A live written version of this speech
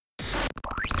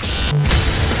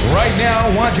Right now,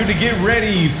 I want you to get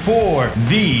ready for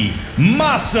the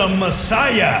Masa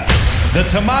Messiah, the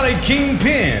Tamale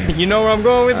Kingpin. You know where I'm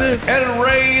going with this? El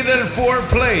Rey del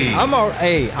Foreplay.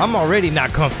 I'm already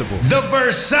not comfortable. The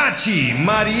Versace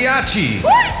Mariachi.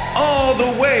 What? All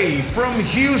the way from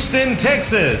Houston,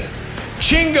 Texas.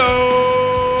 Chingo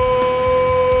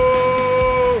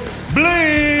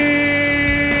Bling.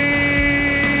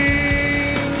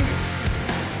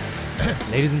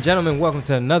 Ladies and gentlemen, welcome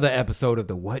to another episode of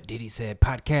the What Did He Say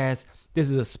podcast.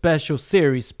 This is a special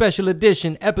series, special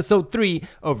edition, episode 3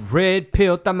 of Red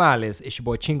Pill Tamales. It's your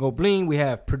boy Chingo Bling. We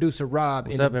have producer Rob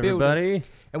in the building. What's up, everybody?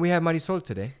 And we have Marisol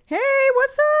today. Hey,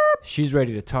 what's up? She's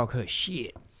ready to talk her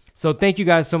shit. So thank you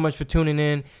guys so much for tuning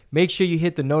in. Make sure you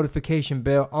hit the notification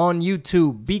bell on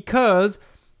YouTube because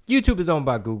YouTube is owned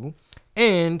by Google.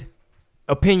 And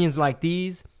opinions like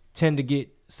these tend to get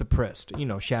suppressed. You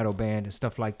know, shadow banned and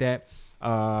stuff like that.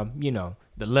 The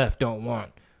left don't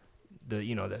want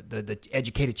the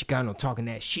educated Chicano talking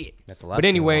that shit. That's a lot. But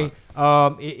anyway,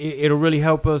 it'll really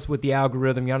help us with the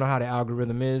algorithm. Y'all know how the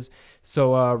algorithm is.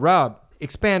 So, Rob,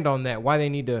 expand on that. Why they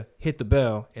need to hit the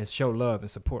bell and show love and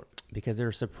support. Because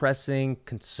they're suppressing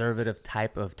conservative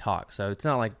type of talk. So it's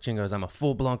not like Chingo's, I'm a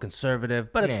full-blown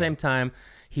conservative. But at the same time,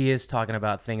 he is talking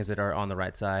about things that are on the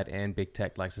right side. And Big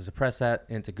Tech likes to suppress that.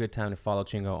 And it's a good time to follow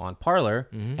Chingo on Parler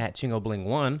at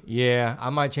ChingoBling1. Yeah, I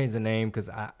might change the name because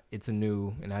it's a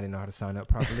new and I didn't know how to sign up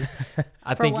properly.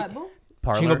 For what, boo?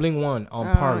 Parler. Chingo Bling 1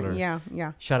 on Parler.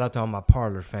 Yeah. Shout out to all my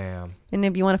Parler fam. And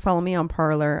if you want to follow me on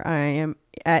Parler, I am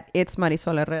at It's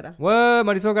Marisol Herrera. What?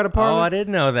 Marisol got a Parler? Oh, I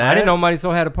didn't know that. I didn't know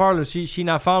Marisol had a Parler. She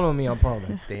not following me on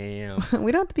Parler. Damn.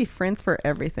 We don't have to be friends for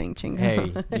everything,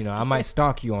 Chingo. Hey, I might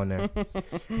stalk you on there.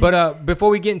 But before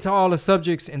we get into all the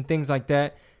subjects and things like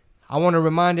that, I want to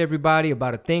remind everybody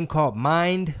about a thing called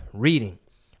mind reading.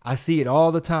 I see it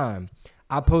all the time.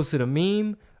 I posted a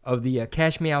meme of the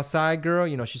Cash Me Outside girl.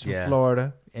 You know, she's from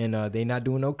Florida, and they not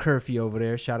doing no curfew over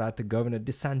there. Shout out to Governor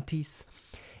DeSantis.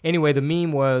 Anyway, the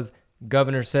meme was,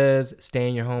 Governor says, stay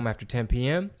in your home after 10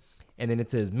 p.m., and then it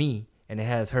says me, and it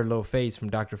has her little face from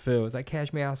Dr. Phil. It's like,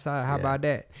 Cash Me Outside, how about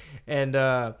that? And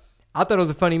I thought it was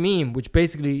a funny meme, which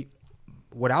basically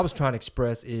what I was trying to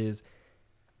express is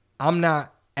I'm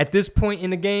not, at this point in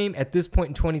the game, at this point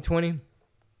in 2020,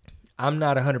 I'm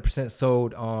not 100%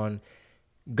 sold on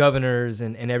governors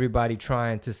and everybody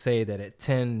trying to say that at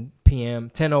 10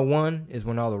 p.m., 10:01 is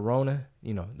when all the Rona,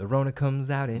 the Rona comes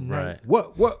out at night.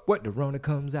 Right. What? The Rona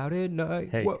comes out at night.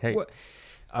 Hey. What?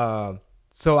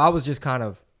 So I was just kind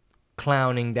of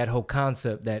clowning that whole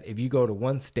concept that if you go to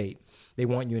one state, they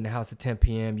want you in the house at 10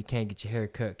 p.m., you can't get your hair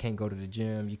cut, can't go to the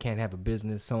gym, you can't have a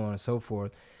business, so on and so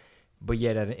forth. But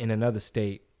yet in another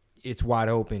state, it's wide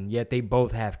open, yet they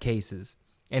both have cases.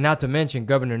 And not to mention,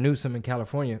 Governor Newsom in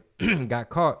California got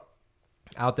caught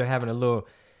out there having a little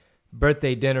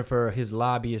birthday dinner for his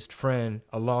lobbyist friend,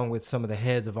 along with some of the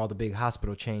heads of all the big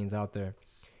hospital chains out there.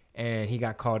 And he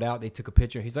got called out. They took a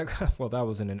picture. He's like, well, that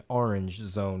was in an orange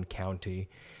zone county.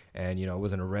 And, it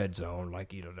wasn't a red zone.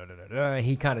 Like, And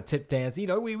he kind of tip danced.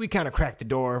 We kind of cracked the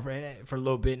door for a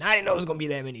little bit. And I didn't know it was going to be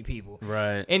that many people.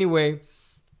 Right. Anyway,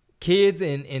 kids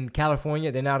in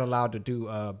California, they're not allowed to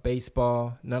do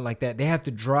baseball, nothing like that. They have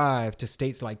to drive to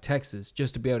states like Texas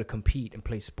just to be able to compete and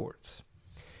play sports.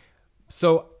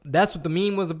 So that's what the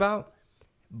meme was about.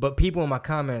 But people in my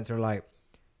comments are like,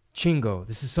 Chingo,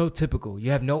 this is so typical.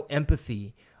 You have no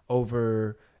empathy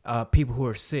over people who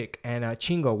are sick. And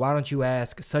Chingo, why don't you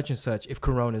ask such and such if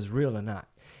Corona is real or not?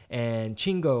 And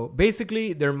Chingo,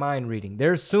 basically, they're mind reading.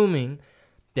 They're assuming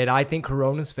that I think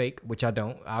Corona's fake, which I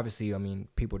don't. Obviously,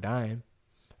 people dying,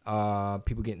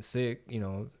 people getting sick,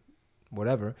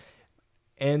 whatever.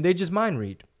 And they just mind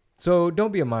read. So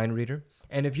don't be a mind reader.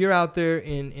 And if you're out there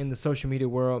in the social media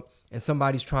world and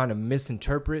somebody's trying to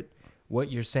misinterpret what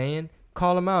you're saying,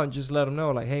 call them out and just let them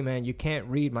know, like, hey, man, you can't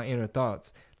read my inner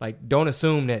thoughts. Like, don't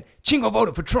assume that Chingo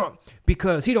voted for Trump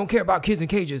because he don't care about kids in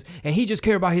cages and he just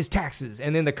care about his taxes.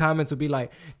 And then the comments will be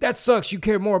like, that sucks. You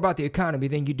care more about the economy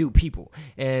than you do people.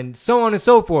 And so on and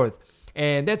so forth.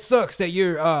 And that sucks that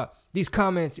you're, these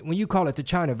comments, when you call it the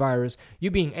China virus,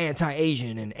 you're being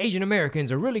anti-Asian and Asian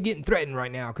Americans are really getting threatened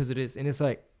right now because of this. And it's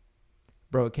like,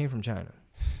 bro, it came from China.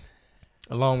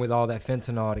 Along with all that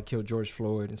fentanyl that killed George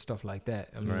Floyd and stuff like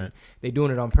that. They're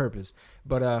doing it on purpose.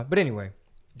 But anyway.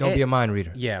 Don't be a mind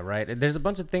reader. Yeah, right. There's a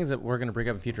bunch of things that we're going to bring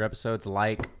up in future episodes,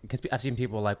 like, because I've seen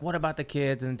people like, what about the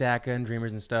kids and DACA and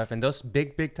Dreamers and stuff? And those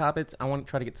big topics, I want to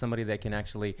try to get somebody that can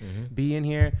actually be in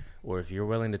here, or if you're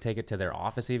willing to take it to their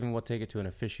office even, we'll take it to an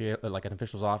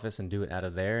official's office and do it out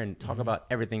of there and talk about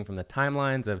everything from the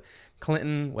timelines of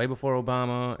Clinton, way before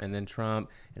Obama, and then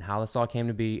Trump, and how this all came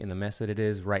to be and the mess that it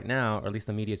is right now, or at least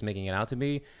the media is making it out to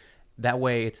be. That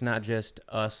way, it's not just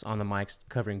us on the mics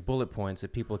covering bullet points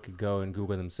that people could go and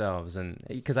Google themselves. And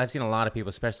because I've seen a lot of people,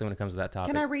 especially when it comes to that topic.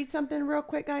 Can I read something real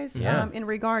quick, guys? Yeah. In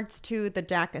regards to the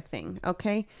DACA thing,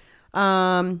 okay?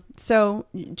 So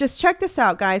just check this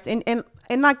out, guys. And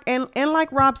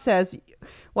like Rob says,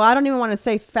 well, I don't even want to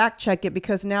say fact check it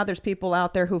because now there's people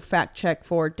out there who fact check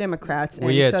for Democrats.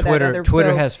 Well, yeah, so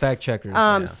Twitter has fact checkers.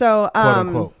 So quote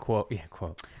unquote.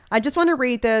 Quote. I just want to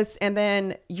read this, and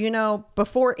then,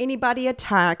 before anybody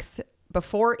attacks,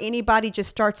 before anybody just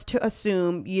starts to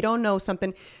assume you don't know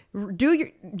something,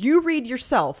 you read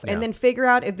yourself and then figure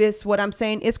out if what I'm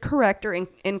saying is correct or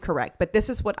incorrect. But this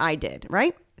is what I did,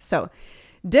 right? So,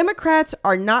 Democrats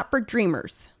are not for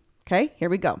dreamers. Okay, here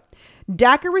we go.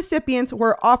 DACA recipients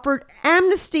were offered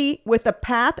amnesty with a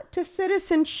path to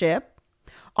citizenship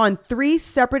on 3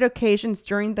 separate occasions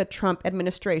during the Trump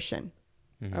administration.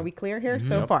 Are we clear here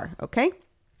so far? Okay.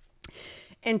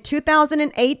 In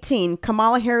 2018,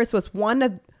 Kamala Harris was one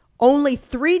of only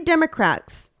 3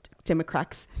 Democrats. Did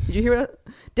you hear that?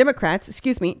 Democrats,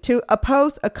 to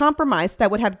oppose a compromise that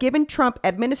would have given Trump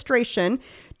administration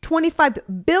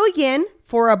 $25 billion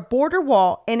for a border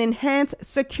wall and enhanced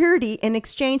security in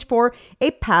exchange for a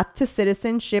path to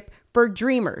citizenship for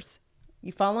dreamers.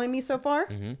 You following me so far?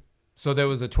 Mm-hmm. So there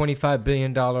was a $25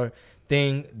 billion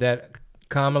thing that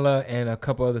Kamala and a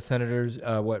couple other senators,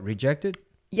 rejected?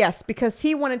 Yes, because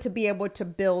he wanted to be able to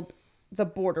build the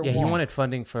border wall. Yeah, he wanted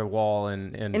funding for a wall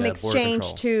and in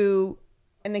exchange border to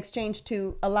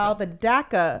allow the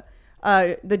DACA,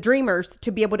 the Dreamers,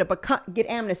 to be able to get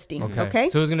amnesty. Okay.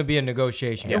 So it was going to be a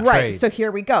negotiation. Right. Trade. So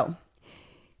here we go.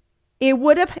 It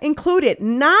would have included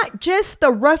not just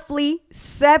the roughly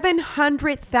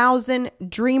 700,000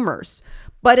 Dreamers,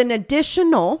 but an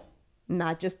additional,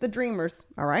 not just the Dreamers.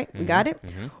 All right. We got it.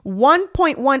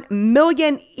 1.1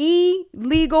 million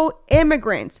illegal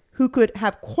immigrants who could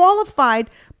have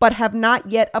qualified but have not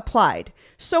yet applied.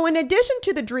 So in addition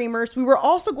to the Dreamers, we were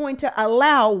also going to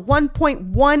allow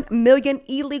 1.1 million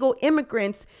illegal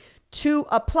immigrants to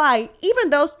apply,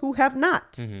 even those who have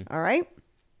not. All right.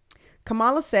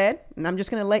 Kamala said, and I'm just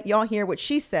going to let y'all hear what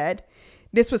she said.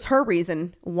 This was her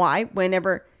reason why when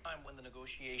the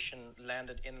negotiation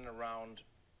landed in and around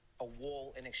a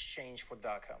wall in exchange for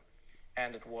DACA.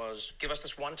 And it was, give us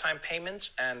this one-time payment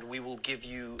and we will give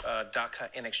you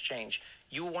DACA in exchange.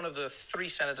 You were one of the 3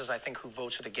 senators, I think, who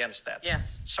voted against that.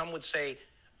 Yes. Some would say,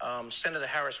 Senator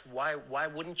Harris, why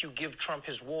wouldn't you give Trump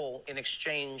his wall in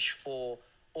exchange for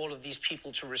all of these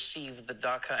people to receive the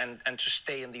DACA and to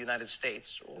stay in the United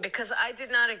States? Because I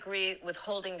did not agree with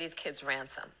holding these kids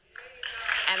ransom.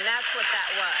 And that's what that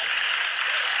was.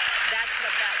 That's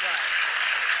what that was.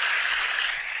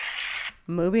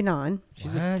 Moving on.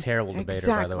 She's a terrible debater,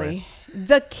 by the way.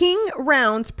 The King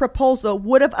Rounds proposal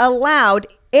would have allowed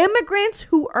immigrants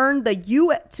who entered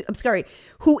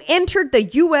the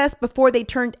U.S. before they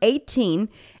turned 18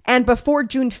 and before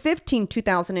June 15,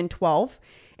 2012,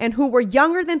 and who were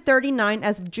younger than 39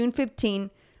 as of June 15,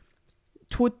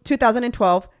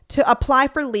 2012, to apply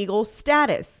for legal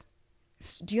status.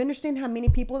 Do you understand how many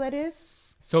people that is?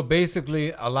 So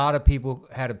basically, a lot of people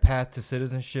had a path to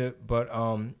citizenship, but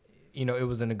it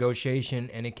was a negotiation,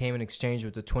 and it came in exchange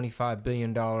with a $25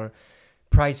 billion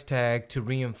price tag to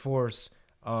reinforce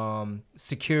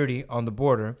security on the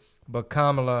border. But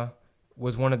Kamala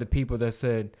was one of the people that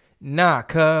said, nah,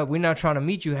 we're not trying to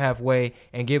meet you halfway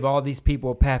and give all these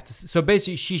people a path to. So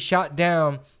basically, she shot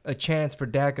down a chance for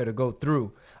DACA to go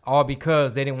through, all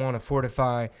because they didn't want to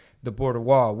fortify the border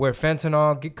wall. Where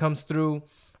fentanyl comes through,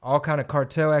 all kind of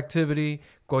cartel activity,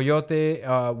 coyote,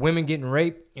 women getting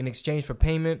raped in exchange for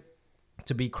payment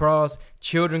to be crossed,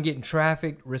 children getting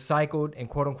trafficked, recycled, and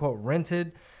quote unquote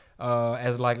rented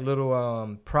as like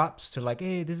little props to like,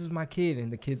 hey, this is my kid,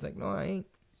 and the kid's like, no, I ain't.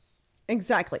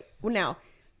 Exactly. Well, now,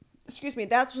 excuse me,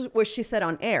 that's what she said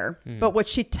on air, but what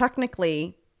she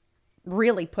technically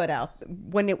really put out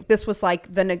when this was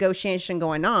like the negotiation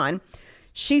going on,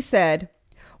 she said,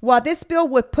 while this bill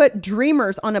would put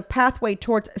dreamers on a pathway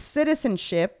towards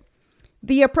citizenship,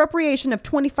 the appropriation of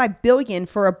 $25 billion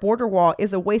for a border wall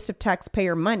is a waste of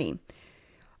taxpayer money.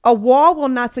 A wall will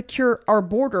not secure our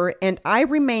border, and I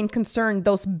remain concerned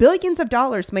those billions of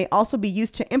dollars may also be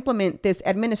used to implement this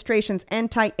administration's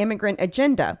anti-immigrant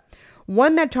agenda.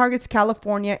 one that targets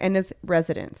California and its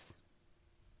residents.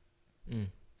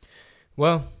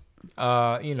 Well,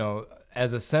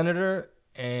 as a senator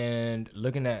and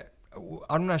looking at,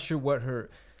 I'm not sure what her.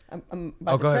 I'm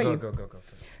about to tell you. Go.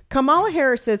 Kamala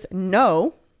Harris's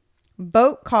no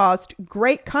vote caused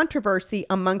great controversy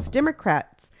amongst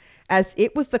Democrats, as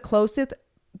it was the closest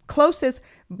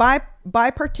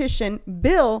bipartisan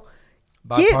bill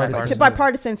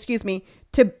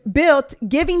to bill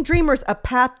giving dreamers a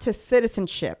path to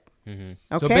citizenship. Mm-hmm.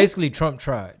 Okay? So basically, Trump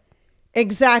tried.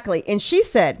 Exactly, and she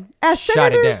said, as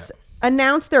senators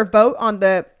announced their vote on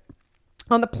the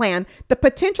plan, the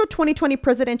potential 2020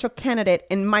 presidential candidate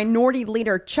and minority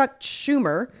leader Chuck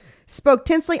Schumer spoke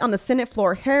tensely on the Senate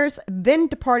floor. Harris then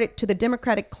departed to the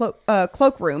Democratic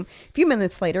cloakroom. A few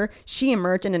minutes later, she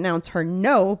emerged and announced her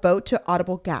no vote to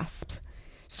audible gasps.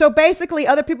 So basically,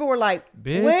 other people were like,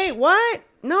 Bitch. wait, what?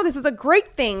 No, this is a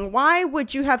great thing. Why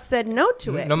would you have said no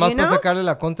to it? Nomás para sacarle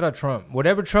la contra a Trump.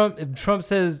 Whatever if Trump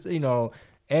says,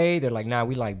 A, they're like, nah,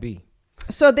 we like B.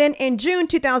 So then in June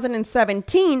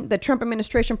 2017, the Trump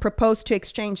administration proposed to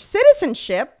exchange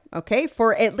citizenship,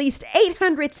 for at least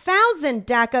 800,000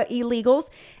 DACA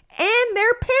illegals and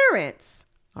their parents.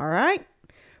 All right.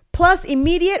 Plus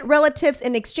immediate relatives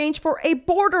in exchange for a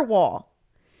border wall,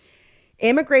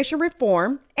 immigration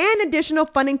reform, and additional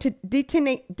funding to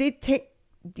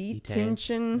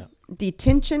detention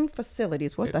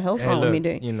facilities. What the hell's wrong with me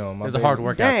doing? It was a hard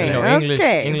workout.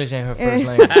 English ain't her first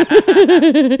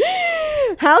language.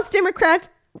 House Democrats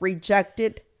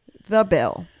rejected the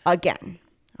bill again.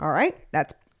 All right.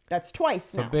 That's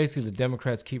twice now. So basically, the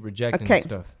Democrats keep rejecting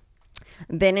stuff.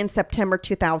 Then in September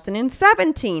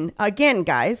 2017, again,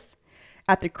 guys,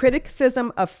 at the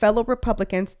criticism of fellow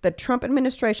Republicans, the Trump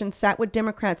administration sat with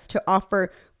Democrats to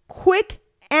offer quick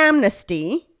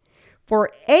amnesty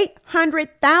for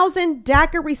 800,000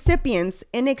 DACA recipients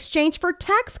in exchange for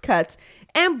tax cuts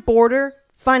and border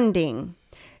funding.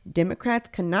 Democrats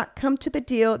could not come to the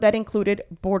deal that included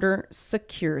border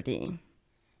security.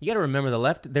 You got to remember, the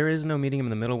left, there is no meeting in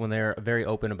the middle when they're very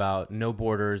open about no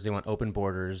borders. They want open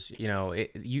borders.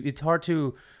 It's hard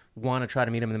to want to try to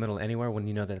meet them in the middle anywhere when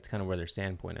you know that's kind of where their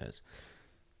standpoint is.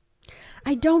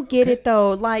 I don't get it,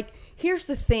 though. Like, here's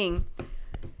the thing.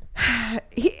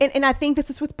 And I think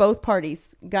this is with both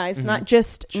parties, guys, not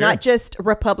just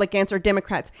Republicans or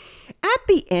Democrats. At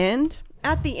the end,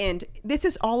 this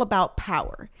is all about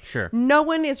power. Sure. No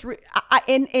one is,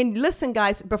 and listen,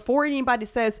 guys, before anybody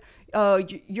says,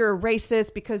 you're a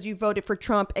racist because you voted for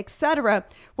Trump, etc.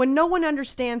 What no one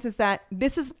understands is that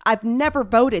I've never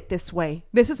voted this way.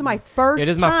 This is my first time.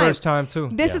 It is my first time, too.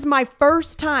 This is my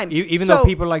first time. Even though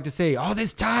people like to say, all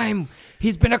this time,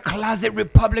 he's been a closet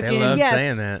Republican. They love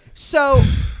saying that. So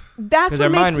that's what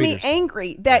makes me readers.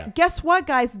 angry. Guess what,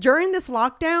 guys? During this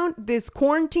lockdown, this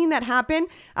quarantine that happened,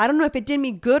 I don't know if it did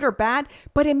me good or bad,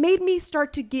 but it made me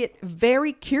start to get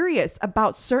very curious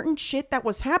about certain shit that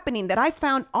was happening that I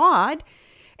found odd.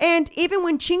 And even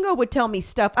when Chingo would tell me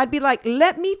stuff, I'd be like,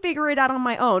 let me figure it out on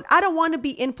my own. I don't want to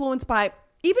be influenced by,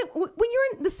 even when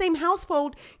you're in the same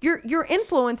household, you're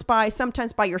influenced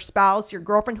sometimes by your spouse, your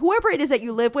girlfriend, whoever it is that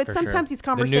you live with. For sometimes sure. these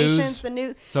conversations, the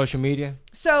news, social media.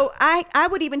 So I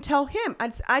would even tell him,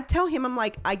 I'd tell him, I'm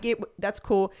like, I get, that's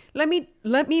cool. Let me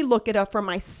look it up for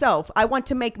myself. I want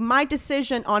to make my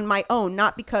decision on my own,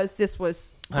 not because this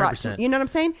was brought to, you know what I'm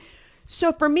saying?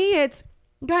 So for me, it's,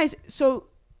 guys, so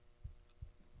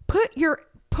put your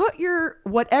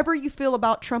whatever you feel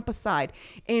about Trump aside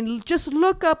and just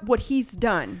look up what he's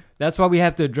done. That's why we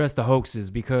have to address the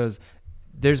hoaxes, because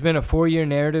there's been a 4-year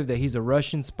narrative that he's a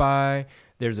Russian spy.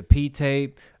 There's a P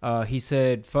tape. He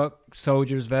said, fuck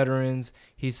soldiers, veterans.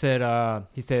 He said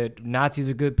Nazis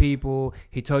are good people.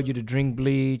 He told you to drink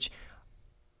bleach.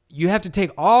 You have to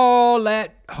take all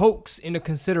that hoax into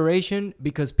consideration,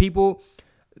 because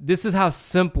this is how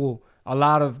simple a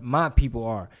lot of my people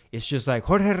are. It's just like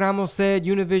Jorge Ramos said,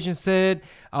 Univision said,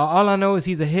 all I know is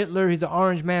he's a Hitler, he's an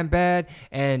orange man bad,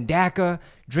 and DACA,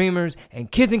 dreamers,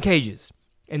 and kids in cages.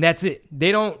 And that's it.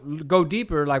 They don't go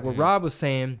deeper like what Rob was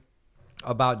saying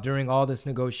about during all this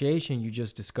negotiation you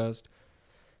just discussed.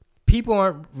 People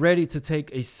aren't ready to take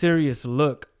a serious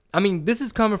look. I mean, this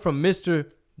is coming from Mr.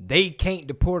 They can't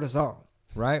deport us all,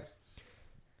 right?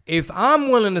 If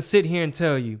I'm willing to sit here and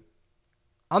tell you,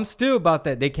 I'm still about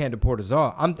that they can't deport us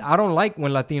all. I don't like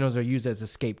when Latinos are used as a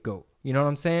scapegoat. You know what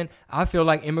I'm saying? I feel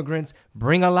like immigrants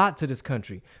bring a lot to this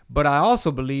country. But I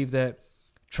also believe that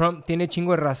Trump tiene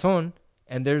chingo de razón,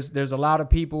 and there's a lot of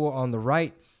people on the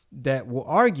right that will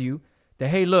argue that,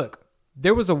 hey, look,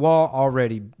 there was a wall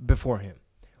already before him.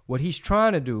 What he's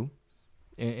trying to do,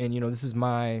 and this is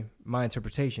my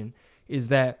interpretation, is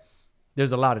that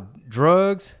there's a lot of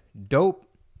drugs, dope,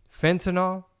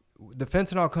 fentanyl. The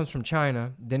fentanyl comes from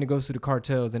China, then it goes to the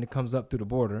cartels, then it comes up through the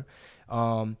border.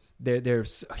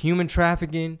 There's human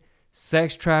trafficking,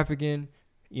 sex trafficking,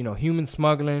 human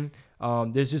smuggling.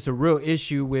 There's just a real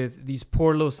issue with these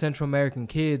poor little Central American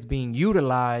kids being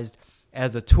utilized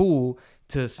as a tool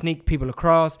to sneak people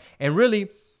across. And really,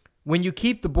 when you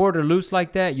keep the border loose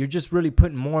like that, you're just really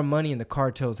putting more money in the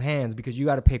cartels' hands because you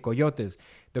got to pay coyotes.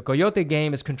 The coyote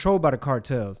game is controlled by the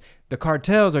cartels. The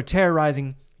cartels are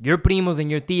terrorizing your primos and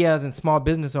your tias and small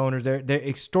business owners. They're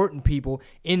extorting people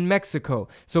in Mexico.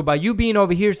 So by you being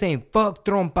over here saying, fuck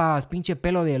trompas, pinche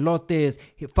pelo de elotes,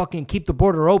 fucking keep the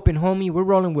border open, homie, we're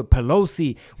rolling with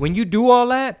Pelosi. When you do all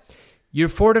that, you're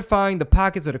fortifying the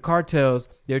pockets of the cartels.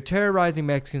 They're terrorizing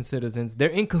Mexican citizens. They're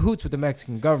in cahoots with the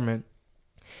Mexican government.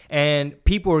 And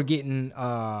people are getting,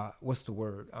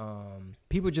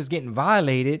 people just getting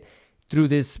violated through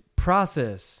this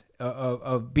process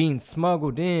of being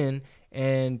smuggled in.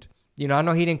 And, I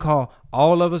know he didn't call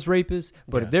all of us rapists,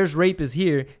 but if there's rapists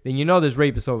here, then there's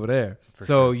rapists over there.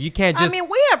 So you can't just...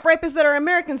 we have rapists that are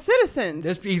American citizens.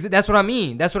 That's what I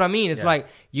mean. It's like,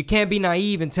 you can't be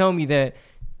naive and tell me that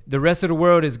the rest of the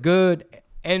world is good.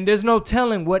 And there's no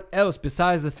telling what else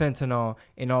besides the fentanyl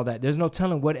and all that. There's no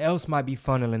telling what else might be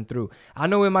funneling through. I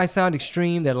know it might sound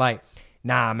extreme that like,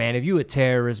 nah, man, if you a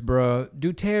terrorist, bro,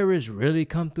 do terrorists really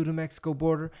come through the Mexico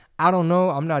border? I don't know.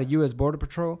 I'm not a U.S. Border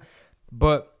Patrol.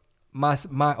 But my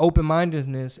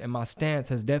open-mindedness and my stance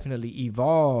has definitely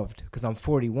evolved because I'm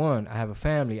 41. I have a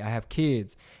family. I have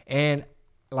kids. And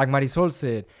like Marisol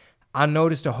said, I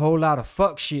noticed a whole lot of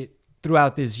fuck shit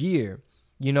throughout this year.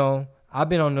 I've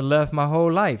been on the left my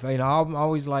whole life. I'm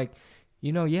always like,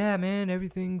 yeah, man,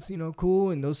 everything's, cool.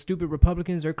 And those stupid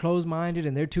Republicans, they're closed-minded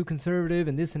and they're too conservative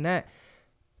and this and that.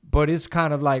 But it's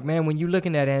kind of like, man, when you're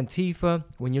looking at Antifa,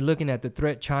 when you're looking at the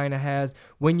threat China has,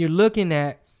 when you're looking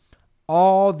at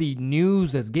all the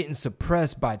news that's getting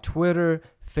suppressed by Twitter,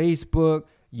 Facebook,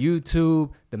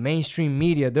 YouTube, the mainstream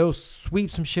media, they'll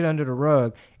sweep some shit under the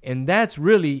rug. And that's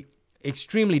really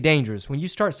extremely dangerous. When you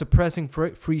start suppressing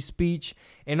free speech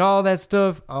and all that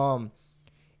stuff,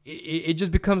 it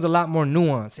just becomes a lot more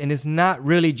nuanced. And it's not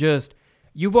really just,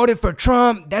 you voted for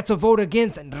Trump, that's a vote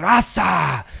against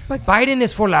raza. But Biden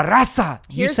is for la raza.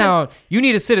 You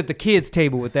need to sit at the kids'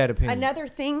 table with that opinion. Another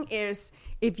thing is,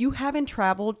 if you haven't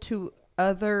traveled to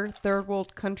other third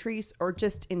world countries or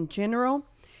just in general,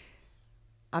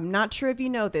 I'm not sure if you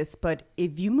know this, but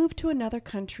if you move to another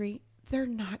country, they're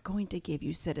not going to give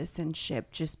you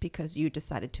citizenship just because you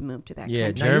decided to move to that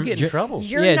country. Now you get in trouble.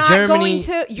 You're not Germany, going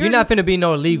to. You're not going to be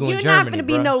no legal in Germany. You're not going to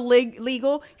be no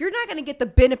legal. You're not going to get the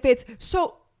benefits.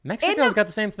 So Mexico's got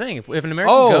the same thing. If an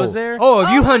American goes there, if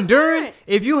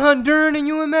you Honduran and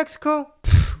you in Mexico,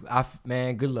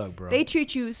 man, good luck, bro. They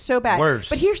treat you so bad. Worse.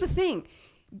 But here's the thing,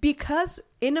 because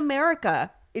in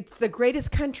America, it's the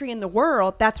greatest country in the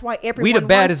world. That's why everyone we the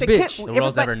baddest bitch the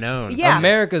world's ever known. Yeah.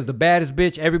 America's the baddest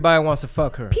bitch. Everybody wants to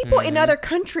fuck her. People in other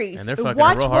countries fucking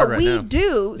watch real hard what right we now.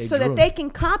 do so that they can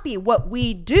copy what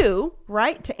we do,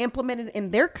 right? To implement it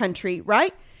in their country,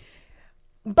 right?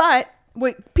 But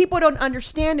what people don't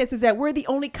understand is that we're the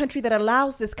only country that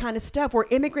allows this kind of stuff, where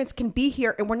immigrants can be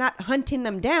here and we're not hunting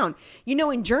them down.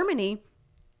 In Germany,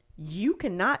 you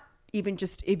cannot even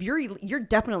just, if you're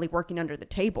definitely working under the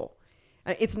table.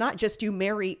 It's not just you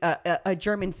marry a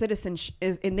German citizen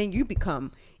and then you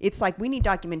become. It's like, we need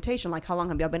documentation. Like, how long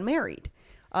have y'all been married?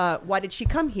 Why did she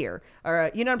come here?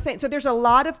 Or you know what I'm saying? So there's a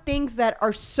lot of things that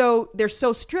are they're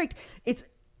so strict. It's,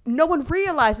 no one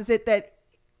realizes it, that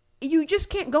you just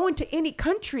can't go into any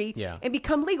country and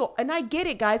become legal. And I get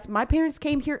it, guys. My parents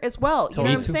came here as well. You know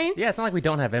what I'm saying? Yeah, it's not like we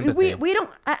don't have empathy. We don't.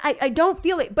 I don't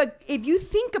feel it. But if you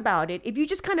think about it, if you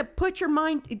just kind of put your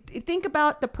mind, think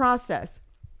about the process.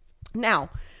 Now,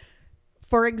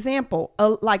 for example,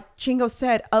 like Chingo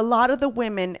said, a lot of the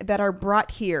women that are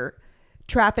brought here,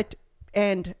 trafficked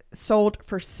and sold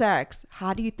for sex,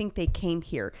 how do you think they came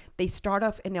here? They start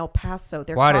off in El Paso.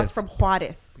 They're crossed from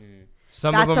Juarez.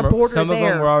 Some of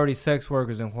them were already sex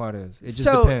workers in Juarez. It just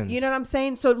depends. You know what I'm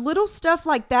saying? So little stuff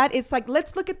like that, it's like,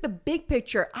 let's look at the big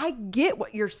picture. I get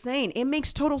what you're saying. It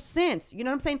makes total sense. You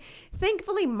know what I'm saying?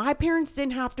 Thankfully, my parents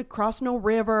didn't have to cross no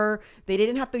river. They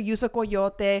didn't have to use a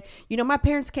coyote. My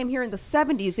parents came here in the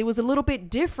 70s. It was a little bit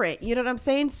different. You know what I'm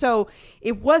saying? So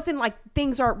it wasn't like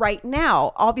things are right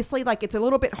now. Obviously, like, it's a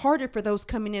little bit harder for those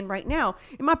coming in right now.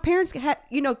 And my parents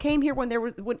came here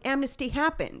when amnesty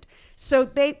happened. So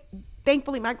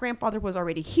thankfully, my grandfather was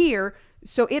already here,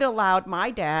 so it allowed my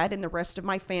dad and the rest of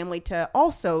my family to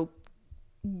also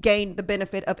gain the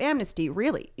benefit of amnesty,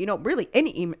 really. Really, any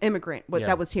immigrant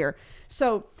that was here.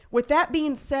 So with that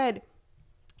being said,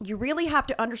 You really have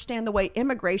to understand the way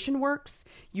immigration works.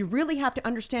 You really have to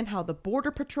understand how the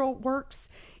Border Patrol works.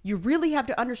 You really have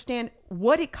to understand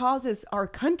what it causes our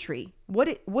country.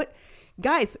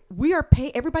 Guys, we are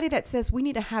pay everybody that says we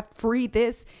need to have free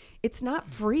this. It's not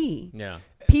free. Yeah.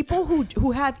 People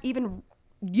who have even,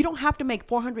 you don't have to make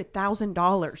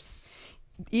 $400,000.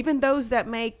 Even those that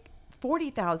make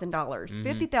 $40,000,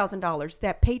 $50,000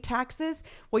 that pay taxes.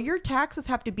 Well, your taxes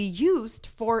have to be used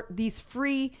for these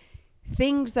free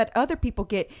things that other people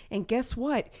get. And guess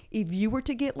what? If you were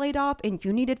to get laid off and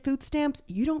you needed food stamps,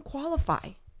 you don't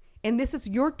qualify. And this is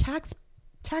your tax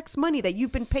money that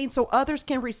you've been paying so others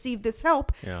can receive this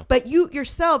help. Yeah. But you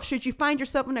yourself, should you find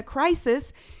yourself in a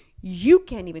crisis, you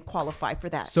can't even qualify for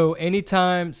that. So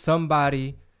anytime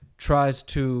somebody tries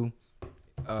to,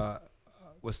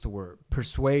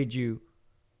 persuade you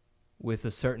with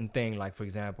a certain thing, like for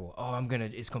example,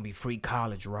 it's gonna be free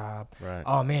college, Rob. Right.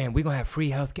 Oh man, we're gonna have free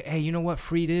healthcare. Hey, you know what?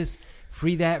 Free this,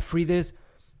 free that, free this.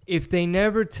 If they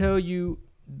never tell you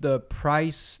the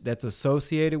price that's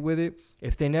associated with it,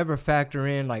 if they never factor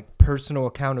in like personal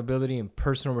accountability and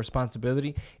personal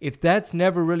responsibility, if that's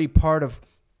never really part of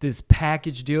this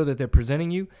package deal that they're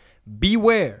presenting you,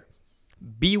 beware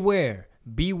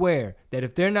that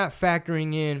if they're not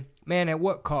factoring in, man, at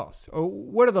what cost? Or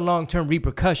what are the long-term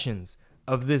repercussions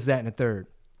of this, that, and the third?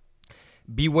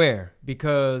 Beware,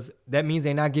 because that means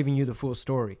they're not giving you the full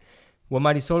story. What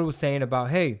Mighty Solar was saying about,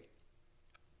 hey,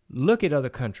 look at other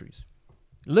countries.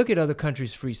 Look at other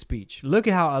countries' free speech. Look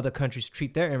at how other countries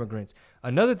treat their immigrants.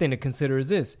 Another thing to consider is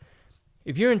this.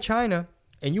 If you're in China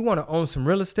and you want to own some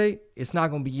real estate, it's not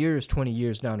going to be years, 20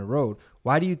 years down the road.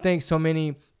 Why do you think so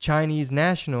many Chinese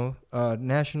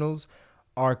nationals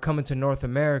are coming to North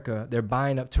America? They're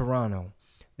buying up Toronto.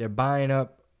 They're buying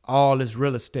up all this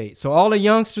real estate. So all the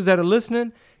youngsters that are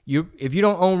listening, if you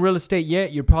don't own real estate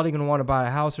yet, you're probably going to want to buy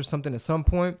a house or something at some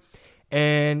point.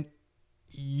 And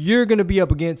you're going to be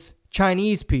up against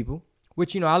Chinese people,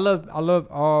 which, I love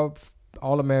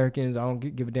all Americans. I don't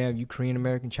give a damn if you Korean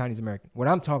American, Chinese American. What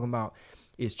I'm talking about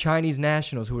is Chinese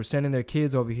nationals who are sending their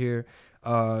kids over here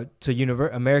to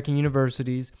American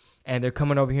universities, and they're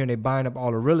coming over here and they're buying up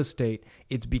all the real estate.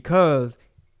 It's because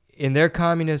in their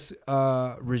communist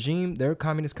regime, their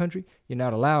communist country, you're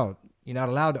not allowed. You're not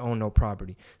allowed to own no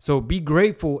property. So be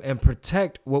grateful and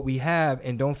protect what we have,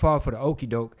 and don't fall for the okie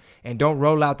doke, and don't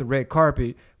roll out the red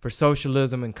carpet for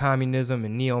socialism and communism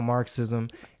and neo-Marxism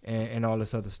and all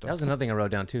this other stuff. That was another thing I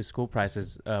wrote down too, school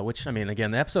prices, which, I mean,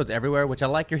 again, the episode's everywhere, which I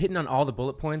like. You're hitting on all the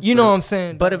bullet points. You know what I'm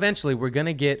saying? But eventually we're going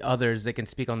to get others that can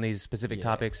speak on these specific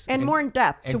topimes. And more in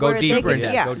depth. And go deeper in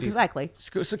depth. Yeah, go deeper. Exactly.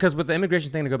 Because with the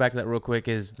immigration thing, to go back to that real quick,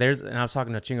 and I was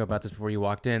talking to Chingo about this before you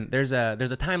walked in, there's a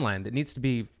timeline that needs to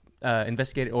be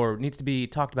investigated or needs to be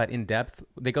talked about in depth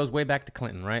that goes way back to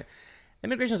Clinton, right?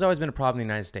 Immigration has always been a problem in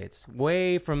the United States,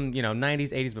 way from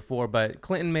 90s, 80s before, but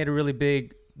Clinton made a really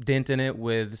big dent in it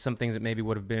with some things that maybe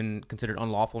would have been considered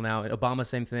unlawful now. Obama,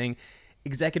 same thing.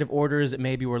 Executive orders that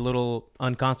maybe were a little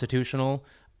unconstitutional,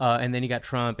 and then you got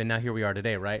Trump, and now here we are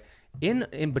today, right?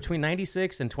 In between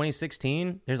 96 and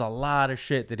 2016, there's a lot of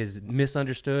shit that is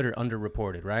misunderstood or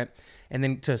underreported, right? And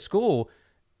then to school,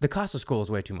 the cost of school is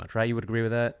way too much, right? You would agree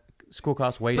with that? School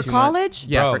costs way too college? much.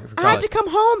 Yeah, for I college. had to come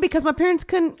home because my parents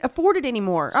couldn't afford it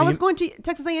anymore. I was going to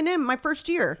Texas A&M my first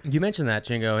year. You mentioned that,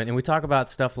 Chingo, and we talk about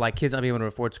stuff like kids not being able to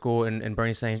afford school, and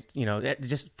Bernie saying,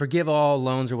 just forgive all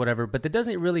loans or whatever, but that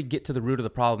doesn't really get to the root of the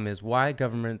problem is why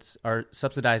governments are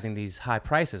subsidizing these high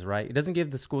prices, right? It doesn't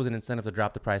give the schools an incentive to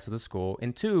drop the price of the school.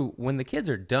 And two, when the kids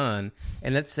are done,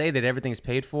 and let's say that everything's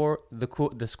paid for,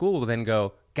 the school will then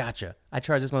go, gotcha. I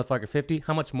charge this motherfucker $50.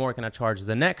 How much more can I charge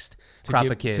the next crop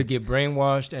of kids? To get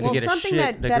brainwashed and Well, to get a something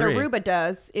shit that degree. Aruba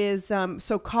does is,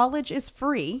 so college is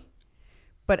free,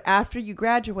 but after you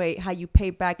graduate, how you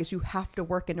pay back is you have to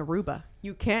work in Aruba.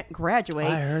 You can't graduate,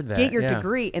 I heard that, get your yeah.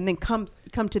 degree, and then come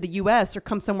to the U.S. or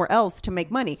come somewhere else to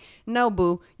make money. No,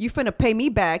 boo, you finna pay me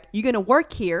back. You're gonna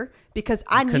work here because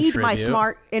I need my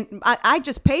Contribute. and I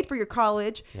just paid for your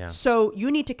college, Yeah. so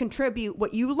you need to contribute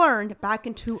what you learned back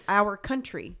into our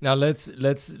country. Now let's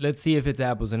see if it's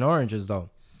apples and oranges though.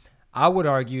 I would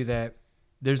argue that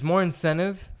there's more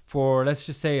incentive for, let's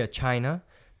just say, a China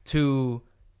to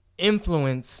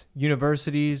influence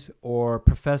universities or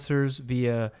professors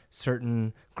via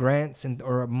certain grants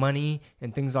or money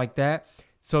and things like that,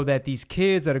 so that these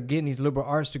kids that are getting these liberal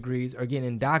arts degrees are getting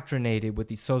indoctrinated with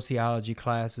these sociology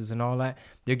classes and all that.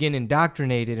 They're getting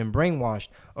indoctrinated and brainwashed.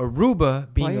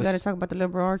 Aruba being Why you got to talk about the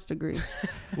liberal arts degree?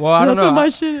 well, I don't know. my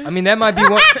shit. I mean, that might be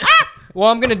one. Well,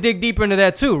 I'm going to dig deeper into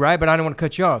that too, right? But I don't want to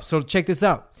cut you off. So check this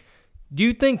out. Do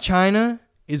you think China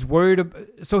is worried?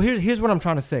 So here's what I'm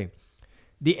trying to say.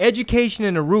 The education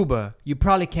in Aruba, you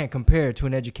probably can't compare it to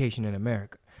an education in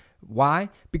America. Why?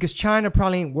 Because China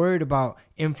probably ain't worried about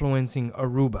influencing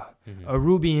Aruba.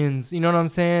 Arubians, you know what I'm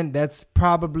saying? That's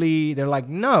probably, they're like,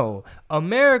 no,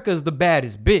 America's the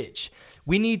baddest bitch.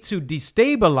 We need to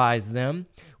destabilize them.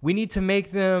 We need to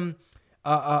make them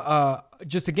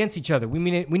just against each other. We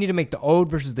need to make the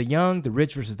old versus the young, the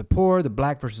rich versus the poor, the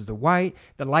black versus the white,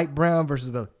 the light brown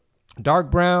versus the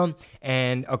dark brown,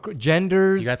 and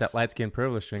genders. You got that light skin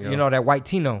privilege thing. You know, that white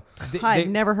Tino. I've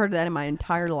never heard that in my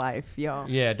entire life, y'all.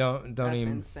 Yeah, don't That's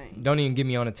even insane. Don't even get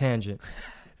me on a tangent.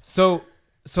 So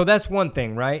that's one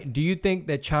thing, right? Do you think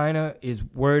that China is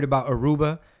worried about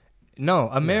Aruba? No,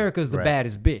 America's the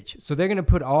baddest bitch. So they're gonna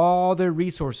put all their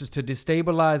resources to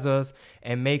destabilize us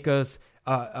and make us,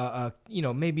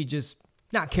 maybe just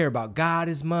not care about God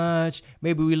as much.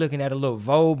 Maybe we looking at a little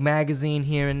Vogue magazine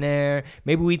here and there.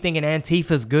 Maybe we thinking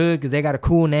Antifa's good because they got a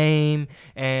cool name,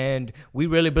 and we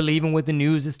really believe in what the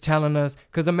news is telling us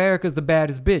because America's the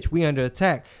baddest bitch. We under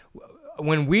attack.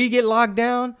 When we get locked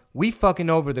down, we fucking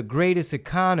over the greatest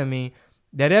economy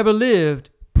that ever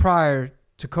lived prior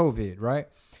to COVID, right?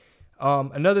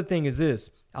 Another thing is this.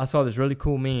 I saw this really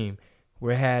cool meme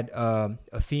where it had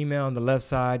a female on the left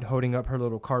side holding up her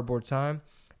little cardboard sign,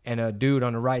 and a dude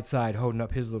on the right side holding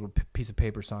up his little piece of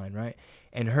paper sign, right?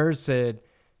 And hers said,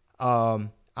 I'm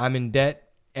in debt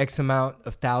X amount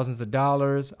of thousands of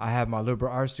dollars. I have my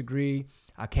liberal arts degree.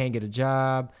 I can't get a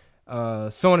job.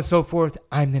 So on and so forth.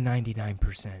 I'm the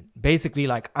 99%. Basically,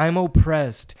 like, I'm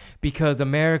oppressed because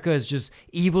America is just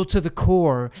evil to the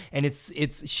core. And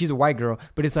she's a white girl,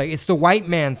 but it's like, it's the white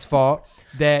man's fault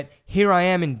that here I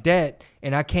am in debt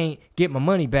and I can't get my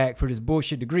money back for this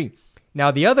bullshit degree.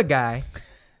 Now, the other guy...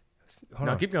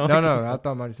 Keep going. No, I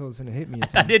thought Marty Soul was going to hit me.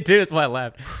 I did too. That's why I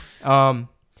laughed.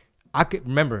 I could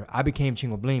remember I became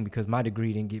Chingo Bling because my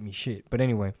degree didn't get me shit. But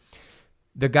anyway,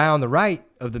 the guy on the right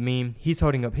of the meme, he's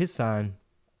holding up his sign,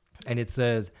 and it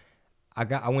says,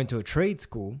 I went to a trade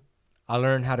school. I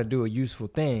learned how to do a useful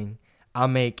thing. I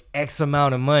make X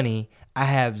amount of money. I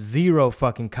have zero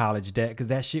fucking college debt because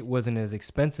that shit wasn't as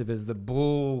expensive as the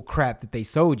bull crap that they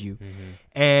sold you.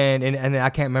 And I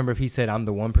can't remember if he said I'm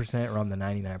the 1% or I'm the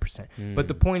 99%. But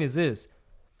the point is this.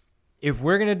 If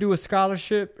we're going to do a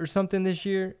scholarship or something this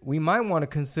year, we might want to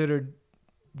consider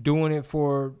doing it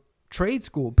for trade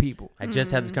school people. I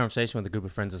just had this conversation with a group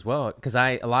of friends as well because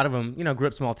a lot of them, grew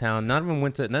up small town. None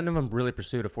of them really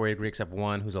pursued a 4-year degree except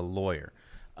one who's a lawyer.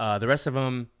 The rest of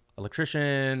them,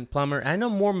 electrician, plumber. I know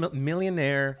more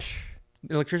millionaire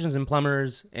electricians and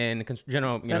plumbers and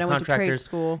general contractors. Went to trade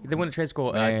school. They went to trade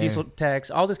school, diesel techs,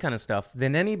 all this kind of stuff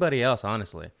than anybody else,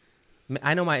 honestly.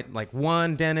 I know my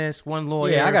one dentist, one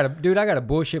lawyer. Yeah, I got a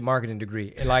bullshit marketing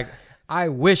degree. Like, I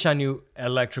wish I knew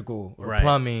electrical or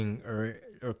plumbing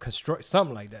or construct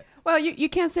something like that. Well, you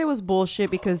can't say it was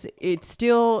bullshit because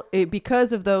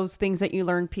because of those things that you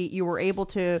learned, Pete, you were able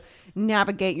to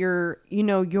navigate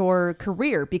your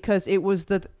career because it was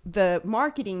the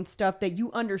marketing stuff that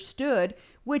you understood,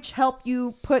 which helped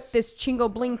you put this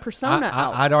Chingo Bling persona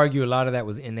out. I'd argue a lot of that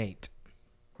was innate.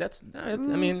 That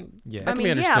can be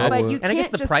understood. Yeah, but you and I guess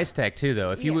can't the price tag too,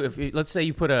 though. If you let's say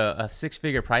you put a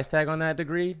 6-figure price tag on that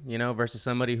degree, versus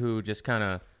somebody who just kind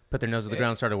of put their nose to the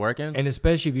ground and started working. And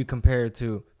especially if you compare it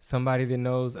to somebody that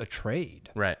knows a trade.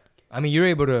 Right. I mean,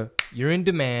 you're in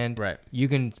demand. Right. You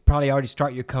can probably already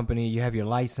start your company. You have your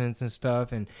license and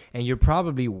stuff. And you're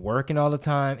probably working all the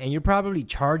time. And you're probably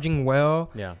charging well.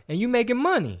 Yeah. And you making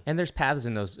money. And there's paths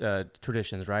in those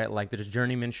traditions, right? Like there's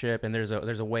journeymanship and there's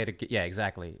a way to get,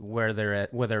 exactly, where they're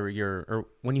at, whether or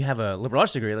when you have a liberal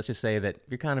arts degree, let's just say that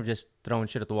you're kind of just throwing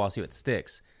shit at the wall, see what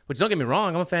sticks. Which, don't get me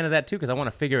wrong, I'm a fan of that too because I want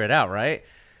to figure it out, right?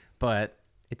 But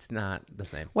it's not the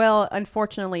same. Well,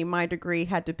 unfortunately, my degree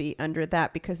had to be under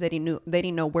that because they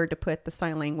didn't know where to put the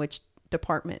sign language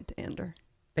department under.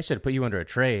 They should have put you under a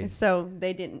trade. So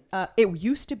they didn't. It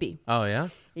used to be. Oh, yeah?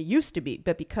 It used to be.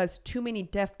 But because too many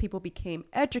deaf people became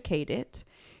educated,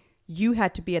 you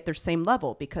had to be at their same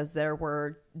level because there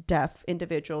were deaf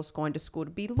individuals going to school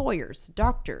to be lawyers,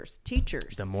 doctors,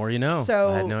 teachers. The more you know. So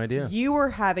I had no idea. You were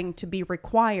having to be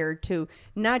required to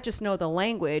not just know the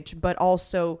language, but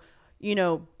also,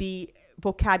 be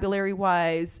vocabulary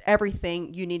wise,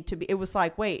 everything you need to be. It was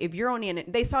like, wait, if you're only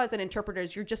they saw as an interpreter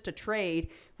as you're just a trade,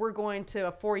 we're going to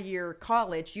a 4-year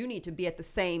college. You need to be at the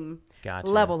same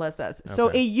level as us. Okay. So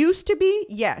it used to be,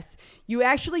 yes, you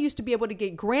actually used to be able to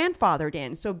get grandfathered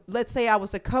in. So let's say I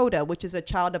was a CODA, which is a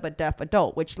child of a deaf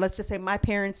adult, which let's just say my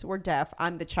parents were deaf.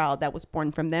 I'm the child that was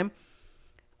born from them.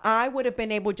 I would have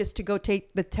been able just to go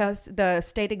take the test, the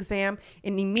state exam,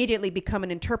 and immediately become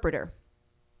an interpreter.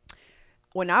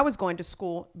 when I was going to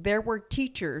school, there were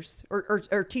teachers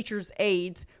or teachers'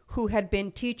 aides who had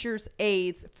been teachers'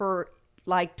 aides for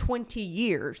like 20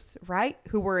 years, right?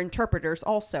 Who were interpreters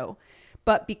also.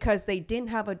 But because they didn't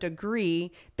have a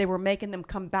degree, they were making them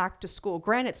come back to school.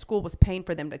 Granted, school was paying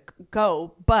for them to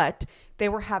go, but they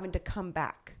were having to come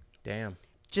back. Damn.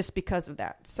 Just because of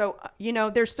that. So,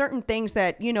 there's certain things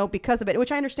that, because of it,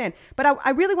 which I understand. But I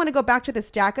really want to go back to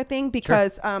this DACA thing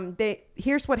because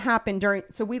here's what happened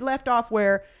so we left off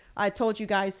where I told you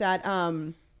guys that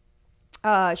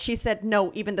she said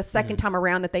no, even the second time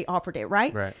around that they offered it,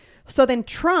 right? Right. So then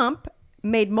Trump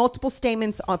made multiple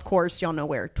statements, of course, y'all know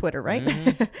where, Twitter, right?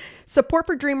 Mm-hmm. Support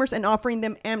for Dreamers and offering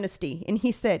them amnesty. And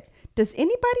he said, does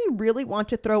anybody really want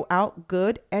to throw out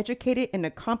good, educated, and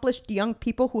accomplished young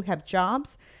people who have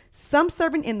jobs? Some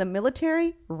serving in the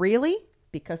military? Really?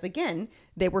 Because again,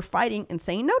 they were fighting and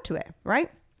saying no to it, right?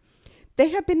 They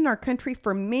have been in our country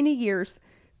for many years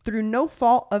through no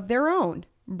fault of their own,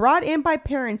 brought in by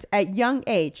parents at young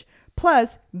age,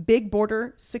 plus big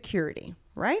border security,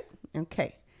 right?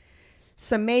 Okay.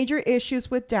 Some major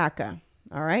issues with DACA.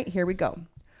 All right, here we go.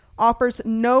 Offers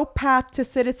no path to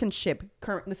citizenship.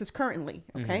 This is currently,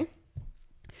 okay?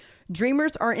 Mm-hmm.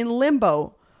 Dreamers are in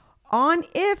limbo on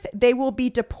if they will be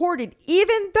deported,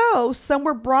 even though some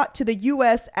were brought to the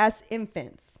U.S. as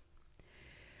infants.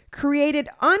 Created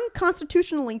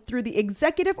unconstitutionally through the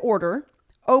executive order,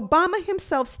 Obama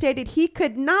himself stated he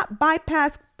could not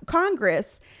bypass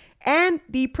Congress and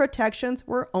the protections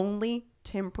were only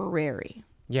temporary.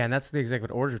 Yeah, and that's the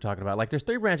executive order you're talking about. Like, there's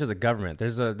 3 branches of government.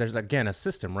 There's again a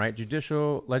system, right?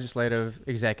 Judicial, legislative,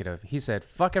 executive. He said,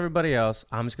 "Fuck everybody else.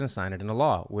 I'm just going to sign it into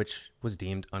law," which was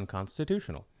deemed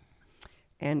unconstitutional.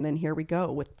 And then here we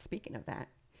go with speaking of that,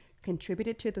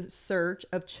 contributed to the surge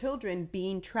of children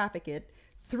being trafficked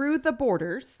through the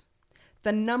borders.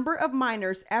 The number of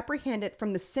minors apprehended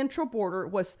from the central border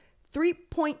was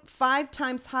 3.5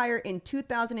 times higher in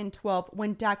 2012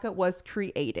 when DACA was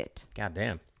created. God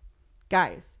damn.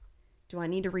 Guys, do I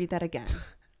need to read that again?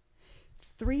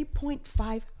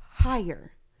 3.5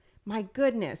 higher. My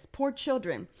goodness, poor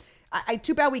children. I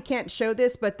too bad we can't show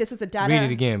this, but this is a data. Read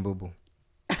it again, boo boo.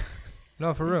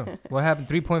 No, for real. What happened?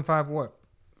 3.5 what?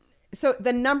 So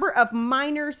the number of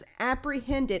minors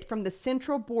apprehended from the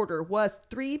central border was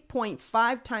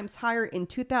 3.5 times higher in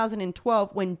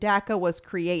 2012 when DACA was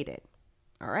created.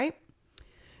 All right.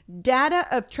 Data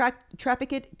of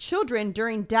trafficked children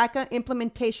during DACA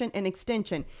implementation and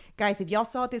extension. Guys, if y'all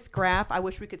saw this graph, I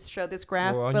wish we could show this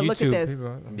graph, well, but YouTube, look at this.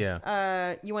 people,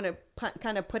 yeah. You want to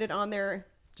kind of put it on there?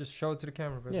 Just show it to the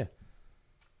camera, baby. Yeah.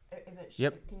 Is it,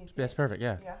 yep. Can you see That's it? perfect.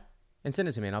 Yeah. Yeah. And send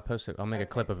it to me and I'll post it. I'll make a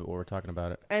clip of it while we're talking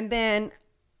about it. And then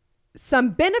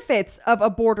some benefits of a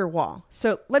border wall.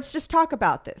 So let's just talk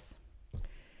about this.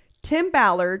 Tim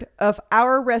Ballard of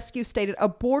Our Rescue stated a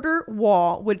border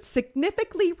wall would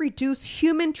significantly reduce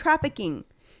human trafficking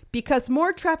because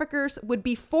more traffickers would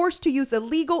be forced to use a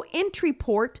legal entry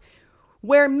port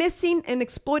where missing and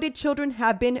exploited children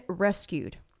have been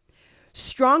rescued.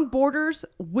 Strong borders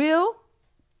will,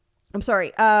 strong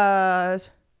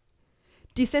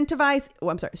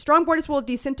borders will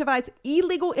disincentivize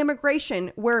illegal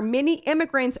immigration where many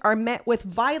immigrants are met with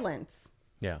violence.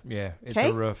 Yeah. Yeah, it's Okay.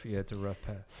 it's a rough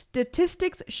path.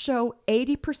 Statistics show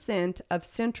 80% of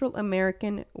Central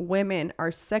American women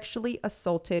are sexually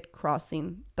assaulted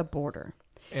crossing the border.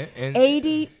 And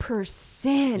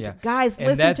 80%. yeah. Guys, And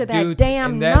listen that's to that due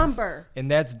damn and that's- number. And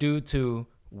that's due to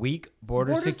weak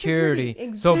border Border security.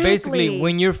 security, So basically, exactly.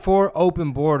 when you're for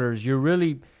open borders, you're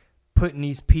really putting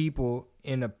these people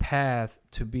in a path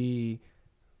to be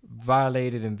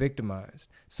violated and victimized.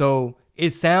 So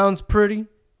it sounds pretty,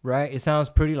 right? It sounds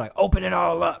pretty like open it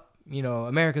all up.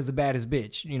 America's the baddest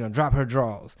bitch. Drop her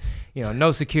drawers.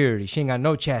 No security. She ain't got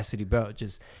no chastity belt.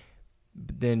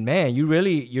 Then man, you're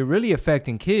really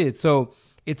affecting kids. So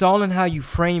it's all in how you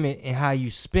frame it and how you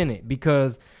spin it.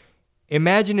 Because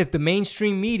imagine if the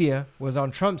mainstream media was on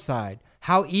Trump's side,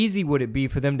 how easy would it be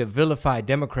for them to vilify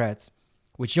Democrats?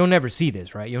 Which you'll never see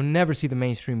this, right? You'll never see the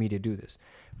mainstream media do this.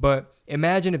 But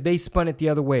imagine if they spun it the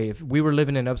other way. If we were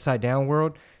living in an upside down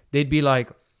world, they'd be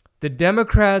like, the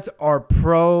Democrats are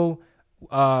pro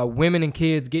women and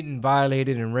kids getting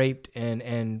violated and raped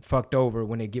and fucked over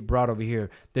when they get brought over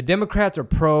here. The Democrats are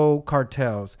pro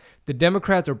cartels. The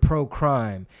Democrats are pro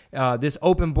crime. This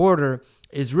open border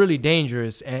is really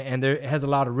dangerous and there has a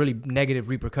lot of really negative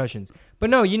repercussions.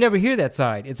 But no, you never hear that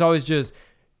side. It's always just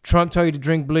Trump told you to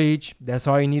drink bleach. That's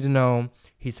all you need to know.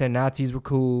 He said Nazis were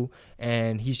cool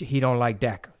and he don't like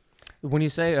DACA. When you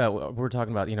say we're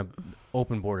talking about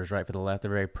open borders, right, for the left, they're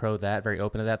very pro that, very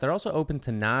open to that. They're also open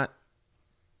to not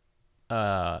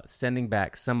sending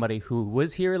back somebody who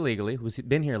was here illegally, who's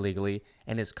been here illegally,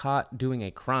 and is caught doing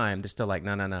a crime. They're still like,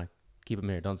 no, keep him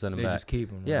here, don't send him They back. just keep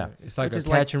them. Yeah, Right? It's like which a is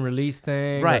catch and release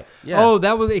thing. Right. Or- Yeah.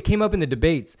 Oh, it came up in the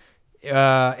debates.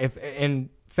 And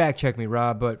fact check me,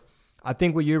 Rob, but I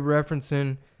think what you're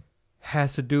referencing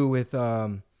has to do with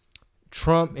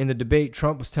Trump in the debate.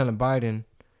 Trump was telling Biden,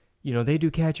 they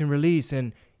do catch and release,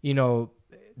 and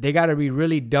they got to be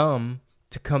really dumb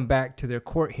to come back to their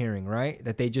court hearing, right?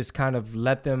 That they just kind of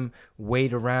let them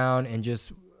wait around and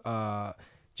just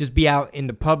be out in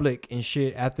the public and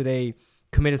shit after they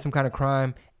committed some kind of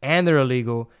crime and they're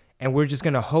illegal, and we're just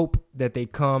going to hope that they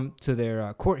come to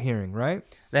their court hearing, right?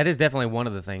 That is definitely one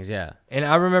of the things, yeah. And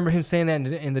I remember him saying that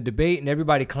in the debate, and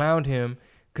everybody clowned him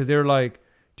because they were like,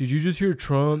 did you just hear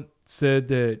Trump said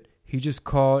that he just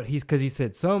called, because he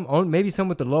said maybe some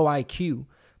with the low IQ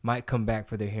might come back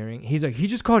for their hearing. He's like, he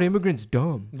just called immigrants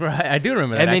dumb. Right, I do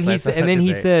remember that. And then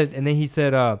he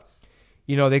said,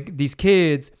 these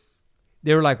kids,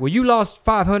 they were like, well, you lost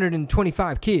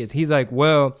 525 kids. He's like,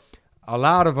 well, a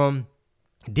lot of them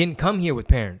didn't come here with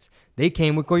parents. They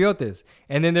came with coyotes.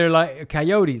 And then they're like,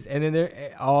 coyotes. And then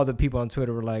all the people on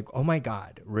Twitter were like, oh my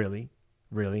God, really?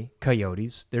 Really?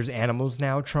 Coyotes? There's animals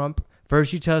now, Trump?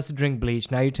 First you tell us to drink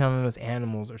bleach. Now you're telling us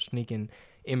animals are sneaking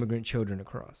immigrant children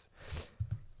across.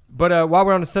 But while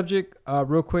we're on the subject,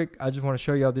 real quick, I just want to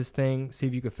show y'all this thing, see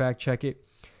if you can fact check it.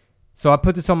 So I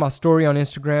put this on my story on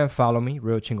Instagram. Follow me,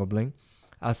 Real Chingo Bling.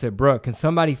 I said, bruh, can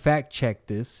somebody fact check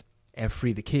this and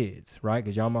free the kids, right?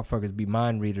 Because y'all motherfuckers be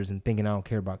mind readers and thinking I don't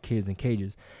care about kids in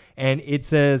cages. And it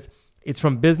says, it's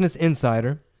from Business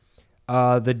Insider.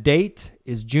 The date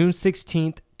is June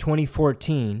 16th,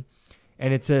 2014.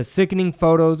 And it says sickening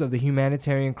photos of the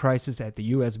humanitarian crisis at the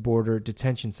U.S. border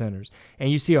detention centers.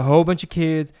 And you see a whole bunch of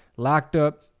kids locked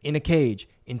up in a cage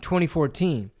in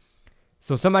 2014.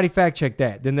 So somebody fact check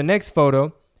that. Then the next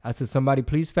photo, I said, somebody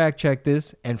please fact check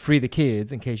this and free the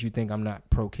kids in case you think I'm not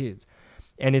pro kids.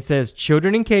 And it says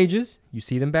children in cages. You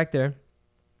see them back there.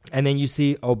 And then you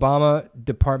see Obama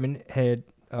Department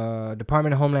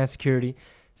of Homeland Security,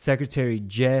 Secretary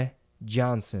Jeh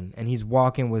Johnson, and he's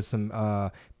walking with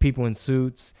some people in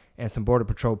suits and some Border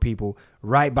Patrol people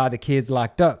right by the kids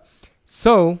locked up.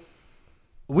 So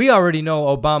we already know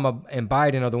Obama and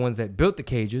Biden are the ones that built the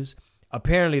cages.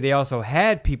 Apparently, they also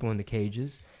had people in the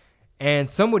cages. And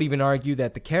some would even argue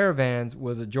that the caravans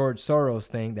was a George Soros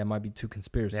thing. That might be too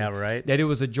conspiracy. Yeah, right. That it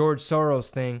was a George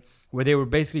Soros thing where they were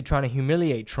basically trying to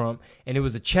humiliate Trump, and it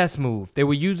was a chess move. They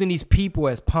were using these people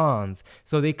as pawns.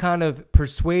 So they kind of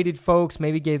persuaded folks,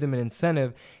 maybe gave them an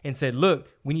incentive, and said, look,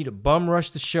 we need to bum rush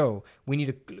the show. We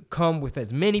need to come with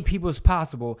as many people as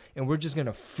possible, and we're just going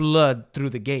to flood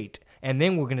through the gate. And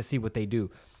then we're going to see what they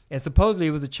do. And supposedly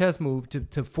it was a chess move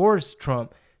to force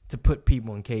Trump to put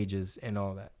people in cages and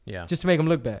all that. Yeah. Just to make them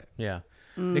look bad. Yeah.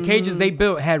 The cages they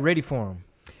built had ready for them.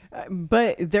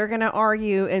 But they're going to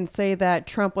argue and say that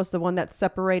Trump was the one that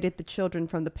separated the children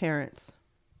from the parents.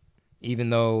 Even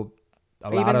though a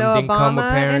lot of them didn't come with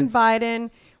Obama parents. and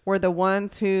Biden were the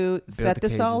ones who set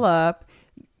this all cages. up,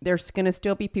 there's going to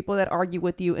still be people that argue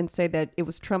with you and say that it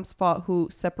was Trump's fault who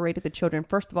separated the children.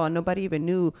 First of all, nobody even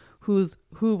knew who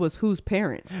was whose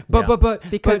parents. But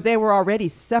They were already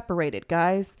separated,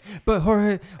 guys. But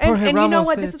Jorge And you know Ramos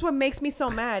what? said, This is what makes me so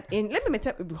mad. And let me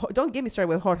tell don't get me started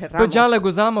with Jorge Ramos. but John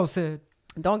Leguizamo said,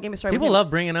 Don't get me started People with him.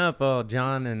 love bringing up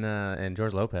John and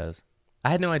George Lopez. I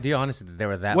had no idea, honestly, that they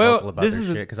were that Well, vocal about this their is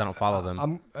shit because I don't follow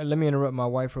them. let me interrupt my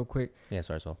wife real quick. Yeah,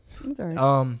 sorry, Sol. It's all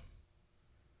right.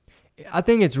 I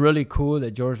think it's really cool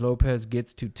that George Lopez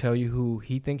gets to tell you who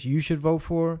he thinks you should vote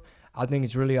for. I think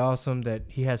it's really awesome that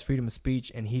he has freedom of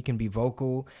speech and he can be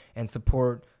vocal and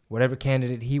support whatever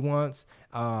candidate he wants.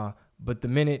 But the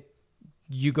minute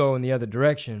you go in the other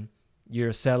direction, you're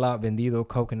a sellout, vendido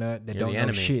coconut that You're don't the know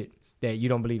enemy. shit, that you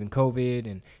don't believe in COVID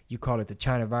and you call it the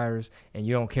China virus and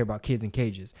you don't care about kids in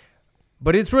cages.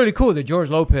 But it's really cool that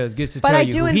George Lopez gets to But tell I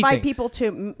you do who he invite thinks. people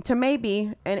to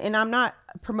maybe, and I'm not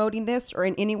promoting this or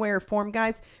in any way or form,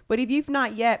 guys, but if you've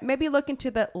not yet, maybe look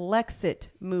into the Lexit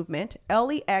movement,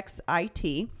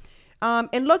 Lexit,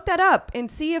 and look that up and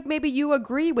see if maybe you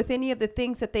agree with any of the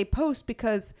things that they post,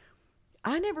 because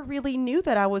I never really knew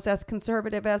that I was as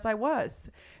conservative as I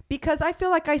was, because I feel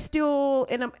like I still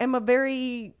am a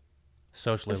very...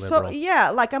 Socially liberal. So, yeah,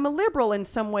 like I'm a liberal in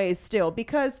some ways still,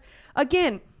 because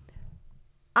again,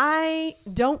 I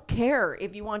don't care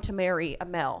if you want to marry a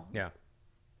male. Yeah.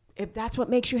 If that's what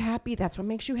makes you happy, that's what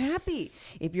makes you happy.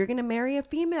 If you're going to marry a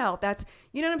female, that's,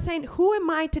 you know what I'm saying? Who am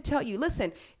I to tell you?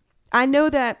 Listen, I know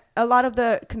that a lot of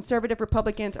the conservative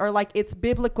Republicans are like, it's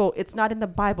biblical. It's not in the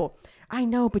Bible. I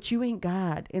know, but you ain't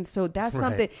God. And so that's Right.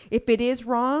 something, if it is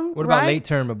wrong, What about right? late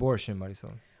term abortion,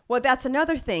 Marisol? Well, that's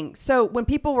another thing. So when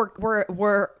people were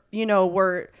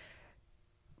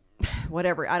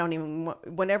whatever, I don't even,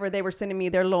 whenever they were sending me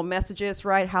their little messages,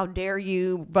 right? How dare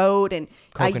you vote? And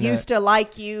Coconut. I used to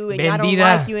like you and I don't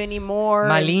Bandida. like you anymore.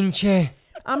 Malinche.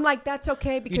 I'm like, that's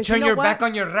okay because You turn know your what? back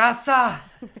on your raza.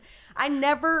 I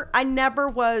never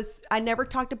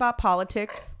talked about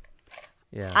politics.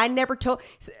 Yeah. I never told.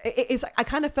 I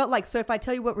kind of felt like, so if I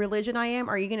tell you what religion I am,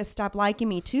 are you going to stop liking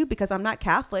me too? Because I'm not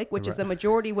Catholic, which is the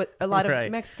majority what a lot Right.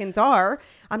 of Mexicans are.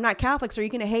 I'm not Catholic, so are you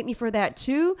going to hate me for that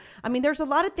too? I mean, there's a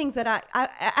lot of things that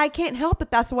I can't help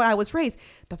it. That's what I was raised.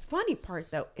 The funny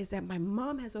part though is that my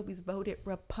mom has always voted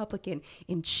Republican,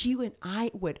 and she and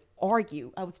I would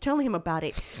argue. I was telling him about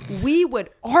it. We would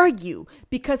argue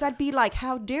because I'd be like,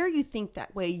 how dare you think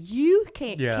that way? You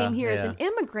came here as an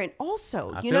immigrant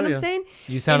also. I You know feel what ya. I'm saying?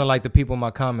 You sounded And like the people in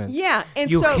my comments. yeah, and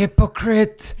You so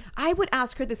hypocrite. I would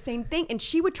ask her the same thing, and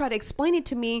she would try to explain it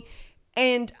to me,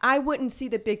 and I wouldn't see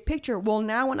the big picture. Well,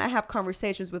 now when I have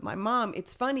conversations with my mom,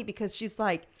 it's funny because she's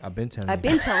like, I've been telling I've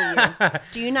you. been telling you.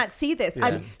 Do you not see this?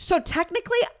 So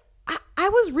technically, I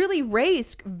was really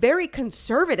raised very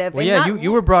conservative. Well, and yeah, not-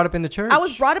 you were brought up in the church. I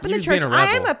was brought up in You the just being church. a I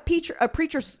am rebel. a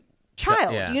preacher's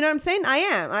child. Yeah. You know what I'm saying? I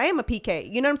am a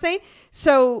PK. You know what I'm saying?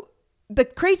 So the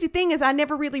crazy thing is I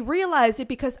never really realized it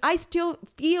because I still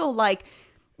feel like,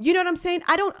 you know what I'm saying?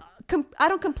 I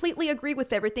don't completely agree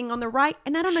with everything on the right,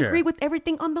 and I don't Sure. agree with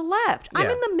everything on the left. I'm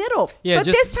Yeah. in the middle. Yeah, but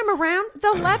just- this time around,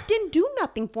 the left didn't do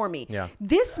nothing for me. Yeah.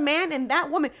 This man and that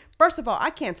woman, first of all,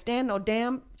 I can't stand no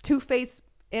damn two-faced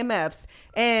MFs.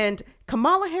 And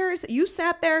Kamala Harris, you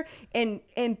sat there and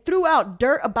threw out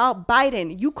dirt about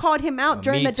Biden. You called him out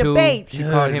during Me the Too. debates. You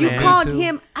called him You a Me called Too.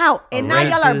 him out. And now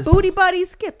y'all are racist. booty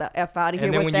buddies. Get the F out of And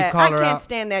here then with when you that. call I her can't out-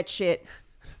 stand that shit.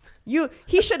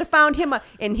 He should have found him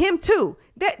and him too.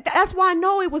 That's why I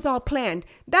know it was all planned.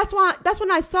 That's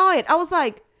when I saw it. I was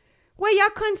like, well, y'all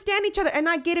couldn't stand each other. And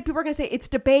I get it. People are going to say it's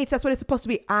debates. That's what it's supposed to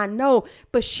be. I know.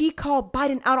 But she called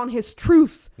Biden out on his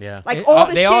truths. Yeah. Like And all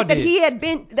the they all shit that did.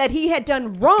 he had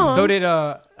done wrong. So did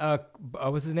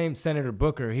what's his name? Senator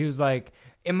Booker. He was like,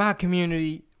 in my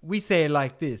community, we say it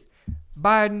like this: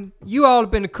 Biden, you all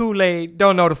up in the Kool-Aid,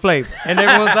 don't know the flavor. And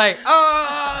everyone's like,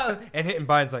 oh, and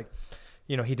Biden's like,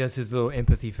 you know, he does his little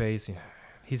empathy face.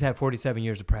 He's had 47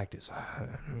 years of practice.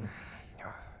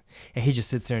 And he just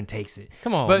sits there and takes it.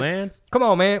 Come on, But- man. Come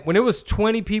on, man. When it was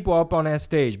 20 people up on that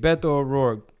stage, Beto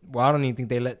O'Rourke, well, I don't even think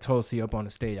they let Tulsi up on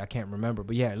the stage. I can't remember.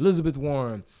 But yeah, Elizabeth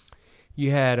Warren.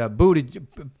 You had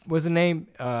what's the name?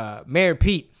 Mayor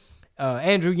Pete.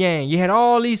 Andrew Yang. You had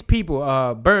all these people,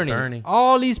 Bernie.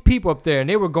 All these people up there, and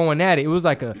they were going at it. It was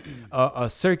like a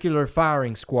circular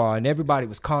firing squad, and everybody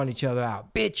was calling each other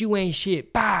out. Bitch, you ain't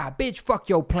shit. Bah. Bitch, fuck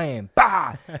your plan.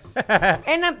 Bah.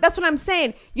 And that's what I'm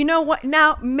saying. You know what?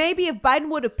 Now, maybe if Biden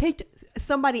would have picked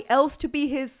somebody else to be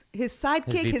his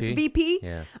sidekick, his VP,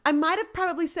 Yeah. I might have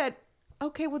probably said,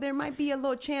 okay, well, there might be a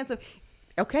little chance of,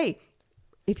 okay,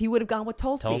 if he would have gone with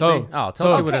Tulsi. Tulsi. So-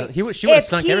 Tulsi would have. She would have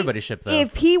sunk everybody's ship though.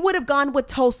 If he would have gone with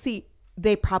Tulsi,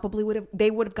 they probably would have. They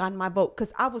would have gotten my vote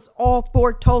because I was all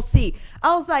for Tulsi.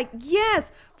 I was like,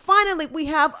 yes, finally we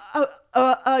have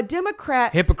a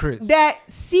Democrat Hypocrites. that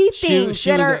see She things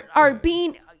that was are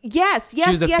being. Yes.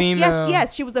 was a female-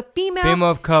 She was a female.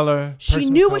 Female of color. She person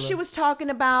of knew what color. she was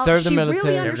talking about. Served the She military.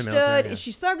 really Served the understood. military, yeah.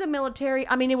 She served the military.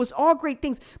 I mean, it was all great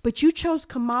things. But you chose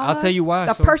Kamala. I'll tell you why,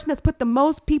 The so- person that's put the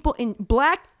most people in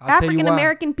black I'll tell you African why.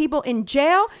 American people in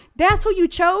jail. That's who you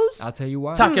chose. I'll tell you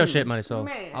why. Talk your shit, Money Soul.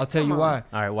 Man, I'll tell come you on. why.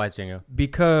 All right, why Jingo?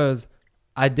 Because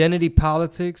identity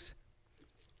politics,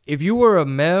 if you were a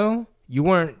male, you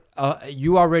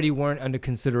already weren't under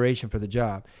consideration for the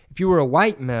job. If you were a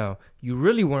white male, you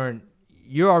really weren't.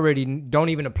 You already don't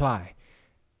even apply.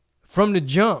 From the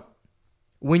jump,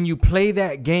 when you play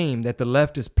that game that the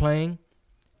left is playing,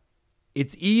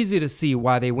 it's easy to see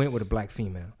why they went with a black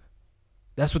female.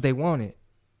 That's what they wanted.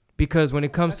 Because when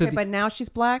it comes to But now she's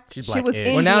black. She's She was black-ish.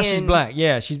 Indian. well, now she's black.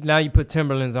 Yeah, now you put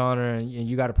Timberlands on her, and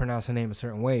you got to pronounce her name a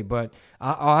certain way. But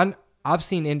I've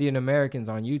seen Indian Americans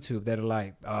on YouTube that are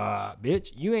like,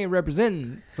 bitch, you ain't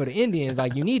representing for the Indians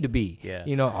like you need to be. Yeah.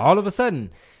 You know, all of a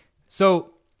sudden.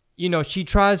 So, you know, she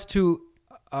tries to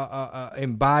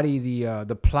embody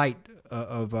the plight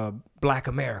of Black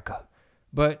America.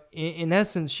 But in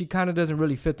essence, she kind of doesn't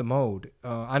really fit the mold.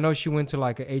 I know she went to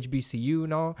like a HBCU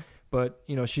and all, but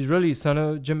you know she's really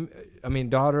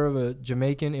daughter of a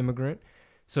Jamaican immigrant.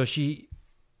 So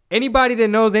anybody that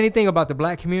knows anything about the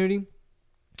black community,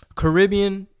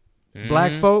 Caribbean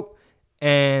black folk,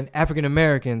 and African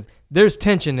Americans, there's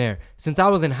tension there. Since I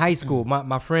was in high school,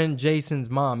 my friend Jason's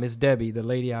mom, Miss Debbie, the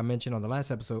lady I mentioned on the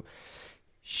last episode,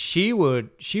 she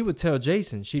would tell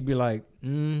Jason, she'd be like,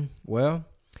 well,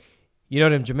 you know,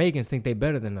 them Jamaicans think they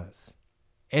better than us.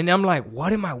 And I'm like,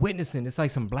 what am I witnessing? It's like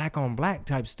some black on black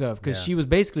type stuff. Because she was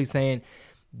basically saying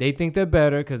they think they're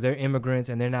better because they're immigrants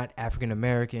and they're not African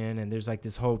American. And there's like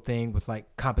this whole thing with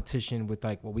like competition with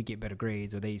like, well, we get better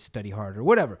grades or they study harder or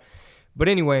whatever. But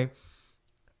anyway,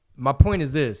 my point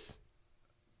is this.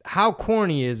 How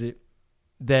corny is it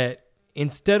that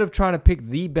instead of trying to pick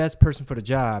the best person for the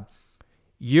job,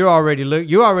 you're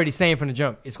already saying from the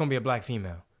jump, it's going to be a black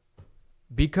female.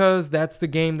 Because that's the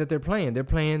game that they're playing. They're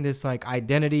playing this like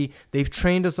identity. They've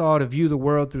trained us all to view the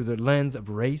world through the lens of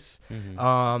race.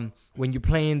 When you're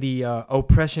playing the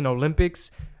oppression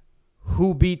Olympics,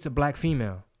 who beats a black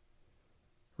female?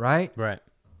 Right? Right.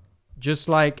 Just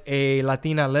like a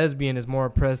Latina lesbian is more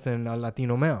oppressed than a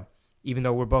Latino male. Even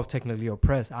though we're both technically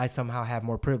oppressed, I somehow have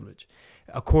more privilege,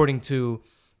 according to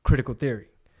critical theory.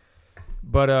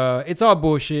 But it's all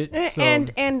bullshit. So.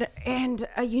 And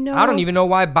you know, I don't even know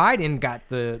why Biden got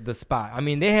the spot. I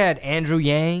mean, they had Andrew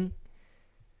Yang.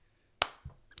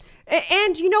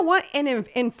 And you know what? And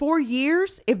in 4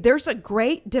 years, if there's a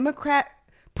great Democrat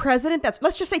president,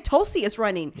 let's just say Tulsi is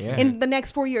running in the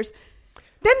next 4 years,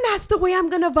 then that's the way I'm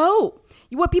going to vote.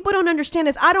 What people don't understand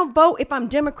is I don't vote if I'm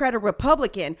Democrat or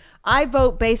Republican. I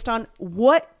vote based on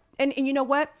what, and you know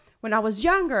what? When I was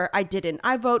younger, I didn't.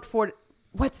 I vote for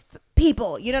what's the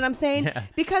people, you know what I'm saying? Yeah.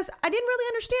 Because I didn't really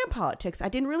understand politics. I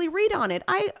didn't really read on it.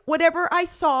 Whatever I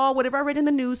saw, whatever I read in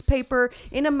the newspaper,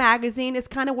 in a magazine, is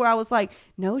kind of where I was like,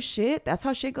 no shit, that's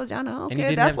how shit goes down. Oh,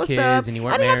 okay, that's what's up. And you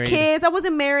weren't I didn't married. have kids. I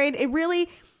wasn't married. It really,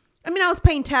 I mean, I was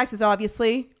paying taxes,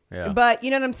 obviously. Yeah. But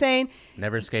you know what I'm saying?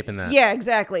 Never escaping that. Yeah,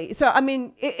 exactly. So, I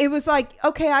mean, it was like,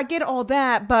 okay, I get all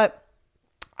that, but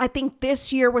I think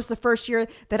this year was the first year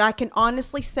that I can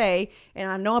honestly say, and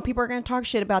I know people are going to talk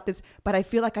shit about this, but I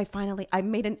feel like I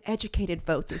made an educated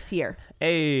vote this year.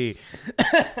 Hey.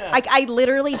 I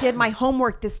literally did my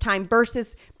homework this time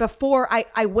versus before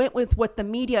I went with what the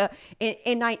media,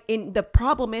 and the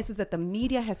problem is that the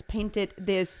media has painted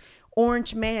this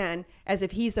orange man as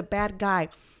if he's a bad guy.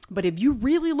 But if you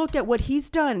really look at what he's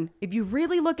done, in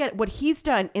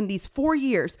these 4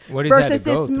 years versus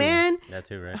this man. That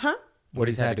too, right? Huh? What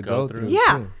he's had to go through.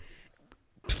 Yeah.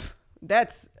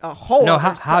 That's a whole No,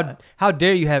 how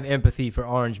dare you have empathy for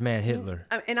Orange Man Hitler?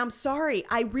 And I'm sorry.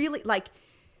 I really,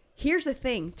 here's the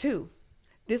thing, too.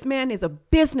 This man is a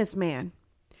businessman.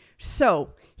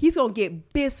 So he's going to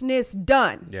get business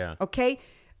done. Yeah. Okay?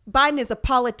 Biden is a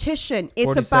politician.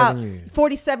 It's about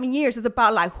 47 years. It's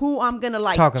about who I'm going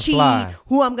to cheat,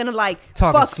 who I'm going to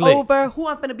fuck over, who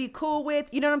I'm going to be cool with.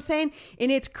 You know what I'm saying?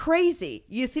 And it's crazy.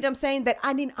 You see what I'm saying? That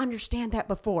I didn't understand that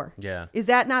before. Yeah. Is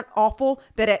that not awful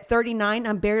that at 39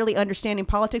 I'm barely understanding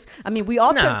politics? I mean, we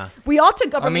all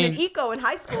took government and eco in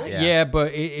high school. Yeah,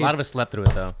 but a lot of us slept through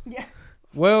it though. Yeah.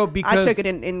 Well, because I took it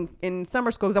in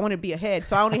summer school because I wanted to be ahead,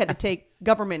 so I only had to take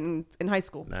government in high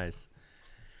school. Nice.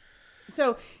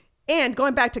 So, and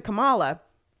going back to Kamala.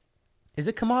 Is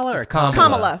it Kamala or Kamala?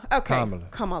 Kamala. Okay.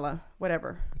 Kamala.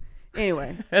 Whatever.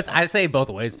 Anyway. I say it both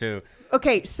ways too.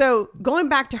 Okay. So going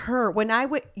back to her, when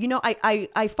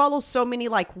I follow so many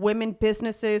women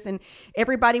businesses and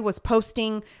everybody was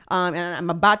posting, and I'm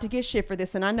about to get shit for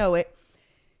this and I know it.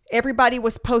 Everybody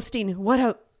was posting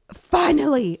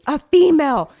finally a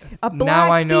female, a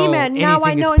black female. Now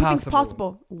I know anything's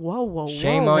possible. Whoa.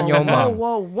 Shame on your mom.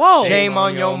 Whoa. Shame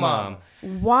on your mom.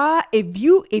 Why, if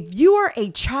you are a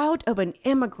child of an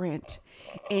immigrant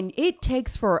and it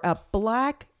takes for a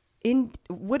black,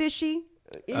 what is she?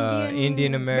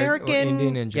 Indian American,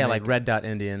 Indian and Jamaican. Yeah, like red dot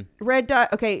Indian. Red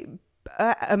dot, okay.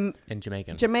 And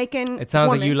Jamaican. Jamaican. It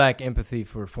sounds like you lack empathy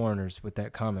for foreigners with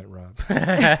that comment, Rob.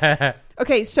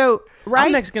 Okay, so, right?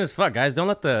 I'm Mexican as fuck, guys. Don't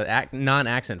let the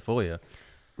non-accent fool you.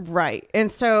 Right. And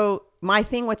so my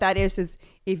thing with that is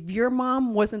if your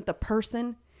mom wasn't the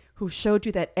person who showed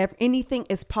you that anything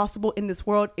is possible in this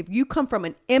world, if you come from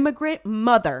an immigrant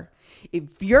mother,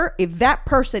 if that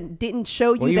person didn't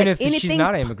show you that anything, she's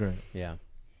not an immigrant, yeah,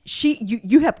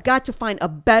 you have got to find a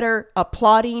better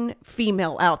applauding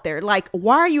female out there.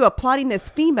 Why are you applauding this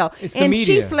female? And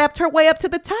she slept her way up to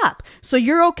the top. So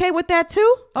you're okay with that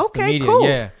too? Okay, cool.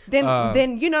 Yeah.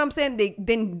 Then you know what I'm saying?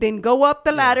 Then go up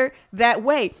the ladder that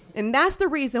way. And that's the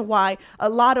reason why a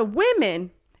lot of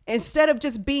women, instead of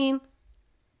just being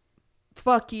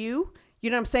fuck you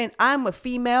know what I'm saying? I'm a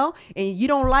female and you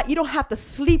don't have to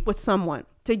sleep with someone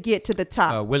to get to the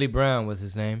top. Willie Brown was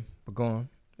his name. But go on.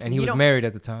 And he was married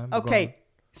at the time. Okay.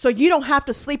 So you don't have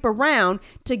to sleep around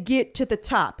to get to the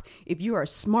top. If you are a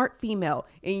smart female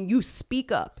and you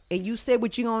speak up and you say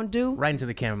what you're going to do. Right into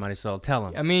the camera, Marisol. Tell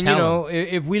them. I mean,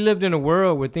 if we lived in a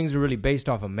world where things are really based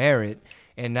off of merit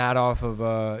and not off of,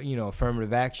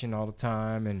 affirmative action all the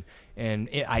time and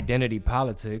identity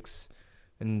politics.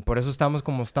 And por eso estamos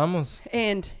como estamos.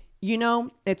 And,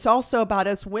 it's also about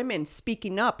us women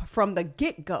speaking up from the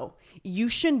get-go. You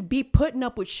shouldn't be putting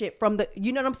up with shit from the,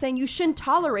 you know what I'm saying? You shouldn't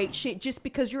tolerate shit just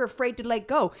because you're afraid to let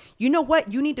go. You know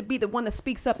what? You need to be the one that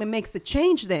speaks up and makes the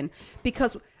change then.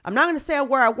 Because I'm not going to say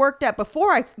where I worked at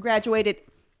before I graduated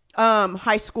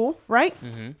high school, right?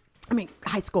 Mm-hmm. I mean,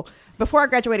 high school. Before I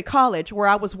graduated college, where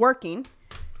I was working.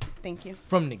 Thank you.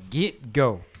 From the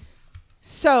get-go.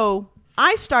 So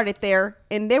I started there,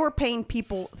 and they were paying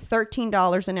people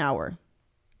 $13 an hour.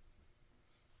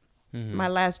 Mm-hmm. My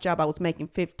last job, I was making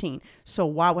 $15. So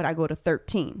why would I go to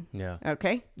 13? Yeah.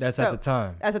 Okay. That's at the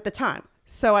time. That's at the time.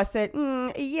 So I said,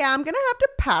 yeah, I'm going to have to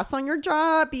pass on your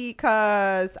job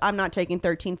because I'm not taking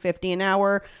 $13.50 an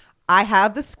hour. I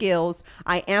have the skills.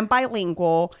 I am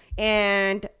bilingual,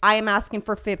 and I am asking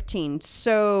for 15.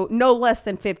 So no less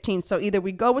than 15. So either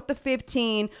we go with the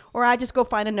 15 or I just go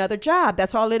find another job.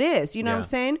 That's all it is. You know what I'm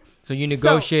saying? So you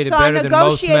negotiated better than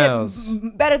most males.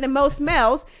 Better than most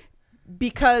males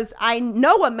because I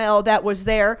know a male that was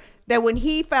there that when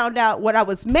he found out what I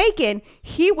was making,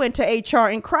 he went to HR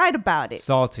and cried about it.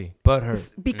 Salty,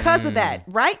 butthurt. Because of that,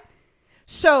 right?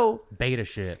 So beta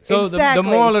shit. So exactly. the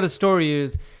moral of the story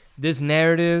is this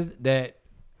narrative that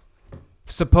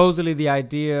supposedly the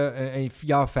idea, and if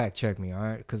y'all fact check me, all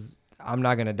right? Because I'm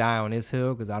not going to die on this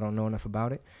hill because I don't know enough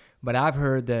about it. But I've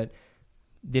heard that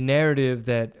the narrative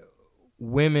that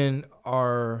women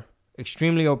are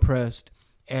extremely oppressed,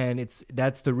 and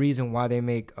that's the reason why they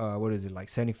make, like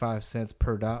 75 cents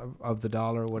per of the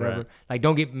dollar or whatever. Right.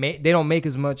 Like they don't make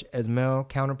as much as male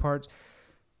counterparts.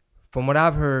 From what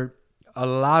I've heard, a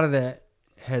lot of that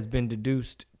has been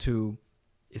deduced to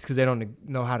it's because they don't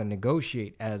know how to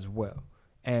negotiate as well.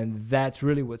 And that's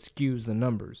really what skews the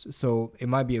numbers. So it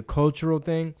might be a cultural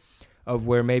thing of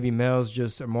where maybe males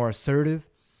just are more assertive,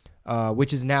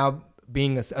 which is now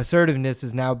assertiveness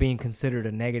is now being considered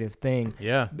a negative thing.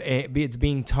 Yeah. It's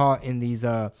being taught in these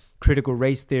critical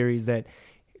race theories that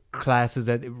classes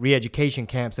at re-education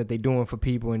camps that they're doing for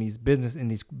people in these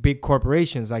big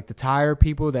corporations, like the tire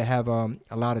people that have a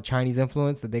lot of Chinese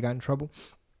influence that they got in trouble.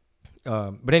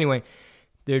 But anyway,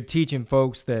 they're teaching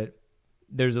folks that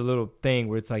there's a little thing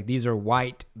where it's like these are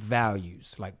white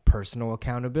values, like personal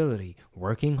accountability,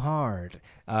 working hard,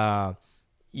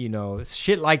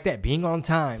 shit like that, being on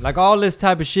time, like all this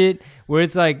type of shit where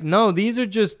it's like, no, these are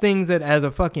just things that as a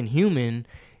fucking human,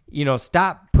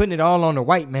 stop putting it all on the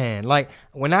white man. Like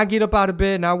when I get up out of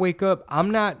bed and I wake up, I'm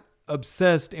not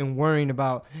obsessed and worrying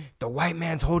about the white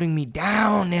man's holding me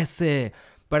down. That's it.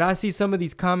 But I see some of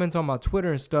these comments on my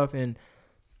Twitter and stuff, and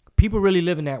people really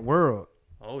live in that world.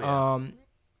 Oh yeah.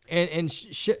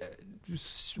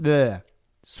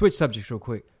 Switch subjects real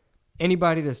quick.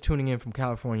 Anybody that's tuning in from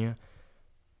California,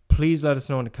 please let us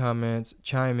know in the comments.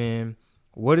 Chime in.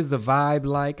 What is the vibe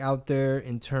like out there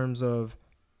in terms of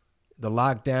the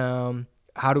lockdown?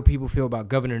 How do people feel about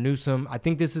Governor Newsom? I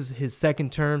think this is his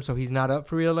second term, so he's not up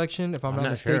for re-election, if I'm not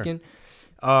mistaken.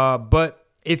 Sure. But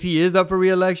if he is up for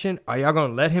re-election, are y'all going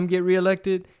to let him get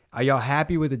re-elected? Are y'all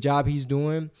happy with the job he's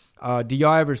doing? Do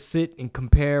y'all ever sit and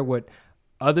compare what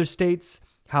other states,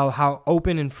 how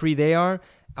open and free they are?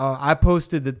 I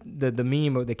posted the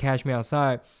meme of the Cash Me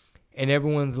Outside, and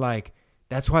everyone's like,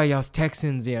 that's why y'all's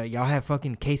Texans, y'all have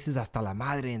fucking cases hasta la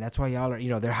madre, and that's why y'all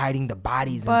are, they're hiding the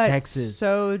bodies in Texas.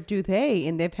 So do they,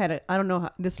 and they've had, I don't know,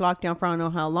 this lockdown for I don't know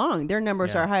how long. Their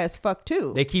numbers are high as fuck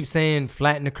too. They keep saying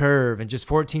flatten the curve and just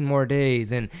 14 more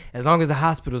days, and as long as the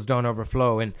hospitals don't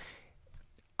overflow. And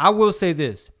I will say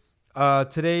this.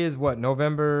 Today is what,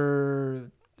 November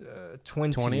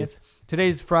 20th?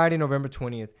 Today's Friday, November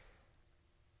 20th.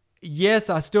 Yes,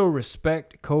 I still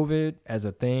respect COVID as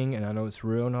a thing, and I know it's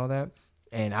real and all that,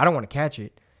 and I don't want to catch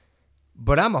it,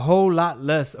 but I'm a whole lot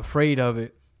less afraid of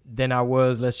it than I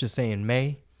was, let's just say, in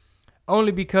May.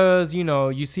 Only because,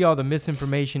 you see all the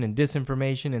misinformation and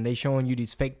disinformation, and they showing you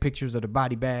these fake pictures of the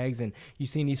body bags, and you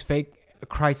seen these fake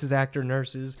crisis actor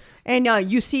nurses. And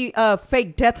you see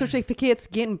fake death certificates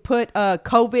getting put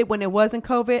COVID when it wasn't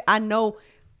COVID. I know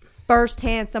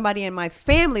firsthand somebody in my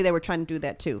family, they were trying to do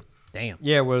that too. Damn.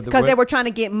 Yeah, because they were trying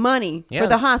to get money for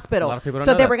the hospital. A lot of people don't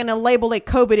so know they that. were going to label it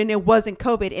COVID, and it wasn't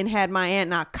COVID, and had my aunt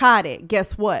not caught it,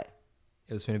 guess what?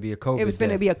 It was going to be a COVID It was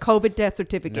going to be a COVID death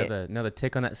certificate. Another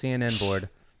tick on that CNN board.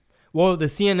 Well, the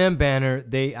CNN banner,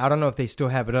 I don't know if they still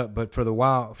have it up, but for the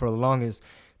longest,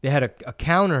 they had a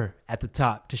counter at the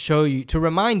top to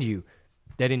remind you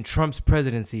that in Trump's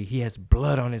presidency, he has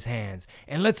blood on his hands.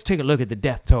 And let's take a look at the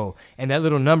death toll. And that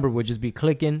little number would just be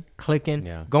clicking,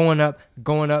 going up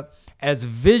as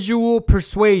visual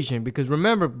persuasion. Because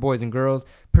remember, boys and girls,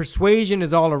 persuasion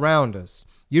is all around us.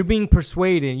 You're being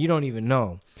persuaded and you don't even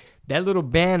know. That little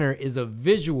banner is a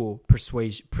visual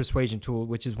persuasion tool,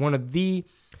 which is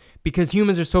because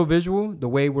humans are so visual, the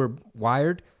way we're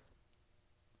wired,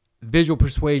 visual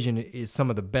persuasion is some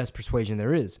of the best persuasion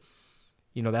there is.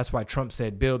 That's why Trump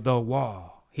said, build the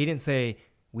wall. He didn't say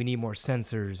we need more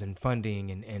sensors and funding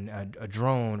and a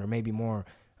drone or maybe more,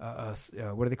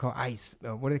 what do they call ICE?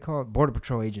 What do they call it? Border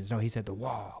Patrol agents. No, he said the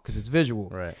wall because it's visual.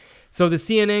 Right. So the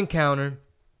CNN counter,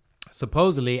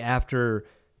 supposedly after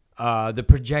the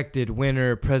projected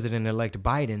winner, President-elect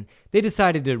Biden, they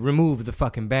decided to remove the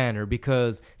fucking banner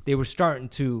because they were starting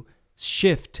to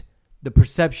shift the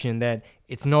perception that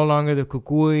it's no longer the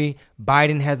kukui,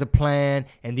 Biden has a plan,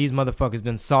 and these motherfuckers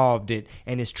done solved it,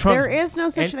 and it's Trump. There is no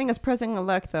such thing as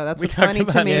president-elect, though. That's what's talked funny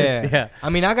to about me. this. Yeah. I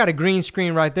mean, I got a green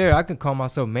screen right there. I can call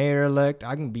myself mayor-elect.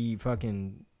 I can be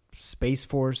fucking Space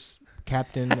Force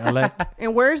captain-elect.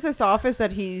 And where's this office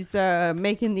that he's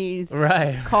making these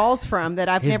Right. calls from that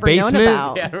I've His never basement? known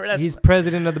about? Yeah, that's- He's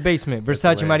president of the basement.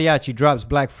 Versace hilarious. Mariachi drops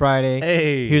Black Friday.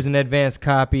 Hey. Here's an advanced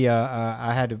copy.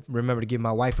 I had to remember to give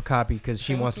my wife a copy because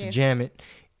she Thank wants you. to jam it.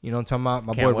 You know what I'm talking about?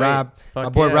 My Can't boy wait. Rob. Fuck My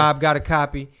boy yeah. Rob got a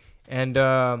copy. And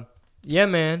yeah,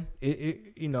 man.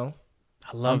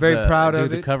 I love I'm very proud of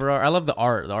the it. cover art. I love the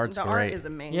art. The art's The great. art is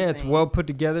amazing. Yeah, it's well put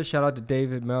together. Shout out to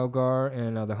David Melgar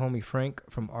and the homie Frank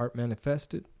from Art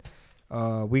Manifested.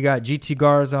 We got GT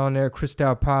Garza on there,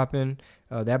 Cristal Poppin',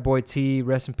 that boy T,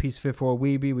 rest in peace, Fit for a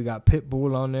Weeby. We got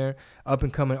Pitbull on there, up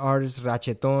and coming artists,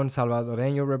 Racheton,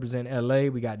 Salvadoreño represent LA.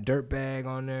 We got Dirtbag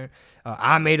on there.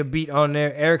 I made a beat on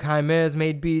there. Eric Jaimez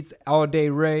made beats. All Day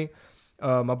Ray.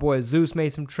 My boy Zeus made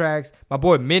some tracks. My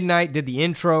boy Midnight did the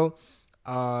intro.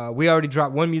 We already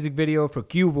dropped one music video for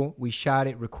Cuba. We shot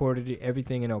it, recorded it,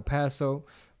 everything in El Paso.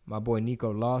 My boy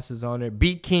Nico Loss is on there.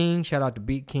 Beat King. Shout out to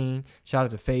Beat King. Shout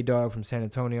out to Faye Dog from San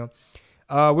Antonio.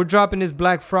 We're dropping this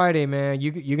Black Friday, man.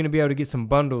 You're going to be able to get some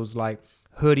bundles like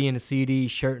hoodie and a CD,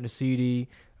 shirt and a CD,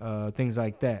 things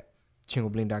like that.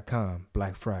 Chingobling.com.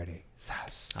 Black Friday.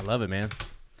 Sas. I love it, man.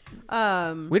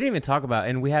 We didn't even talk about,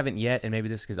 and we haven't yet, and maybe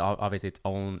this is obviously its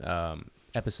own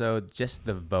episode, just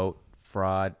the vote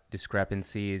fraud,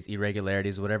 discrepancies,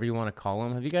 irregularities, whatever you want to call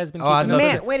them. Have you guys been keeping up with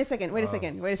Man, it? wait a second. When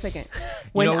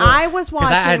know what? I was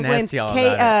 'Cause I hadn't watching, when asked y'all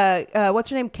about what's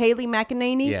her name, Kayleigh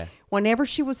McEnany, Yeah. whenever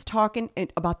she was talking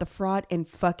about the fraud in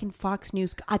fucking Fox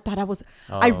News, I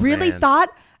Oh, really man. thought,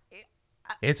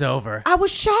 It's over. I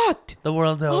was shocked. The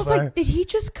world's over. I was like, did he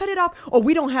just cut it off? Oh,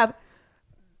 we don't have.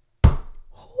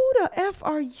 Who the F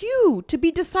are you to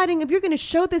be deciding if you're going to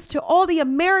show this to all the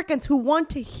Americans who want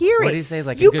to hear it? What did he say? Is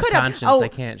like, You in good could have- conscience, I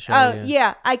can't show you.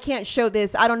 Yeah, I can't show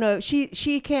this. I don't know.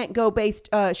 She can't go based.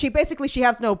 She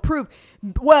has no proof.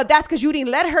 Well, that's because you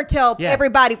didn't let her tell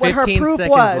everybody what her 15 proof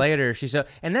seconds was. later, she showed,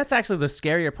 and that's actually the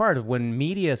scarier part of when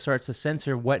media starts to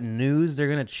censor what news they're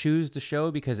going to choose to show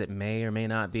because it may or may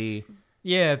not be.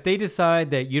 Yeah, if they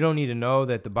decide that you don't need to know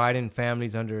that the Biden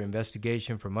family's under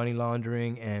investigation for money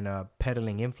laundering and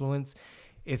peddling influence,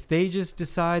 if they just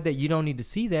decide that you don't need to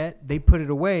see that, they put it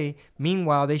away.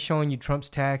 Meanwhile, they showing you Trump's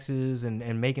taxes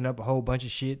and making up a whole bunch of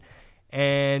shit.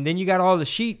 And then you got all the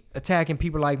sheep attacking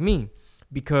people like me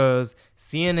because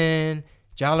CNN,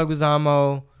 John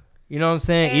Leguizamo, you know what I'm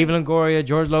saying? Eva Longoria,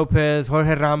 George Lopez,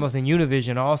 Jorge Ramos, and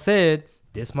Univision all said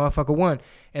this motherfucker won.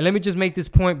 And let me just make this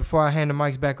point before I hand the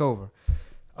mics back over.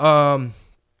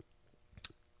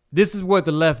 This is what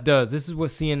the left does. This is what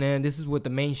CNN, this is what the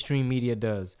mainstream media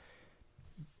does.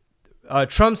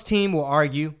 Trump's team will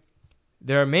argue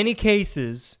there are many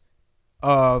cases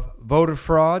of voter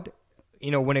fraud,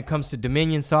 when it comes to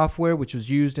Dominion software, which was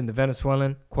used in the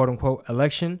Venezuelan quote unquote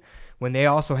election when they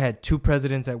also had two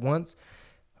presidents at once.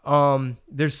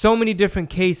 There's so many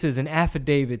different cases and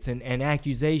affidavits and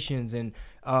accusations and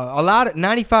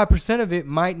 95% of it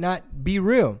might not be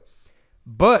real.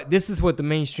 But this is what the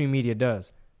mainstream media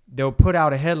does. They'll put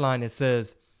out a headline that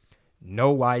says,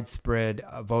 no widespread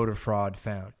voter fraud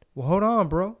found. Well, hold on,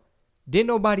 bro. Didn't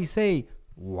nobody say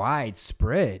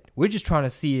widespread? We're just trying to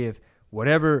see if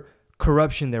whatever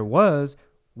corruption there was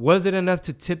it enough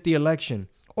to tip the election?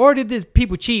 Or did this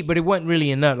people cheat, but it wasn't really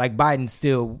enough? Like Biden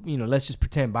still, let's just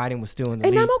pretend Biden was still in the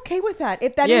lead. And I'm okay with that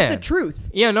if that is the truth.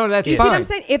 Yeah, no, that's You fine. see what I'm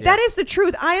saying? If that is the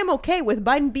truth, I am okay with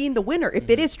Biden being the winner if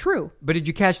it is true. But did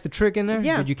you catch the trick in there?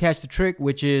 Yeah. Did you catch the trick,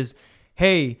 which is,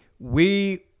 hey,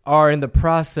 we are in the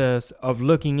process of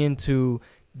looking into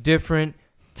different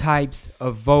types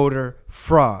of voter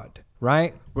fraud,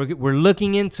 right? We're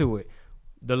looking into it.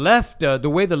 The left, the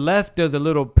way the left does a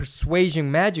little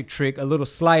persuasion magic trick, a little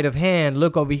sleight of hand,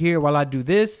 look over here while I do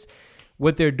this.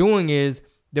 What they're doing is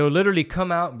they'll literally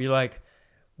come out and be like,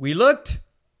 we looked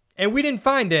and we didn't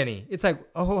find any. It's like,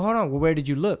 oh, hold on. Well, where did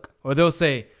you look? Or they'll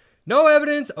say, no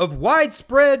evidence of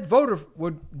widespread voter.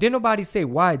 Well, didn't nobody say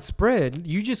widespread?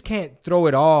 You just can't throw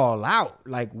it all out.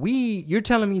 Like you're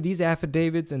telling me these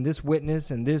affidavits and this witness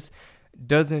and this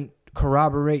doesn't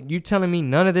corroborate. You telling me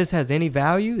none of this has any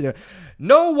value?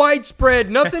 No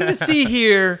widespread, nothing to see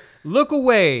here. Look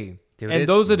away. Dude, and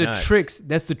those are the nuts. tricks.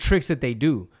 That's the tricks that they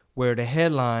do. Where the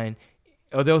headline,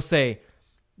 or they'll say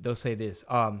this.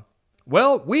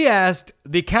 Well, we asked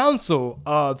the council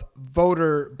of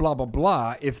voter blah blah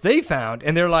blah if they found,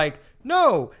 and they're like,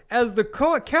 no, as the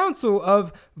council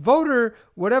of voter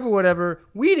whatever,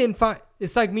 we didn't find.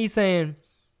 It's like me saying.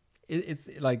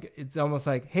 It's almost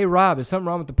like, hey, Rob, is something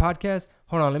wrong with the podcast?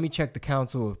 Hold on, let me check the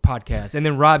council of podcasts. And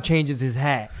then Rob changes his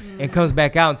hat and comes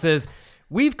back out and says,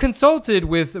 we've consulted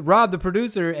with Rob, the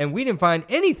producer, and we didn't find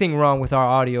anything wrong with our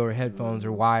audio or headphones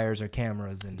or wires or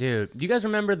cameras. And Dude, do you guys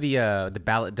remember the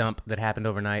ballot dump that happened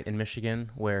overnight in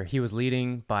Michigan where he was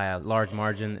leading by a large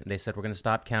margin? They said, we're going to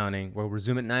stop counting. We'll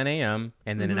resume at 9 a.m.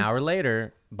 And then an hour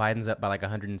later, Biden's up by like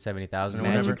 170,000 or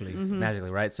whatever.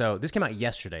 Magically, right? So this came out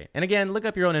yesterday. And again, look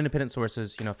up your own independent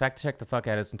sources. Fact check the fuck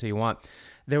at us until you want.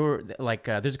 There were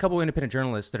there's a couple of independent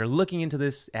journalists that are looking into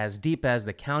this as deep as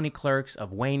the county clerks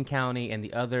of Wayne County and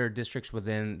the other districts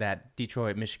within that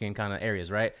Detroit, Michigan kind of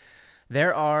areas, right?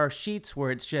 There are sheets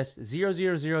where it's just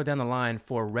 000 down the line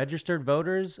for registered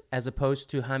voters as opposed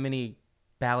to how many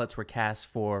ballots were cast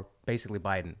for basically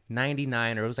Biden.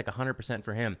 99 or it was like 100%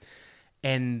 for him.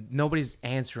 And nobody's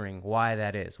answering why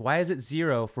that is. Why is it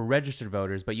 0 for registered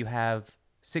voters, but you have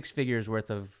 6 figures worth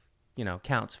of,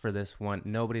 counts for this one?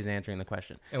 Nobody's answering the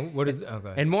question. what is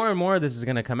okay? And more of this is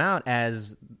going to come out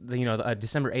as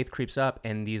December 8th creeps up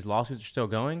and these lawsuits are still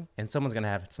going, and someone's going to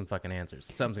have some fucking answers.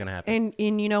 Something's going to happen.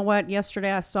 And you know what?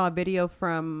 Yesterday I saw a video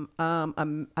from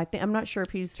I'm not sure if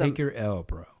he's Take your L,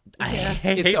 bro. Yeah.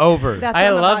 It's over. That's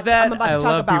I what love that. I'm about to I talk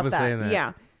love about people that. saying that.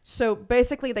 Yeah. So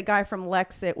basically, the guy from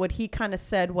Lexit, what he kind of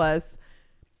said was,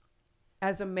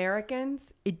 as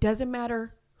Americans, it doesn't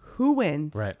matter who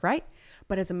wins, right?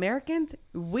 But as Americans,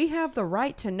 we have the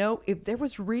right to know if there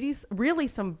was really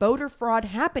some voter fraud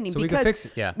happening, So because we can fix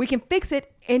it. Yeah. we can fix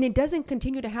it, and it doesn't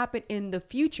continue to happen in the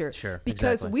future. Sure,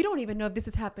 because exactly. we don't even know if this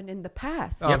has happened in the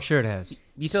past. Oh, I'm sure it has.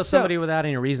 You tell So- somebody without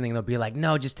any reasoning, they'll be like,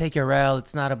 no, just take your L.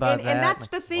 It's not about that. And that's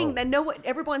Like, the thing whoa. that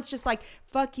everyone's just like,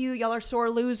 fuck you, y'all are sore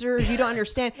losers, you don't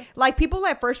understand. Like, people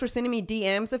at first were sending me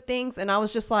DMs of things, and I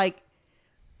was just like,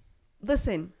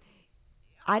 listen,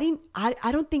 I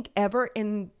don't think ever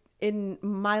in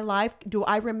my life do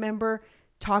I remember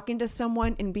talking to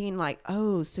someone and being like,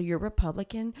 oh, so you're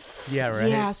Republican? Yeah, right.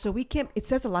 Yeah, so we can't, it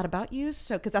says a lot about you.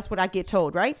 So, because that's what I get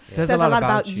told, right? Says a a lot lot about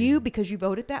about you. you because you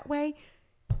voted that way.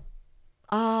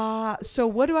 So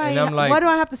what do And I'm like- what do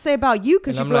I have to say about you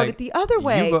because And you I'm voted like, the other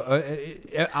way?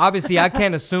 Obviously, I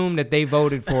can't assume that they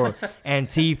voted for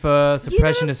Antifa, suppression You know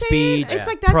what I'm of saying? speech, It's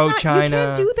like, that's pro-China. not, you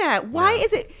can't do that. Why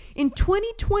is it in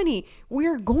 2020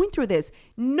 we're going through this?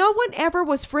 No one ever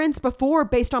was friends before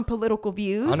based on political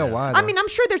views. I know why, I though. mean, I'm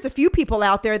sure there's a few people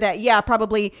out there that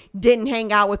probably didn't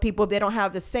hang out with people if they don't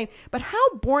have the same. But how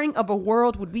boring of a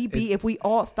world would we be if we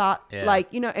all thought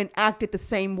and acted the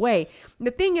same way? And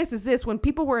the thing is this: when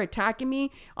people were attacking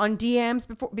me on DMs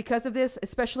because of this,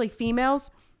 especially females,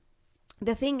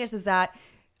 the thing is that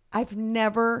I've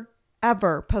never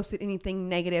ever posted anything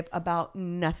negative about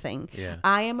nothing. Yeah.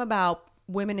 I am about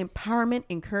women empowerment,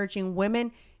 encouraging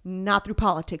women, not through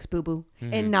politics, boo-boo,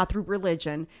 and not through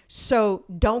religion. So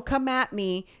don't come at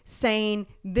me saying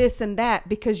this and that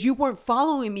because you weren't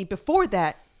following me before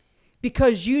that,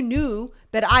 because you knew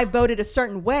that I voted a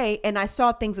certain way and I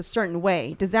saw things a certain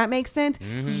way. Does that make sense?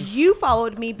 You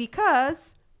followed me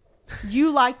because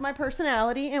you liked my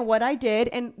personality and what I did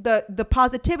and the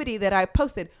positivity that I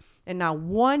posted. And not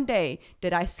one day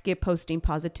did I skip posting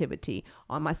positivity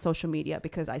on my social media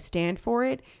because I stand for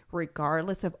it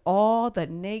regardless of all the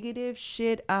negative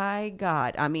shit I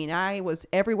got. I mean, I was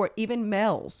everywhere, even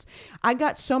males. I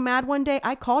got so mad one day,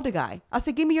 I called a guy. I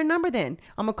said, give me your number then.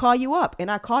 I'm going to call you up. And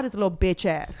I called his little bitch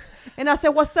ass. And I said,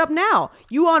 what's up now?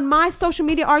 You on my social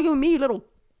media arguing with me, you little...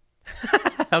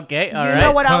 Okay, all you right.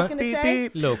 know what I was Cunt. going to say?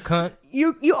 Little cunt.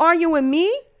 You arguing with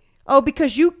me? Oh,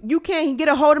 because you can't get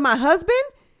a hold of my husband?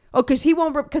 Oh, because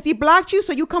he blocked you,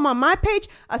 so you come on my page?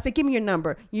 I said, give me your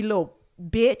number, you little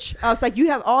bitch. I was like, you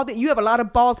have a lot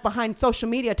of balls behind social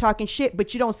media talking shit,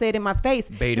 but you don't say it in my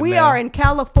face. We are in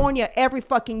California every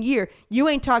fucking year. You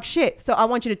ain't talk shit. So I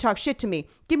want you to talk shit to me.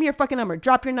 Give me your fucking number.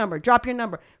 Drop your number.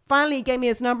 Finally, he gave me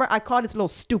his number. I called his little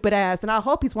stupid ass, and I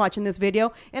hope he's watching this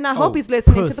video, and I hope he's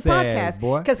listening to the podcast.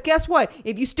 Because guess what?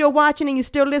 If you're still watching and you're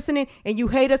still listening and you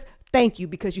hate us, thank you,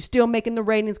 because you're still making the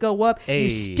ratings go up.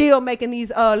 You're still making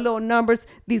these little numbers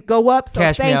these go up. So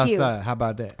Cash thank me you. outside. How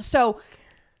about that? So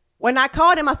when I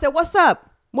called him, I said, "What's up?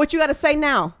 What you got to say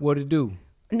now?" What it do?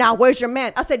 Now, where's your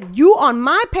man? I said, "You on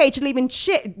my page leaving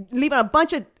a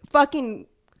bunch of fucking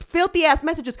filthy ass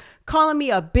messages, calling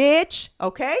me a bitch,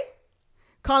 okay?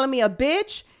 Calling me a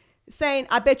bitch, saying,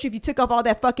 I bet you if you took off all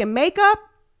that fucking makeup,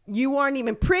 you weren't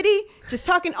even pretty, just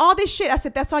talking all this shit." I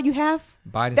said, "That's all you have?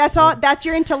 That's all? That's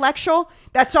your intellectual?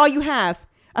 That's all you have?"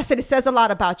 I said, "It says a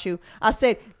lot about you." I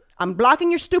said, "I'm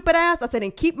blocking your stupid ass." I said,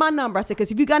 "And keep my number." I said,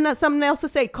 "Because if you got something else to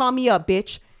say, call me up,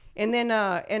 bitch." And then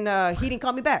he didn't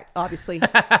call me back, obviously.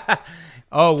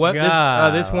 Oh, what?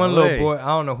 This one little boy, I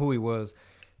don't know who he was.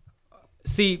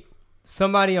 See,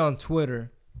 somebody on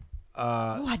Twitter.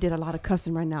 I did a lot of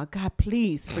cussing right now. God,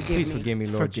 please forgive me. Please forgive me,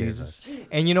 Lord Jesus.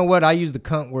 And you know what? I use the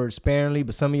cunt word sparingly,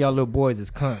 but some of y'all little boys is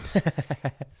cunts.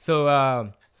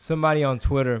 So somebody on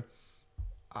Twitter,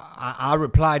 I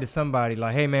replied to somebody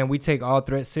like, "Hey, man, we take all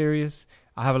threats serious.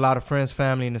 I have a lot of friends,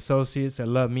 family, and associates that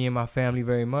love me and my family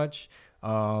very much.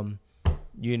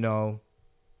 You know,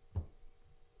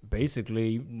 basically,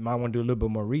 you might want to do a little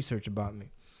bit more research about me."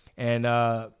 And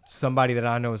somebody that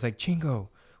I know is like, "Chingo,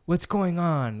 what's going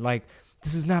on? Like,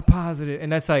 this is not positive."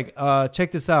 And that's like,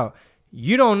 check this out.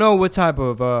 You don't know what type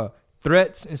of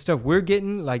threats and stuff we're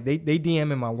getting. Like, they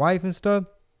DMing my wife and stuff.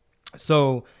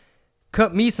 So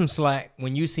cut me some slack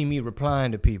when you see me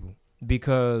replying to people.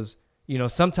 Because, you know,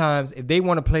 sometimes if they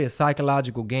want to play a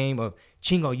psychological game of,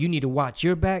 "Chingo, you need to watch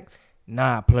your back."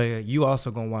 Nah, player, you also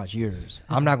going to watch yours.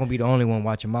 I'm not going to be the only one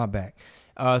watching my back.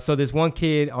 So this one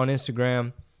kid on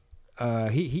Instagram,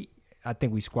 I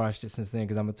think we squashed it since then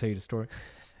because I'm going to tell you the story.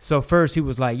 So first he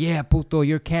was like, "Yeah, puto,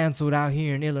 you're canceled out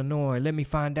here in Illinois. Let me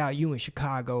find out you in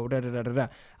Chicago." Da, da, da, da, da.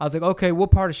 I was like, "Okay,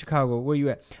 what part of Chicago? Where you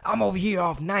at?" "I'm over here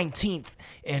off 19th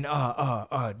and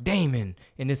Damon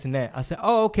and this and that." I said,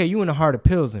 "Oh, okay, you in the heart of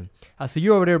Pilsen." I said,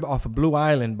 "You're over there off of Blue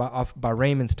Island by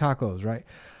Raymond's Tacos, right?"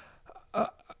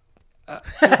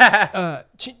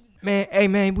 "Man, hey,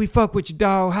 man, we fuck with you,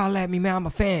 dog. Holla at me, man. I'm a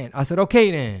fan." I said,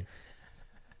 "Okay, then."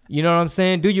 You know what I'm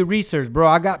saying? Do your research, bro.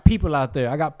 I got people out there.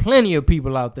 I got plenty of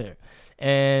people out there.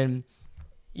 And,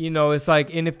 you know, it's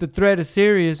like, and if the threat is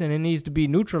serious and it needs to be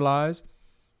neutralized,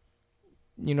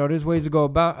 you know, there's ways to go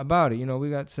about it. You know, we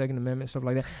got Second Amendment, stuff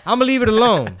like that. I'm going to leave it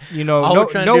alone. You know,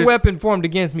 no weapon formed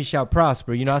against me shall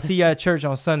prosper. You know, I see you at church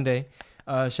on Sunday.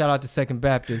 Shout out to Second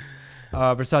Baptist.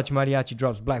 Versace Mariachi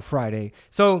drops Black Friday.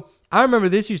 So I remember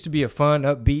this used to be a fun,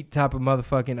 upbeat type of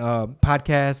motherfucking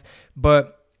podcast.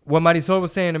 But what Marisol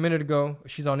was saying a minute ago,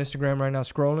 she's on Instagram right now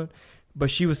scrolling, but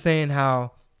she was saying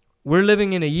how we're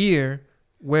living in a year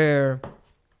where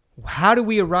how do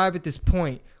we arrive at this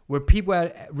point where people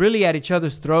are really at each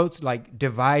other's throats, like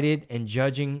divided and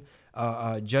judging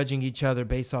each other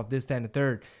based off this, that, and the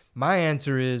third? My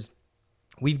answer is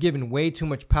we've given way too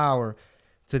much power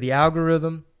to the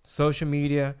algorithm, social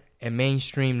media, and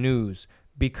mainstream news,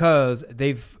 because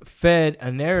they've fed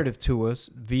a narrative to us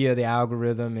via the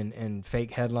algorithm and fake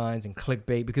headlines and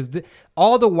clickbait, because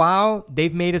all the while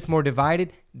they've made us more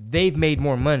divided, they've made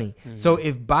more money. Mm-hmm. So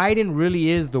if Biden really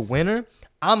is the winner,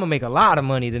 I'm going to make a lot of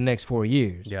money the next 4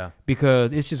 years. Yeah.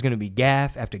 Because it's just going to be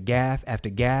gaffe after gaffe after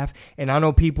gaffe. And I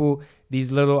know people,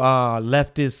 these little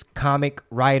leftist comic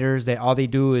writers that all they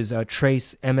do is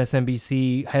trace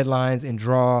MSNBC headlines and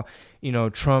draw, you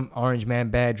know, Trump, orange man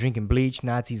bad, drinking bleach,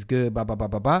 Nazis good, blah, blah, blah,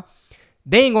 blah, blah.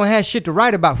 They ain't going to have shit to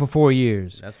write about for 4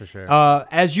 years. That's for sure.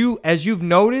 As you've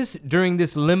noticed during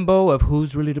this limbo of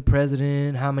who's really the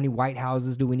president, how many White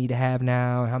Houses do we need to have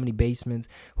now, how many basements,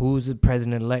 who's the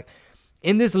president-elect.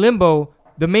 In this limbo,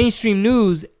 the mainstream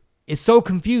news is so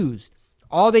confused.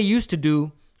 All they used to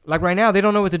do, like right now, they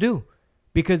don't know what to do,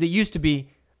 because it used to be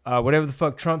whatever the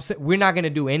fuck Trump said. We're not going to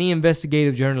do any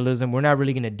investigative journalism. We're not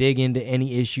really going to dig into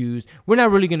any issues. We're not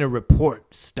really going to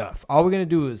report stuff. All we're going to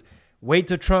do is wait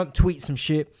till Trump tweets some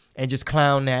shit and just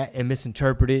clown that and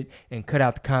misinterpret it and cut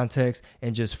out the context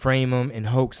and just frame them and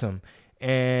hoax them.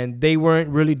 And they weren't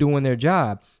really doing their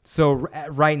job. So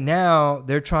right now,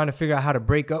 they're trying to figure out how to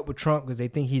break up with Trump because they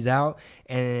think he's out,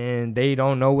 and they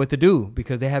don't know what to do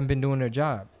because they haven't been doing their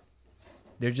job.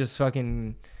 They're just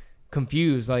fucking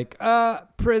confused. Like,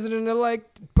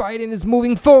 President-elect Biden is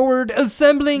moving forward,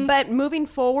 assembling his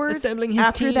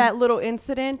after team. That little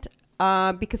incident,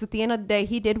 because at the end of the day,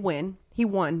 he did win. He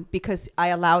won because I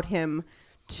allowed him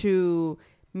to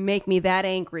make me that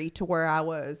angry to where I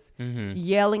was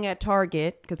yelling at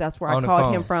Target, because that's where I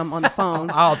called him from on the phone.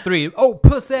 All three. Oh,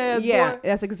 puss ass Yeah, boy.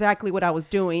 that's exactly what I was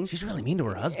doing. She's really mean to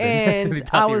her husband. And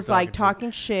I was like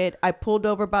talking shit. I pulled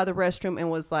over by the restroom and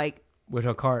was like, With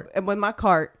her cart. with my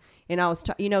cart. And I was,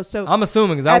 so I'm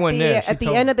assuming because I wasn't there. At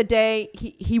the end of the day,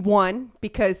 he won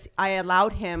because I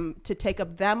allowed him to take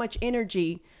up that much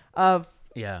energy of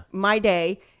my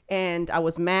day. And I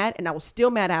was mad, and I was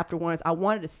still mad afterwards. I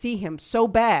wanted to see him so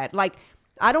bad. Like,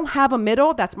 I don't have a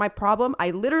middle. That's my problem.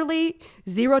 I literally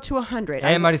 0 to 100.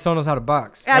 And Marisol knows how to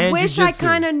box. I wish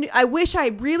I wish I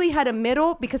really had a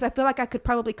middle, because I feel like I could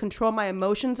probably control my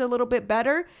emotions a little bit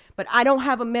better, but I don't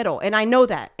have a middle. And I know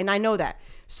that.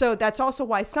 So that's also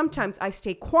why sometimes I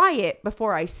stay quiet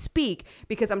before I speak,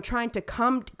 because I'm trying to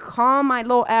calm my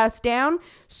little ass down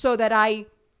so that I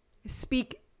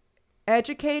speak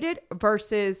educated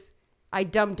versus I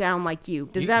dumb down like you.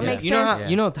 Does that make sense?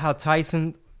 You know how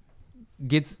Tyson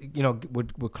gets,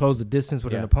 would close the distance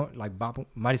with an opponent, like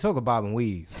Marisol could bob and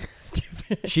weave.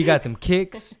 She got them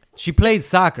kicks. She played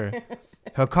soccer.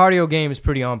 Her cardio game is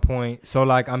pretty on point. So,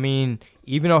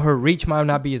 even though her reach might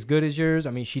not be as good as yours,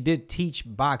 she did teach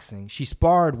boxing. She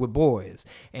sparred with boys.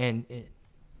 And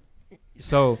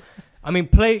so,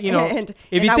 play, if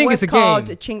you think it's a game. I was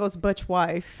called Chingo's butch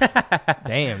wife.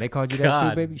 Damn, they called you that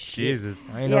too, baby? Jesus.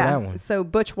 I didn't know that one. So,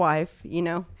 butch wife,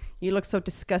 you look so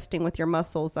disgusting with your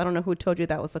muscles. I don't know who told you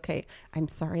that was okay. I'm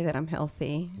sorry that I'm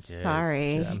healthy. Yes.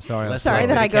 Sorry. Yeah, I'm sorry. Sorry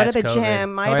that I go to the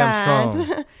gym. My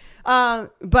bad.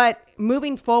 But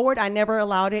moving forward, I never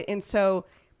allowed it. And so,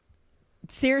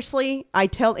 seriously, I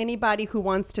tell anybody who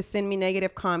wants to send me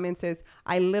negative comments is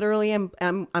I literally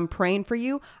I'm praying for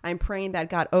you. I'm praying that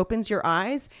God opens your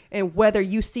eyes, and whether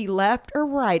you see left or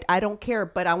right, I don't care,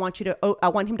 but I want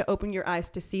him to open your eyes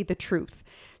to see the truth,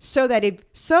 so that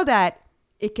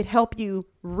it could help you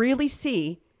really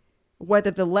see whether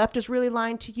the left is really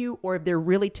lying to you or if they're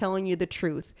really telling you the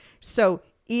truth. So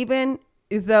even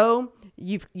though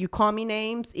you call me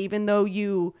names, even though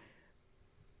you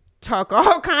talk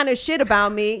all kind of shit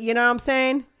about me, you know what I'm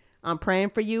saying? I'm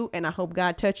praying for you, and I hope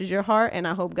God touches your heart, and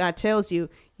I hope God tells you,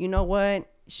 you know what?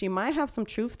 She might have some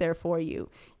truth there for you.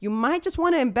 You might just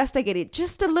want to investigate it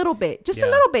just a little bit, just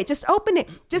open it,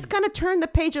 just kind of turn the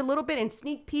page a little bit and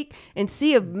sneak peek and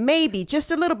see if maybe just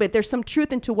a little bit there's some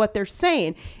truth into what they're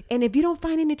saying. And if you don't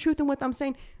find any truth in what I'm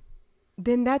saying,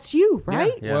 then that's you,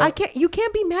 right? Yeah. Well, you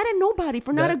can't be mad at nobody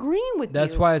for not agreeing with you.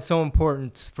 That's why it's so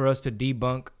important for us to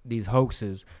debunk these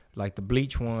hoaxes, like the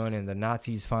bleach one and the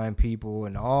Nazis find people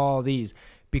and all these,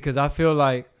 because I feel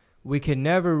like we can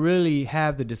never really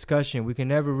have the discussion. We can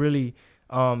never really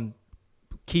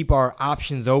keep our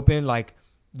options open. Like,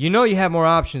 you have more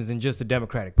options than just the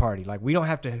Democratic Party. Like, we don't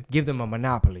have to give them a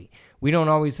monopoly.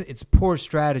 It's poor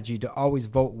strategy to always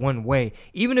vote one way.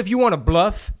 Even if you want to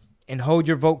bluff and hold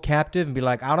your vote captive and be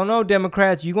like, I don't know,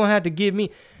 Democrats, you're going to have to give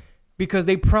me, because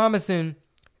they promising,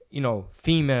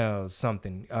 females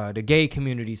something, the gay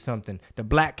community something, the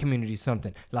black community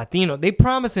something, Latino. They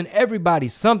promising everybody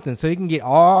something so they can get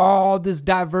all this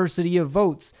diversity of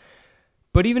votes.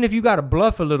 But even if you got to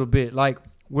bluff a little bit,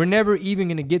 we're never even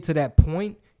going to get to that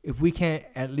point if we can't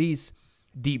at least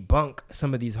debunk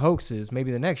some of these hoaxes,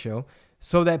 maybe the next show,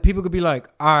 so that people could be like,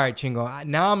 all right, Chingo,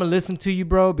 now I'm going to listen to you,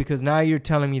 bro, because now you're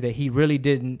telling me that he really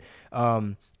didn't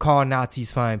call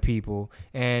Nazis fine people,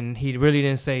 and he really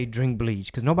didn't say drink bleach,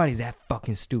 because nobody's that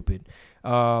fucking stupid,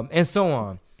 and so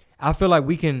on. I feel like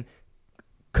we can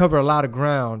cover a lot of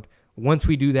ground once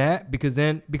we do that, because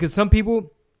some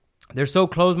people, they're so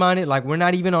closed-minded, like we're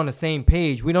not even on the same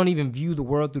page. We don't even view the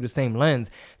world through the same lens.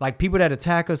 Like, people that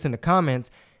attack us in the comments,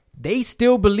 they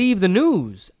still believe the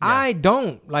news. Yeah. I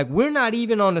don't. Like, we're not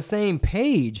even on the same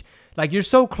page. Like, you're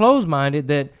so closed-minded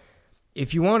that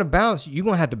if you want to bounce, you're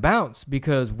going to have to bounce,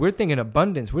 because we're thinking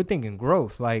abundance. We're thinking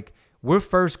growth. Like, we're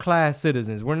first-class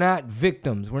citizens. We're not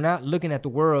victims. We're not looking at the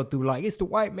world through, like, it's the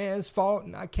white man's fault,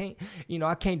 and I can't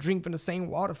drink from the same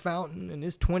water fountain, and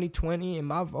it's 2020, and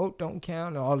my vote don't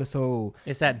count, and all this whole...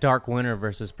 It's that dark winter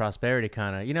versus prosperity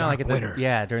kind of, dark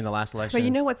winter. During the last election. But you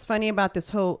know what's funny about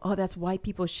this whole, that's white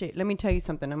people shit? Let me tell you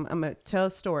something. I'm going to tell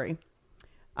a story.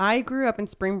 I grew up in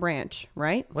Spring Branch,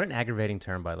 right? What an aggravating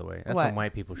term, by the way. That's what? some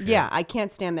white people shit. Yeah, I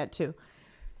can't stand that too.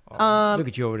 Look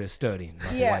at you over there studying.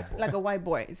 Like a white boy. Like a white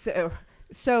boy.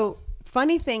 So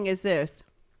funny thing is this.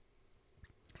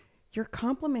 You're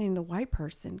complimenting the white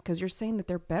person because you're saying that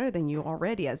they're better than you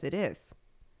already as it is.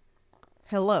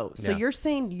 Hello. So you're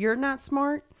saying you're not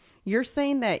smart. You're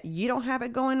saying that you don't have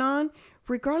it going on.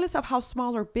 Regardless of how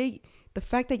small or big, the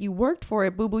fact that you worked for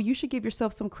it, boo-boo, you should give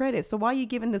yourself some credit. So why are you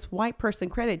giving this white person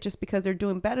credit just because they're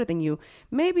doing better than you?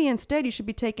 Maybe instead you should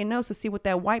be taking notes to see what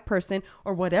that white person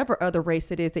or whatever other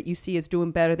race it is that you see is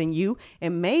doing better than you,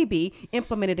 and maybe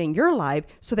implement it in your life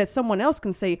so that someone else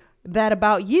can say that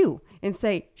about you and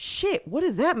say, shit, what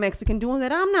is that Mexican doing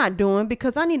that I'm not doing,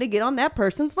 because I need to get on that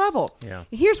person's level. Yeah.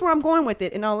 Here's where I'm going with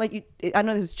it, and I'll let you, I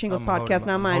know this is Chingo's podcast,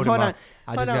 not mine. Hold on.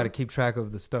 I just got to keep track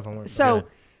of the stuff I'm working. So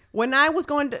when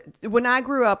I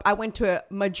grew up, I went to a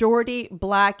majority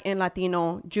Black and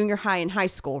Latino junior high and high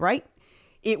school, right?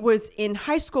 It was in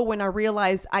high school when I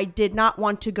realized I did not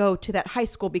want to go to that high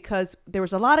school because there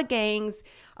was a lot of gangs.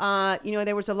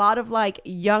 There was a lot of like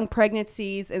young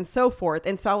pregnancies and so forth.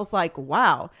 And so I was like,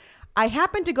 wow. I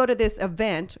happened to go to this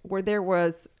event where there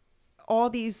was all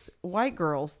these white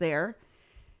girls there,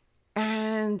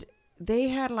 and they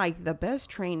had like the best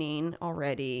training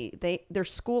already. Their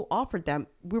school offered them.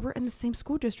 We were in the same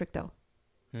school district though.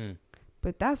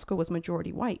 But that school was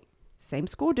majority white. Same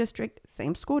school district.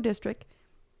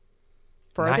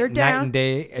 Further down. Night and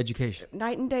day education.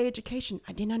 Night and day education.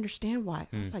 I didn't understand why.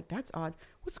 I was like, that's odd.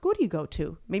 What school do you go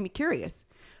to? Made me curious.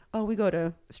 Oh, we go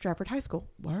to Stratford High School.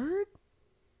 Word?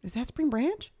 Is that Spring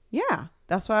Branch? Yeah.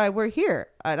 That's why we're here.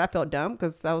 And I felt dumb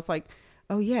because I was like,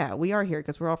 oh, yeah, we are here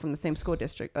because we're all from the same school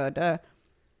district. Duh.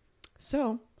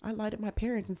 So I lied to my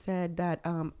parents and said that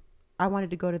I wanted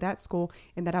to go to that school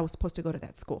and that I was supposed to go to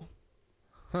that school.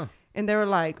 Huh. And they were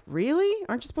like, really?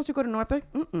 Aren't you supposed to go to Norfolk?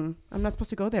 I'm not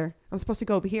supposed to go there. I'm supposed to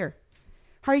go over here.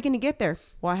 How are you going to get there?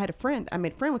 Well, I had a friend. I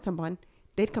made a friend with someone.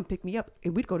 They'd come pick me up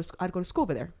and I'd go to school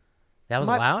over there. That was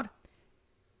allowed?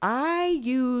 I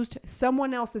used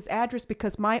someone else's address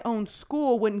because my own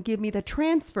school wouldn't give me the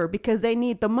transfer because they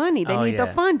need the money. They need the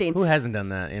funding. Who hasn't done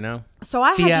that, you know? So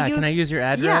I had to use... can I use your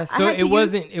address? Yeah, so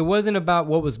it wasn't about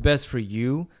what was best for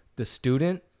you, the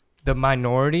student, the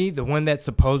minority, the one that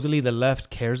supposedly the left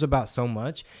cares about so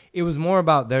much. It was more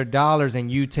about their dollars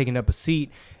and you taking up a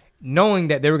seat, knowing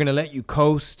that they were going to let you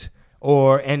coast,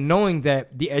 and knowing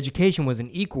that the education was an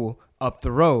equal up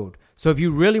the road. So if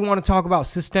you really want to talk about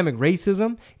systemic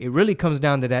racism, it really comes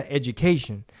down to that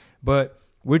education. But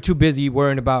we're too busy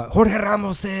worrying about Jorge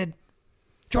Ramos said,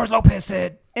 George Lopez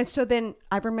said. And so then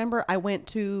I remember I went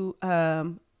to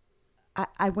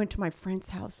I went to my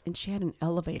friend's house and she had an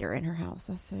elevator in her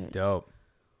house. I said, dope.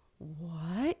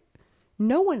 What?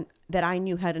 No one that I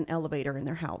knew had an elevator in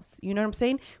their house. You know what I'm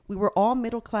saying? We were all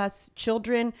middle class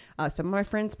children. Some of my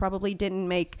friends probably didn't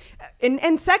make.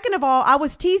 And second of all, I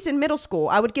was teased in middle school.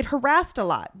 I would get harassed a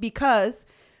lot because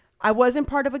I wasn't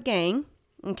part of a gang.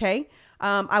 Okay.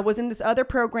 I was in this other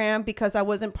program because I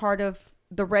wasn't part of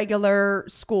the regular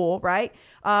school. Right.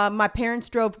 My parents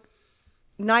drove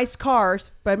nice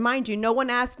cars, but mind you, no one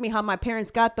asked me how my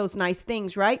parents got those nice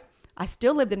things. Right. I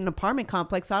still lived in an apartment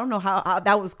complex. So I don't know how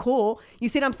that was cool. You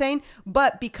see what I'm saying?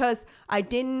 But because I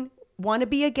didn't want to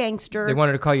be a gangster. They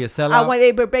wanted to call you a sellout?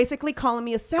 They were basically calling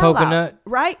me a sellout. Coconut.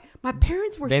 Right? My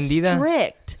parents were Vendida.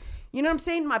 strict. You know what I'm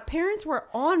saying? My parents were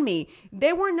on me.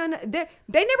 They were they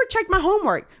never checked my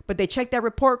homework, but they checked that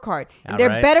report card. And there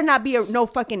better not be no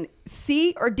fucking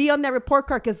C or D on that report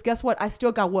card, because guess what? I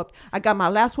still got whooped. I got my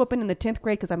last whooping in the 10th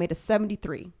grade because I made a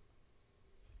 73.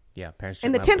 Yeah, parents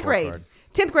in the 10th grade. Card.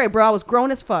 10th grade, bro, I was grown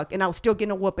as fuck, and I was still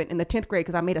getting a whooping in the 10th grade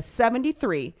because I made a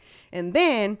 73. And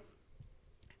then,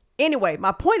 anyway,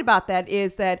 my point about that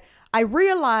is that I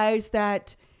realized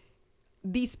that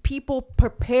these people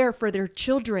prepare for their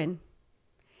children.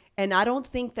 And I don't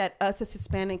think that us as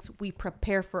Hispanics, we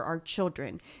prepare for our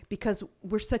children because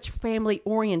we're such family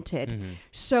oriented. Mm-hmm.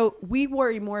 So we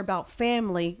worry more about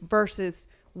family versus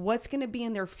what's going to be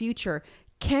in their future.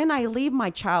 Can I leave my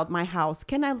child my house?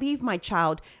 Can I leave my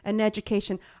child an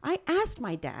education? I asked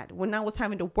my dad when I was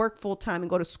having to work full time and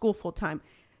go to school full time,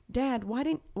 Dad, why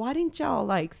didn't y'all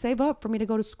like save up for me to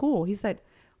go to school? He said,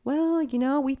 well,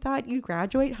 we thought you'd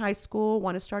graduate high school,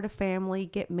 want to start a family,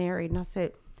 get married. And I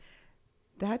said,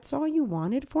 that's all you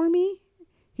wanted for me?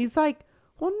 He's like,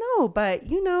 well, no, but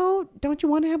don't you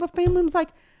want to have a family? I was like,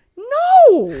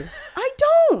 no, I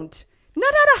don't.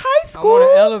 Not out of high school. I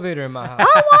want an elevator in my house.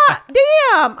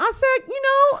 I said,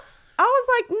 I was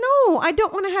like, no, I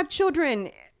don't want to have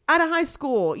children out of high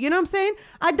school. You know what I'm saying?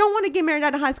 I don't want to get married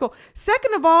out of high school.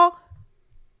 Second of all,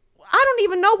 I don't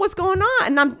even know what's going on.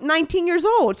 And I'm 19 years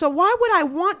old. So why would I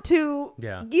want to?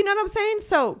 Yeah. You know what I'm saying?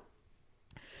 So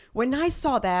when I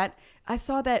saw that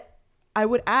I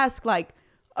would ask like,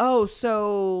 oh,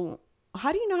 so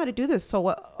how do you know how to do this?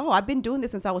 So, I've been doing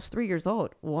this since I was 3 years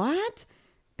old. What?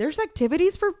 There's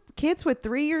activities for kids with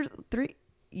 3 years.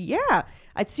 Yeah.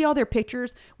 I'd see all their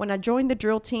pictures. When I joined the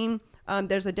drill team,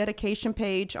 There's a dedication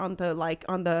page on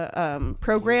the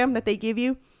program that they give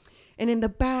you, and in the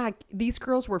back, these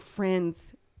girls were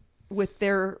friends with the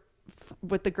girl,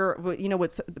 with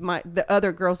the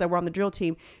other girls that were on the drill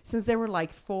team since they were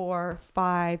like 4,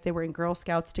 5. They were in Girl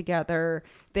Scouts together.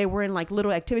 They were in like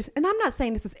little activities. And I'm not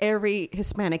saying this is every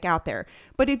Hispanic out there,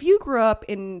 but if you grew up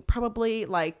in probably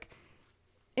like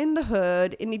in the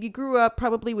hood, and if you grew up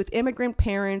probably with immigrant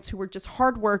parents who were just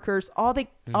hard workers, all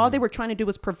they were trying to do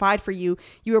was provide for you.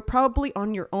 You were probably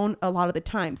on your own a lot of the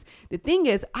times. The thing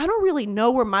is, I don't really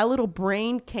know where my little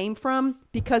brain came from,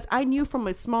 because I knew from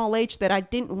a small age that I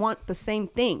didn't want the same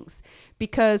things,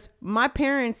 because my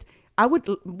parents, I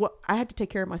had to take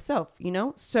care of myself,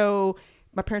 so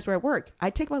my parents were at work.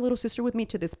 I'd take my little sister with me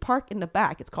to this park in the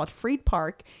back. It's called Freed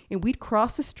Park. And we'd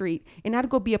cross the street and I'd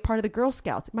go be a part of the Girl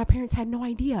Scouts. My parents had no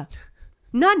idea.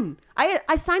 None.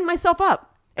 I signed myself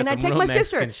up. And I'd take my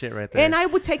sister. Shit right there. And I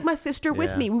would take my sister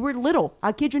with me. We were little.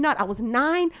 I kid you not. I was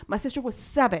 9. My sister was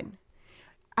 7.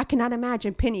 I cannot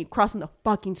imagine Penny crossing the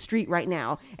fucking street right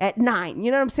now at 9.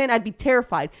 You know what I'm saying? I'd be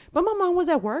terrified. But my mom was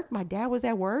at work. My dad was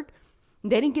at work.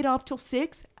 They didn't get off till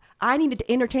 6. I needed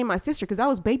to entertain my sister because I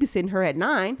was babysitting her at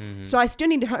 9. Mm-hmm. So I still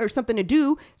needed her something to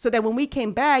do so that when we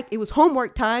came back, it was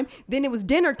homework time. Then it was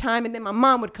dinner time. And then my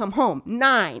mom would come home.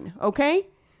 9. Okay.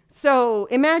 So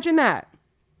imagine that.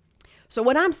 So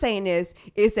what I'm saying is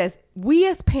as we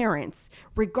as parents,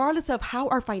 regardless of how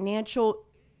our financial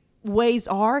ways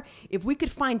are, if we could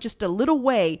find just a little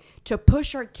way to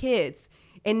push our kids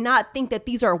and not think that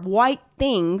these are white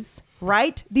things,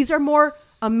 right? These are more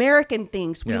American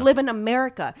things. We live in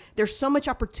America. There's so much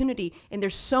opportunity and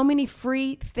there's so many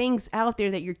free things out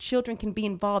there that your children can be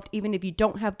involved even if you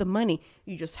don't have the money.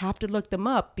 You just have to look them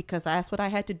up, because that's what I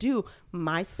had to do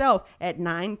myself at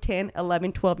 9, 10,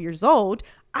 11, 12 years old.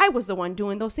 I was the one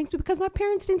doing those things because my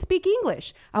parents didn't speak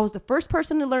English. I was the first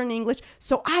person to learn English,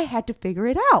 so I had to figure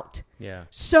it out. Yeah.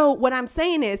 So what I'm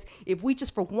saying is, if we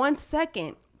just for 1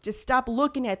 second just stop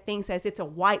looking at things as it's a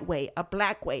white way, a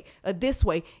black way, a this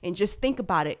way, and just think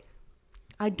about it.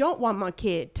 I don't want my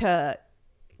kid to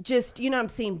just,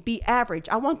 be average.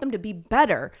 I want them to be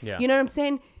better. Yeah. You know what I'm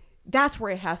saying? That's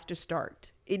where it has to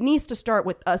start. It needs to start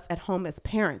with us at home as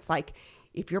parents. Like,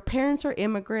 if your parents are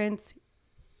immigrants,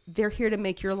 they're here to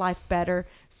make your life better.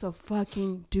 So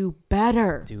fucking do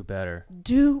better. Do better.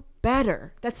 Do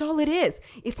better. That's all it is.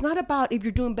 It's not about if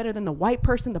you're doing better than the white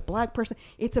person, the black person.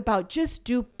 It's about just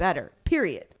do better,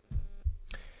 period.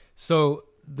 So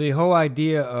the whole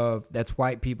idea of that's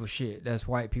white people shit,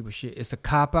 it's a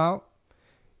cop out.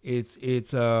 It's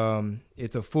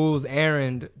a fool's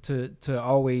errand to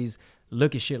always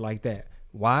look at shit like that.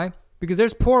 Why? Because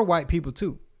there's poor white people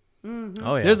too. Mm-hmm.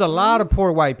 Oh yeah. There's a lot of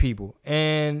poor white people,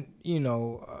 and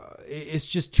it's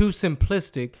just too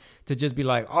simplistic to just be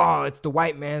like, oh, it's the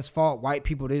white man's fault. White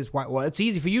people this, white. Well, it's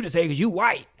easy for you to say because you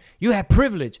white. You have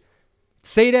privilege.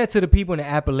 Say that to the people in the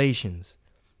Appalachians.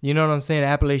 You know what I'm saying? The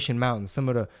Appalachian Mountains, some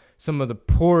of the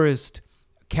poorest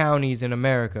counties in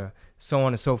America, so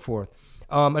on and so forth.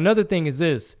 Another thing is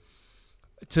this,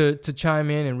 to chime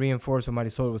in and reinforce what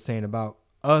Marisol was saying about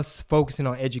us focusing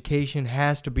on education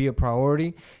has to be a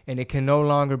priority, and it can no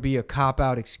longer be a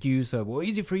cop-out excuse of, well,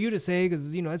 easy for you to say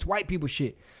because, it's white people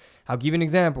shit. I'll give you an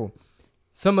example.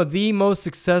 Some of the most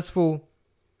successful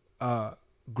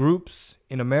groups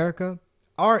in America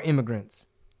are immigrants.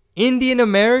 Indian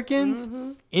Americans,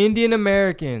 Asian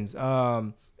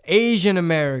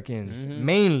Americans,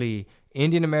 mainly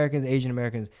Indian Americans, Asian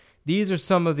Americans. These are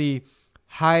some of the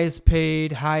highest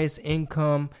paid, highest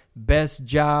income, best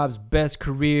jobs, best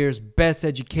careers, best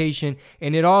education.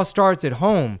 And it all starts at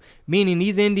home, meaning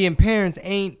these Indian parents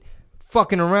ain't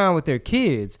fucking around with their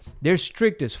kids. They're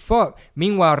strict as fuck.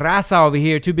 Meanwhile, Raza over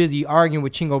here too busy arguing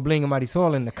with Chingo Bling and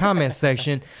Marisol in the comment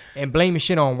section and blaming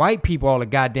shit on white people all the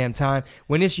goddamn time.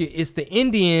 When it's the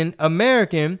Indian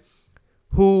American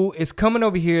who is coming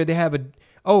over here. They have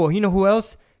who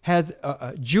else has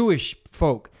Jewish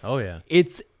folk? Oh yeah.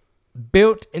 It's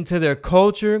built into their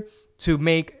culture to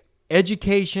make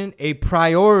education a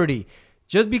priority.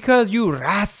 Just because you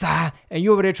Raza and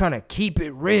you over there trying to keep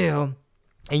it real,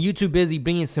 and you too busy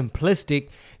being simplistic,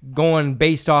 going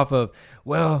based off of,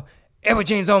 well, Edward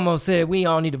James Olmos said we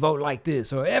all need to vote like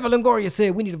this, or Evelyn Longoria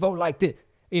said we need to vote like this.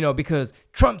 Because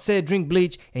Trump said drink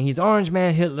bleach, and he's Orange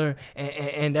Man Hitler,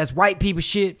 and that's white people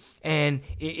shit, and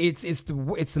it's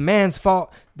the man's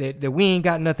fault that we ain't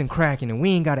got nothing cracking and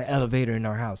we ain't got an elevator in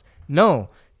our house. No,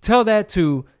 tell that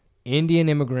to Indian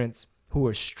immigrants who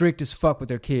are strict as fuck with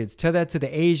their kids. Tell that to the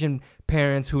Asian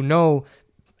parents who know,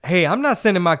 hey, I'm not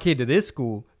sending my kid to this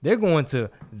school. They're going to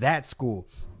that school.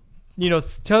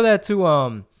 Tell that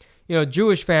to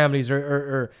Jewish families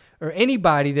or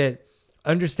anybody that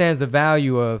understands the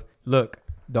value of, look,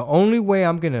 the only way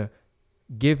I'm going to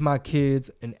give my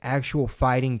kids an actual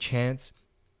fighting chance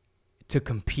to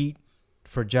compete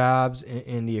for jobs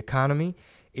in the economy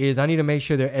is I need to make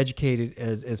sure they're educated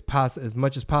as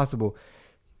much as possible.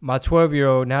 My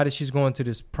 12-year-old, now that she's going to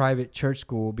this private church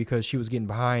school because she was getting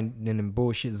behind in them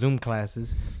bullshit Zoom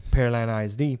classes, Pearland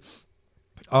ISD,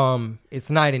 it's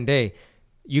night and day.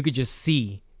 You could just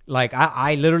see. Like,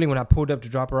 I literally, when I pulled up to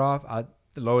drop her off, I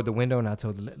lowered the window and I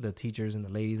told the teachers and the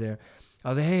ladies there, I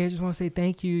was like, hey, I just want to say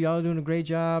thank you. Y'all are doing a great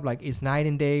job. Like, it's night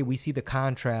and day. We see the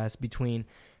contrast between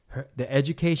the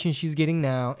education she's getting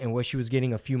now and what she was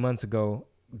getting a few months ago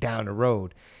down the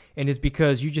road. And it's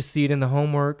because you just see it in the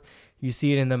homework. You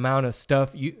see it in the amount of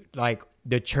stuff, like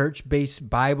the church-based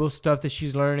Bible stuff that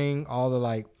she's learning, all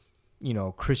the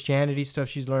Christianity stuff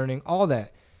she's learning, all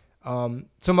that.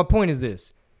 So my point is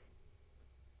this.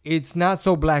 It's not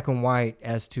so black and white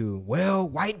as to, well,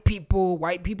 white people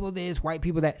this, white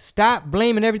people that. Stop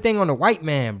blaming everything on the white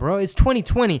man, bro. It's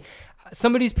 2020.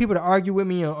 Some of these people that argue with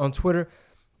me on Twitter,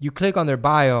 you click on their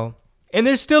bio, and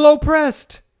they're still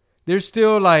oppressed. They're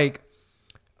still like,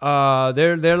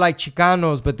 they're like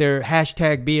Chicanos, but they're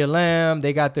hashtag BLM.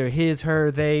 They got their his,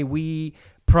 her, they, we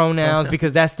pronouns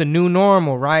because that's the new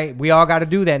normal, right? We all got to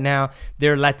do that now.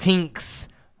 They're Latinx.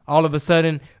 All of a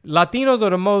sudden, Latinos are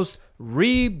the most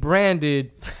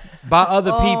rebranded by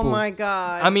other people. Oh my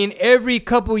God. I mean, every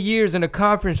couple years in a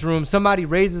conference room, somebody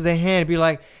raises a hand and be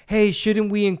like, hey,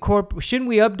 shouldn't we update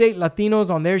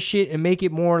Latinos on their shit and make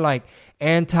it more like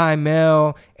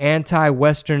anti-male,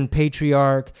 anti-Western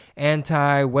patriarch,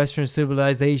 anti-Western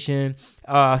civilization?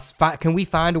 Can we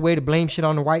find a way to blame shit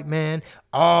on the white man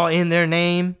all in their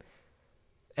name?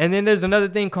 And then there's another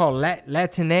thing called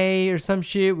Latine or some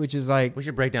shit, which is like... We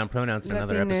should break down pronouns in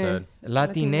another episode.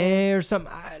 Latine or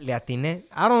something. Latine.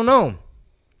 I don't know.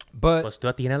 But... Pues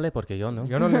tú atínale porque yo no.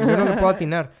 Yo no le puedo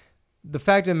atinar. The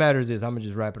fact of the matter is this. I'm going to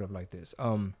just wrap it up like this.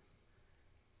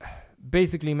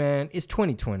 Basically, man, it's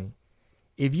 2020.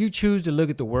 If you choose to look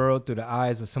at the world through the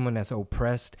eyes of someone that's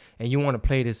oppressed and you want to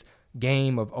play this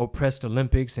game of oppressed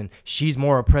Olympics and she's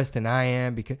more oppressed than I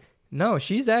am because... No,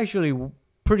 she's actually...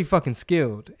 pretty fucking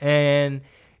skilled, and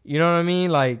you know what I mean?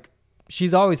 Like,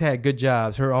 she's always had good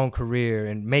jobs, her own career,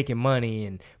 and making money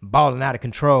and balling out of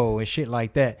control and shit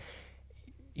like that.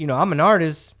 I'm an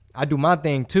artist. I do my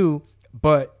thing too,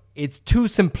 but it's too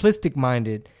simplistic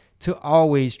minded to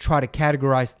always try to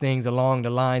categorize things along the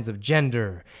lines of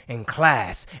gender and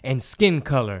class and skin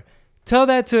color. Tell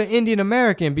that to an Indian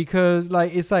American because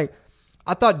it's like,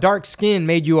 I thought dark skin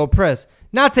made you oppressed.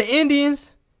 Not to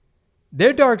Indians.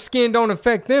 Their dark skin don't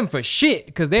affect them for shit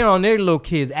because they're on their little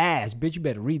kid's ass. Bitch, you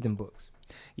better read them books.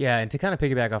 Yeah, and to kind of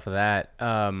piggyback off of that,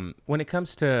 when it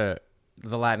comes to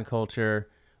the Latin culture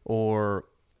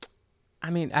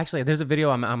actually, there's a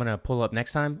video I'm going to pull up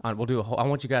next time. We'll do I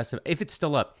want you guys to, if it's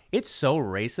still up, it's so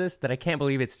racist that I can't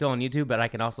believe it's still on YouTube, but I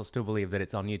can also still believe that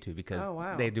it's on YouTube because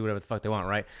they do whatever the fuck they want,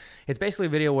 right? It's basically a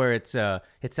video where it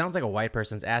sounds like a white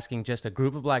person's asking just a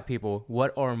group of black people,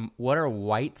 what are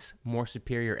whites more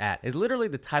superior at? Is literally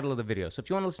the title of the video. So if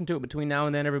you want to listen to it between now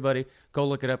and then, everybody, go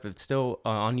look it up. If it's still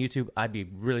on YouTube, I'd be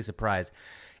really surprised.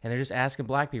 And they're just asking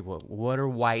black people, what are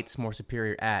whites more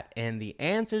superior at? And the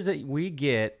answers that we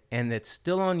get, and that's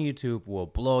still on YouTube, will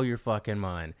blow your fucking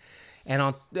mind. And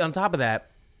on top of that,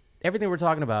 everything we're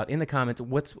talking about in the comments,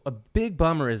 what's a big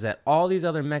bummer is that all these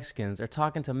other Mexicans are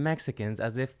talking to Mexicans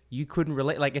as if you couldn't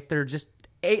relate, like if they're just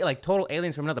total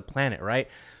aliens from another planet, right?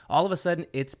 All of a sudden,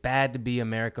 it's bad to be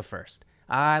America first.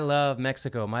 I love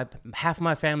Mexico. Half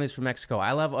my family's from Mexico.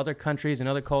 I love other countries and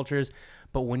other cultures.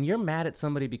 But when you're mad at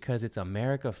somebody because it's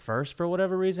America first for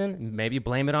whatever reason, maybe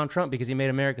blame it on Trump because he made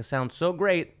America sound so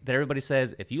great that everybody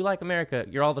says, if you like America,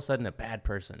 you're all of a sudden a bad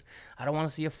person. I don't want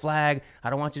to see a flag. I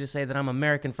don't want you to say that I'm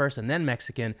American first and then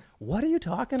Mexican. What are you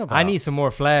talking about? I need some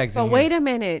more flags. But wait a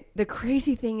minute. The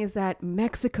crazy thing is that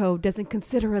Mexico doesn't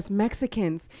consider us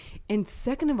Mexicans. And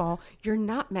second of all, you're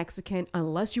not Mexican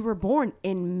unless you were born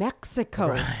in Mexico.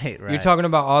 Right. You're talking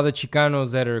about all the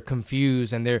Chicanos that are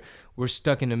confused and we're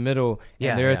stuck in the middle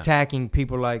and they're attacking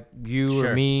people like you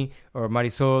or me or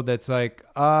Marisol that's like,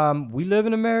 we live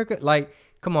in America. Like,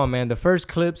 come on, man. The first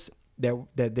clips that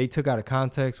they took out of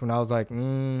context when I was like,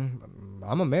 I'm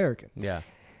American. Yeah.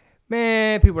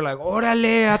 Man, people are like,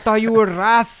 orale, I thought you were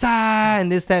raza and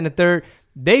this, that, and the third.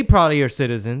 They probably are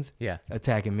citizens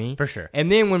attacking me. For sure. And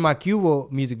then when my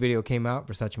Cubo music video came out,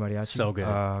 Versace Mariachi. So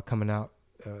good. Coming out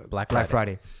Black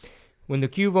Friday. When the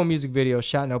Cubo music video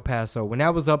shot in El Paso, when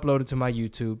that was uploaded to my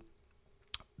YouTube,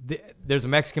 there's a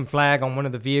Mexican flag on one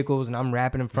of the vehicles, and I'm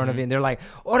rapping in front of it, and they're like,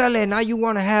 "Órale, now you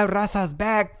want to have razas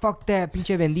back? Fuck that,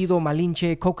 pinche vendido,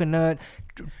 malinche, coconut,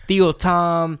 Tío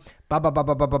Tom, ba ba ba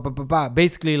ba ba ba ba ba."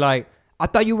 Basically, like, I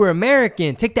thought you were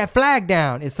American. Take that flag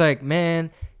down. It's like, man,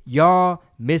 y'all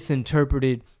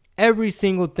misinterpreted every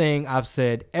single thing I've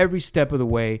said every step of the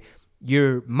way.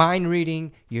 You're mind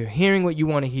reading. You're hearing what you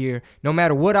want to hear. No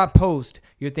matter what I post,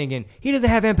 you're thinking, he doesn't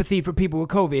have empathy for people with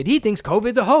COVID. He thinks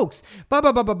COVID's a hoax. Blah,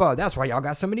 blah, blah, blah, blah. That's why y'all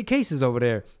got so many cases over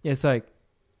there. It's like,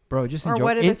 bro, just enjoy. Or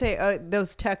what did they say?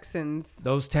 Those Texans.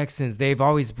 Those Texans, they've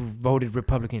always voted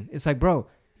Republican. It's like, bro,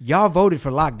 y'all voted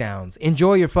for lockdowns.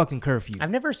 Enjoy your fucking curfew.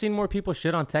 I've never seen more people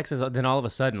shit on Texas than all of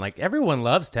a sudden. Like, everyone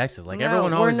loves Texas. Like, No,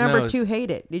 everyone always we're number knows. 2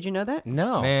 hated. Did you know that?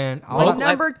 No. Man, We're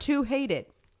number 2 hated.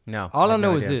 No. all I have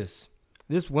know no is idea. this.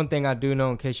 This one thing I do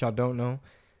know, in case y'all don't know.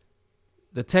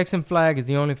 The Texan flag is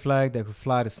the only flag that could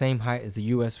fly the same height as the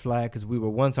U.S. flag because we were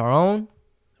once our own.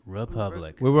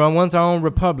 Republic. We were once our own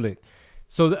republic.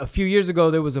 So a few years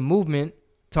ago, there was a movement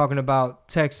talking about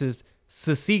Texas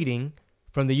seceding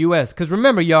from the U.S. Because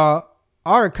remember, y'all,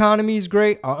 our economy is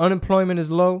great. Our unemployment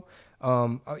is low.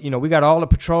 We got all the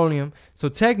petroleum. So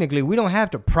technically, we don't have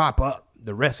to prop up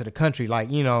the rest of the country like,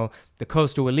 the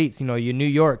coastal elites, your New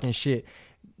York and shit.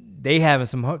 They having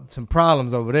some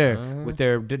problems over there with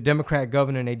their Democrat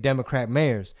governor and their Democrat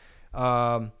mayors.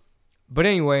 But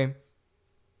anyway,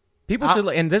 People should,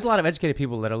 and there's a lot of educated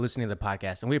people that are listening to the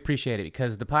podcast, and we appreciate it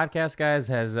because the podcast, guys,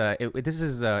 has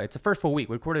it's the first full week.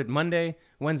 We recorded Monday,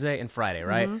 Wednesday, and Friday,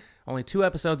 right? Mm-hmm. Only 2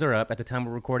 episodes are up at the time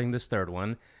we're recording this third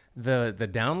one. The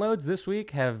downloads this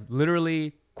week have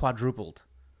literally quadrupled.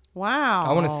 Wow.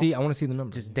 I want to see the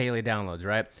numbers. Just daily downloads,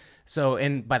 right? So,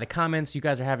 and by the comments, you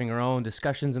guys are having your own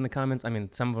discussions in the comments. I mean,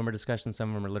 some of them are discussions, some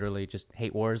of them are literally just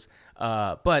hate wars.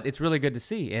 But it's really good to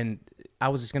see. And I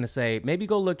was just going to say, maybe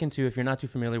go look into, if you're not too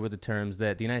familiar with the terms,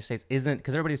 that the United States isn't,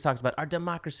 because everybody talks about our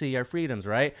democracy, our freedoms,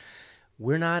 right?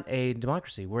 We're not a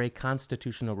democracy. We're a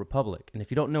constitutional republic. And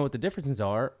if you don't know what the differences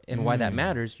are and why that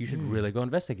matters, you should really go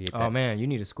investigate that. Oh, man, you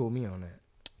need to school me on that.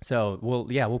 So,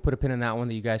 we'll put a pin in that one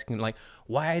that you guys can, like,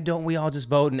 why don't we all just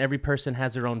vote and every person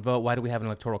has their own vote? Why do we have an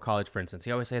electoral college, for instance?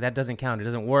 You always say that doesn't count. It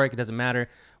doesn't work. It doesn't matter.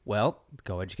 Well,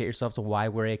 go educate yourselves on why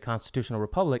we're a constitutional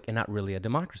republic and not really a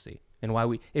democracy. And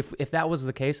why if that was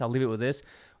the case, I'll leave it with this.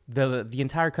 The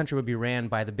entire country would be ran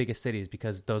by the biggest cities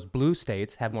because those blue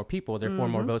states have more people, therefore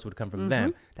more votes would come from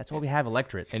them. That's why we have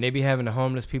electorates. And they be having the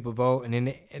homeless people vote. And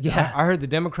then I heard the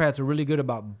Democrats are really good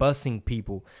about busing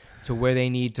people to where they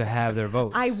need to have their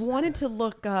votes. I wanted to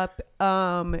look up,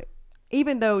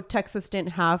 even though Texas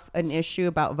didn't have an issue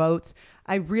about votes,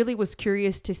 I really was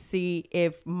curious to see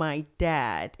if my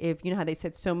dad, if you know how they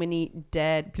said so many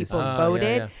dead people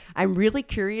voted. Yeah. I'm really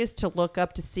curious to look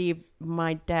up to see if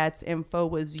my dad's info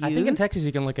was used. I think in Texas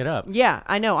you can look it up. Yeah,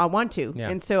 I know. I want to. Yeah.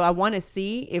 And so I want to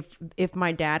see if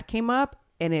my dad came up,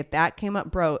 and if that came up,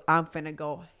 bro, I'm finna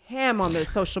go ham on the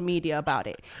social media about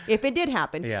it. If it did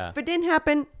happen. Yeah. If it didn't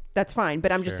happen, that's fine.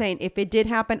 But I'm just saying, if it did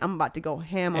happen, I'm about to go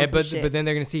ham on some shit. But then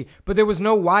they're going to see. But there was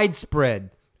no widespread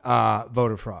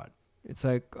voter fraud. It's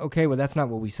like, okay, well, that's not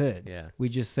what we said. Yeah. We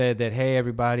just said that, hey,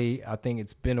 everybody, I think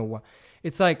it's been a while.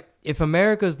 It's like, if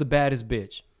America's the baddest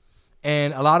bitch,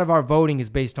 and a lot of our voting is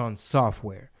based on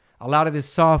software. A lot of this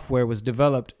software was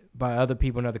developed by other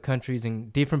people in other countries,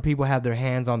 and different people have their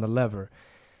hands on the lever.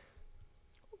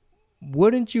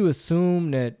 Wouldn't you assume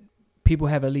that people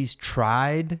have at least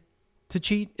tried to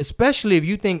cheat? Especially if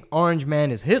you think Orange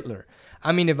Man is Hitler.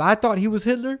 I mean, if I thought he was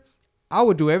Hitler, I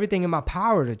would do everything in my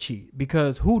power to cheat,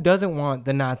 because who doesn't want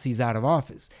the Nazis out of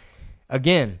office?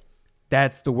 Again,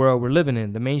 that's the world we're living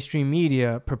in. The mainstream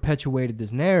media perpetuated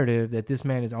this narrative that this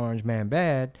man is Orange Man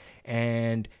bad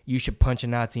and you should punch a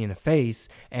Nazi in the face,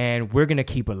 and we're going to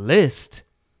keep a list.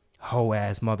 Ho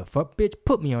ass motherfucker. Bitch,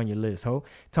 put me on your list, ho.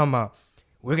 Talking about,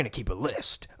 we're going to keep a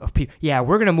list of people. Yeah,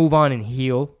 we're going to move on and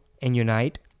heal and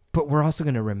unite, but we're also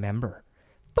going to remember.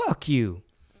 Fuck you.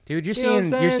 Dude, you're know what I'm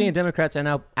seeing saying? Democrats and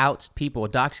now out people,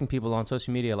 doxing people on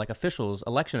social media, like officials,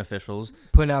 election officials,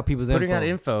 Putting out people's putting info. out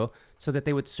info so that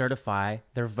they would certify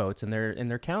their votes in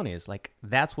their counties. Like,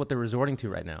 that's what they're resorting to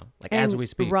right now. Like, as we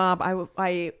speak. Rob,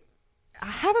 I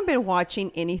haven't been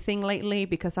watching anything lately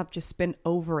because I've just been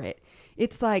over it.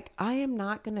 It's like,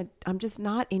 I'm just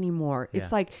not anymore. Yeah.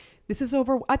 It's like, this is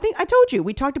over. I think I told you,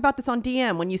 we talked about this on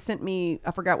DM when you sent me,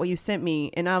 I forgot what you sent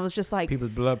me. And I was just like,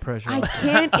 People's blood pressure. I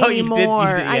can't Oh, you did- anymore.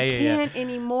 you did. Yeah, I yeah, can't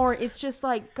anymore. It's just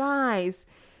like, guys,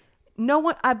 no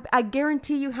one, I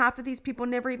guarantee you half of these people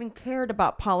never even cared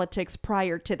about politics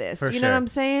prior to this. For you know sure. what I'm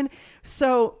saying?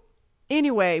 So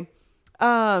anyway,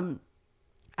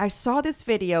 I saw this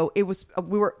video. It was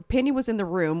Penny was in the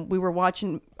room. We were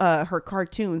watching her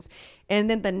cartoons, and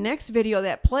then the next video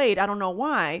that played, I don't know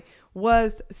why,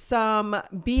 was some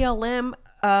BLM,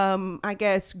 I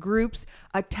guess, groups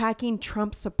attacking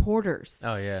Trump supporters.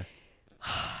 Oh yeah.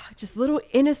 Just little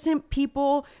innocent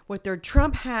people with their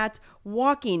Trump hats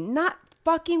walking, not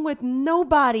fucking with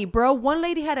nobody, bro. One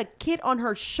lady had a kid on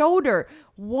her shoulder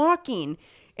walking,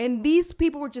 and these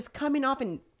people were just coming off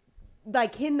and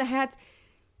like hitting the hats.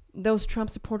 Those Trump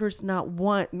supporters, not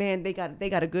one, man, they got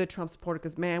a good Trump supporter,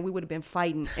 because man, we would have been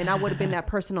fighting, and I would have been that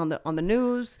person on the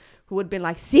news who would have been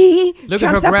like, see, Look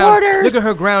Trump at her supporters. ground. Look at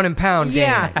her ground and pound.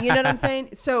 Yeah, game. you know what I'm saying?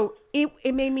 So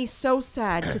it made me so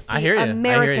sad to see hear ya.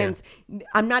 Americans.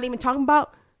 I'm not even talking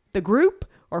about the group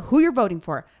or who you're voting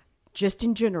for, just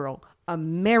in general.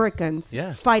 Americans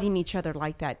fighting each other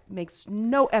like that makes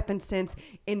no effing sense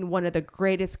in one of the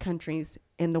greatest countries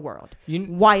in the world.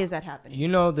 Why is that happening? You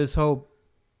know, this whole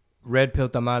Red Pill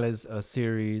Tamales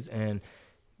series and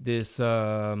this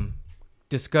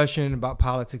discussion about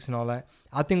politics and all that.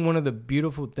 I think one of the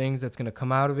beautiful things that's going to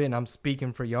come out of it, and I'm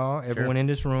speaking for y'all, everyone in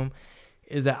this room,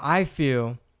 is that I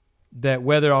feel that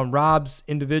whether on Rob's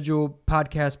individual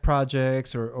podcast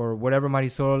projects or whatever Mighty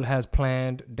Soul has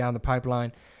planned down the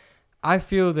pipeline, I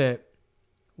feel that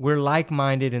we're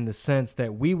like-minded in the sense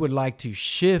that we would like to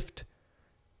shift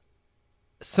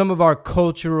some of our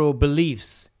cultural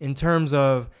beliefs in terms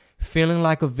of feeling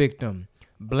like a victim,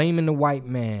 blaming the white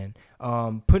man,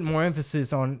 putting more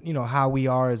emphasis on, you know, how we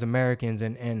are as Americans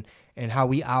and how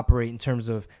we operate in terms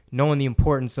of knowing the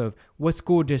importance of what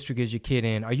school district is your kid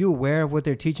in. Are you aware of what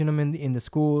they're teaching them in the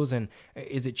schools? And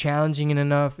is it challenging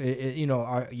enough?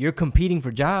 You're competing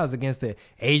for jobs against the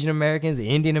Asian Americans, the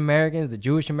Indian Americans, the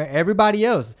Jewish Americans, everybody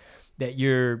else that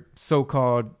you're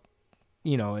so-called,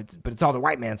 you know, but it's all the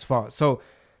white man's fault. So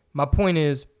my point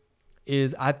is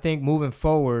I think moving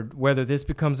forward, whether this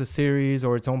becomes a series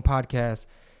or its own podcast,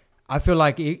 I feel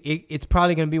like it's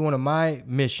probably going to be one of my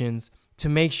missions to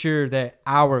make sure that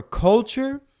our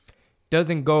culture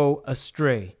doesn't go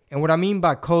astray. And what I mean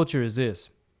by culture is this.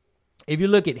 If you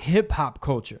look at hip hop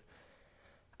culture,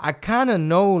 I kind of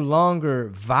no longer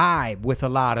vibe with a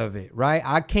lot of it, right?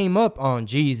 I came up on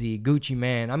Jeezy, Gucci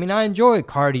Mane. I mean, I enjoy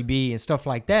Cardi B and stuff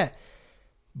like that.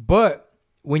 But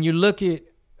when you look at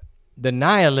the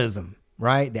nihilism,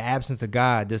 right? The absence of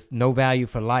God, this no value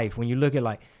for life. When you look at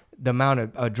like the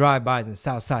amount of drive-bys in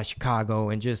Southside Chicago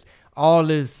and just all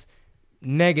this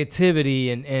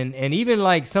negativity and even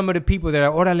like some of the people that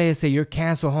are, orale, say you're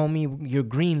canceled, homie, you're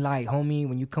green light, homie,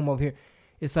 when you come over here.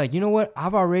 It's like, you know what?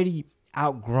 I've already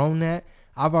outgrown that.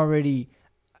 I'm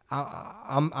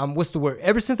what's the word?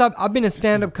 Ever since I've been in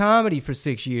stand-up comedy for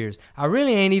 6 years, I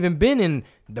really ain't even been in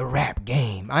the rap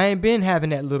game. I ain't been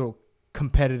having that little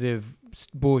competitive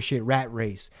bullshit rat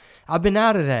race. I've been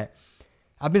out of that.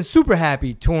 I've been super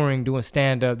happy touring, doing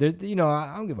stand-up. You know,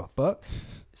 I don't give a fuck.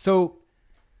 So,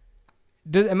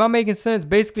 am I making sense?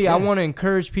 Basically, I want to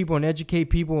encourage people and educate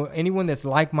people, anyone that's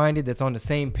like-minded, that's on the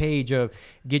same page of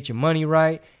get your money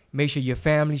right, make sure your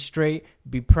family's straight,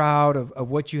 be proud of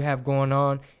what you have going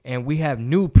on, and we have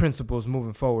new principles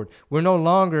moving forward. We're no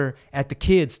longer at the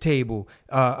kids' table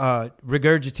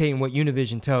regurgitating what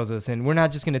Univision tells us, and we're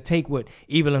not just going to take what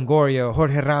Eva Longoria or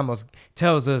Jorge Ramos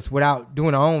tells us without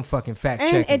doing our own fucking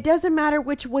fact-checking. And it doesn't matter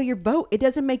which way you vote. It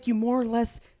doesn't make you more or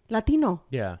less Latino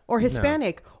or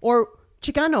Hispanic or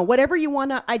Chicano, whatever you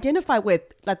want to identify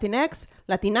with, Latinx,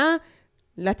 Latina,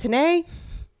 Latine.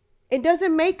 It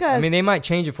doesn't make us. I mean, they might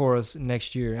change it for us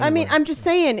next year. Anyway. I mean, I'm just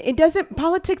saying,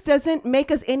 politics doesn't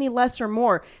make us any less or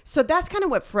more. So that's kind of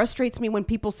what frustrates me when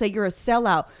people say you're a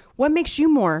sellout. What makes you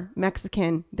more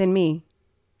Mexican than me?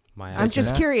 My I'm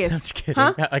just curious. I'm just kidding.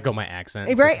 Huh? I go my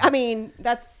accent. Right? I mean,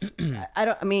 that's, I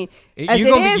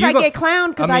get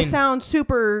clowned because I sound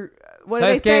super, what do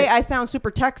they say? I sound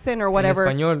super Texan or whatever.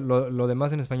 En español, lo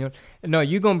demás en español. No,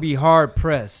 you're going to be hard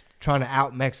pressed trying to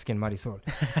out Mexican Marisol.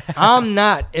 I'm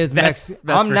not as Mexican.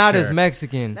 I'm not as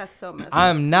Mexican. That's so messy.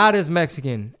 I'm not as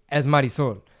Mexican as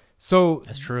Marisol. So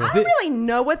that's true. I don't really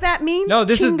know what that means. No,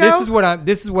 this is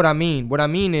what I mean. What I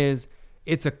mean is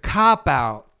it's a cop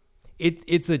out.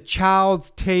 It's a child's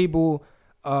table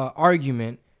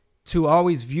argument to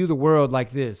always view the world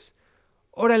like this.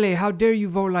 Orale, how dare you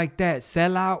vote like that?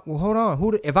 Sell out? Well, hold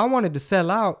on. If I wanted to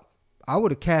sell out, I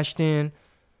would have cashed in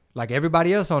like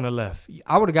everybody else on the left.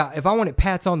 I would have got, if I wanted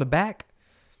pats on the back,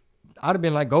 I'd have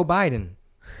been like, go Biden.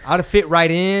 I'd have fit right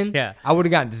in. Yeah. I would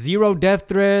have gotten 0 death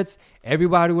threats.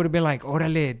 Everybody would have been like,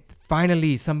 orale,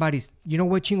 finally somebody's, you know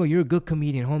what, Chingo, you're a good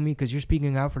comedian, homie, because you're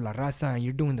speaking out for La Raza and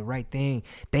you're doing the right thing.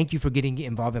 Thank you for getting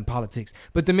involved in politics.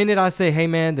 But the minute I say, hey,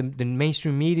 man, the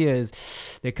mainstream media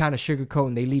they're kind of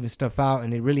sugarcoating, they leaving stuff out,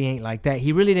 and it really ain't like that.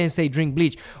 He really didn't say drink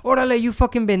bleach. Orale, you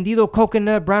fucking vendido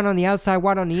coconut, brown on the outside,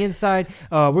 white on the inside.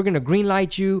 We're going to green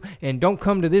light you and don't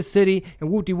come to this city and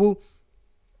woo-de-woo.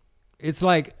 It's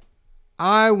like,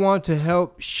 I want to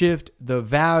help shift the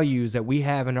values that we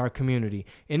have in our community.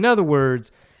 In other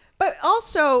words, but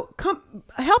also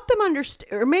help them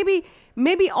understand, or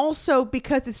maybe also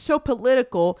because it's so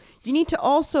political, you need to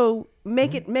also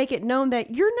make it known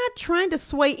that you're not trying to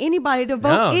sway anybody to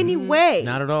vote anyway.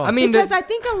 Not at all. I mean, because I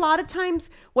think a lot of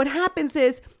times what happens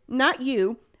is not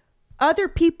you, other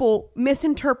people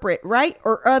misinterpret, right?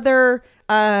 Or other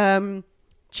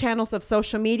channels of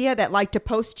social media that like to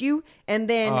post you, and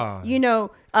then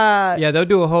they'll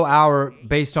do a whole hour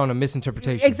based on a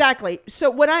misinterpretation. Exactly. So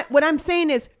what I'm saying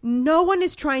is, no one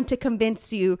is trying to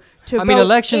convince you to vote. I mean,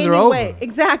 elections are over.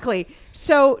 Exactly.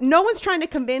 So no one's trying to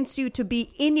convince you to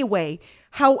be anyway.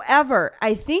 However,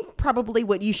 I think probably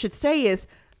what you should say is,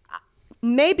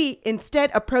 maybe instead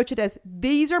approach it as,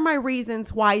 these are my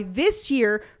reasons why this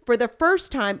year, for the first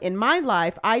time in my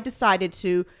life, I decided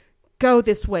to go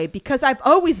this way, because I've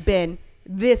always been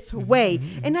this way.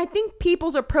 And I think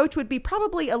people's approach would be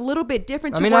probably a little bit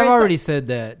different. I mean, I've already said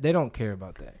that. They don't care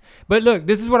about that. But look,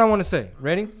 this is what I want to say.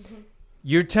 Ready?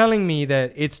 You're telling me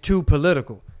that it's too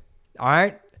political. All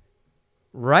right?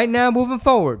 Right now, moving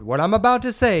forward, what I'm about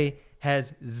to say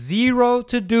has zero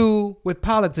to do with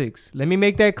politics. Let me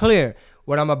make that clear.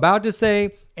 What I'm about to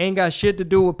say ain't got shit to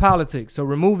do with politics. So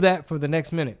remove that for the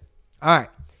next minute. All right.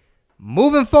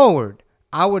 Moving forward,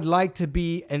 I would like to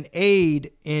be an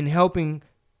aid in helping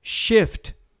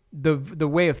shift the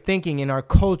way of thinking in our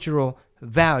cultural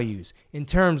values, in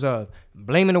terms of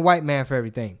blaming the white man for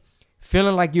everything,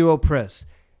 feeling like you're oppressed,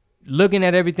 looking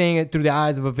at everything through the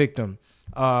eyes of a victim,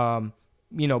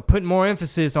 putting more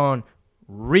emphasis on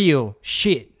real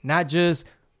shit, not just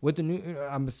with the new.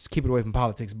 I'm just keep it away from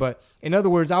politics, but in other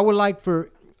words, I would like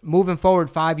for moving forward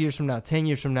 5 years from now, 10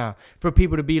 years from now, for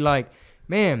people to be like,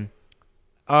 man,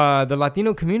 the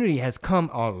Latino community has come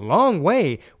a long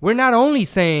way. We're not only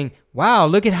saying, wow,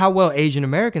 look at how well Asian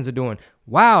Americans are doing.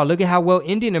 Wow, look at how well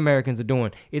Indian Americans are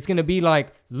doing. It's going to be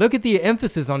like, look at the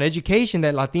emphasis on education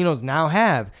that Latinos now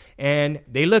have. And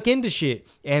they look into shit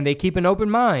and they keep an open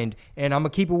mind. And I'm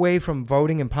going to keep away from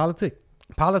voting and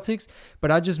politics.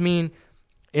 But I just mean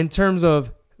in terms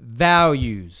of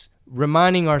values,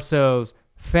 reminding ourselves,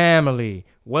 family,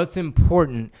 what's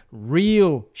important,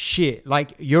 real shit,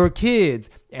 like your kids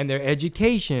and their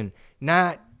education.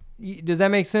 Not, does that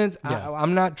make sense? Yeah.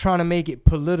 I'm not trying to make it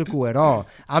political at all.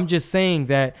 I'm just saying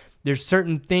that there's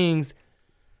certain things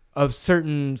of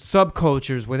certain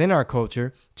subcultures within our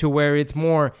culture to where it's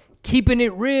more keeping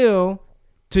it real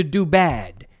to do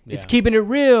bad. Yeah. It's keeping it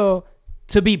real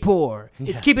to be poor.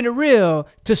 Yeah. It's keeping it real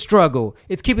to struggle.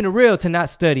 It's keeping it real to not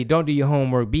study. Don't do your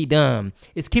homework. Be dumb.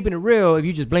 It's keeping it real if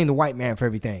you just blame the white man for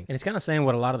everything. And it's kind of saying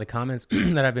what a lot of the comments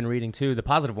that I've been reading too, the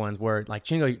positive ones, were like,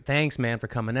 Chingo, thanks, man, for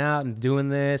coming out and doing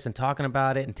this and talking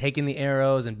about it and taking the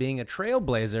arrows and being a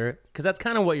trailblazer, because that's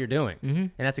kind of what you're doing. Mm-hmm.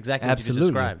 And that's exactly what you just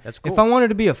described. That's cool. If I wanted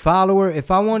to be a follower,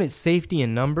 if I wanted safety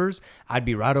in numbers, I'd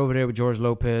be right over there with George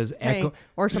Lopez.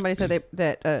 Or somebody said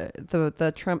that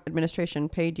the Trump administration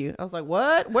paid you. I was like, what?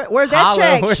 Where's that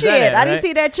check? Where's Shit, that at, I didn't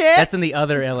see that check. That's in the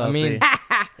other LLC. I mean,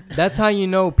 that's how you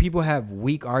know people have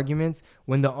weak arguments,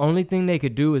 when the only thing they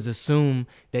could do is assume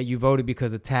that you voted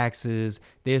because of taxes.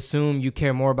 They assume you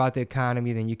care more about the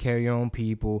economy than you care your own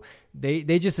people. They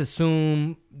just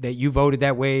assume that you voted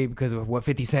that way because of what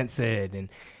 50 Cent said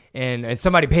and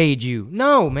somebody paid you.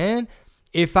 No, man.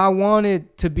 If I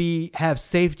wanted to have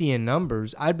safety in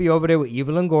numbers, I'd be over there with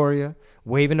Eva Longoria,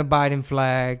 waving the Biden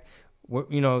flag,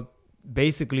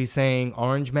 basically saying,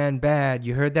 Orange man bad.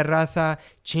 You heard that, raza?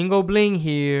 Chingo Bling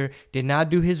here did not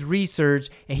do his research,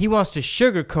 and he wants to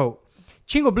sugarcoat.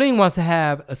 Chingo Bling wants to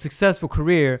have a successful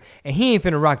career, and he ain't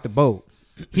finna rock the boat.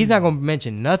 He's not going to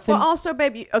mention nothing. Well, also,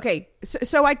 baby, okay,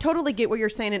 so I totally get what you're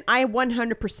saying, and I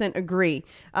 100% agree.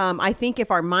 I think if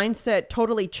our mindset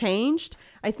totally changed,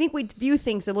 I think we'd view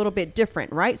things a little bit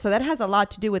different, right? So that has a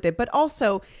lot to do with it. But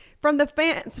also, from the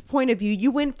fans' point of view,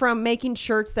 you went from making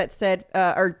shirts that said,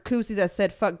 or koozies that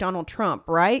said, fuck Donald Trump,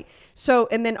 right? So,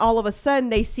 and then all of a sudden,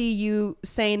 they see you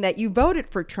saying that you voted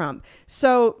for Trump.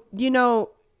 So,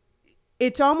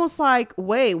 it's almost like,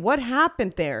 wait, what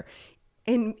happened there?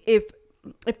 And if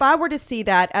I were to see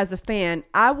that as a fan,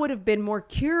 I would have been more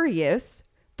curious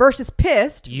versus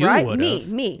pissed, you right? Would've.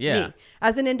 Me,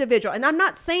 as an individual. And I'm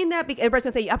not saying that because everybody's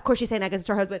going to say, of course she's saying that because it's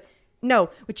her husband. No,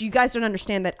 but you guys don't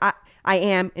understand that I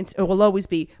am and will always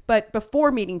be. But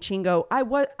before meeting Chingo,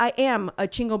 I am a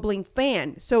Chingo Bling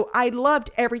fan. So I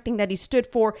loved everything that he stood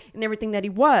for and everything that he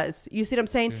was. You see what I'm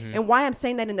saying? Mm-hmm. And why I'm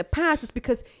saying that in the past is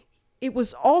because it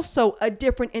was also a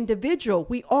different individual.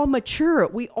 We all mature,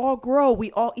 we all grow,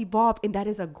 we all evolve, and that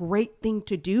is a great thing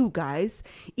to do, guys.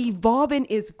 Evolving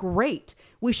is great.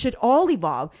 We should all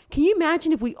evolve. Can you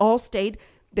imagine if we all stayed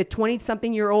the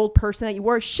 20-something-year-old person that you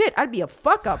were? Shit, I'd be a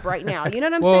fuck up right now. You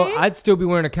know what I'm saying? Well, I'd still be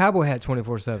wearing a cowboy hat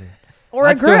 24/7. Or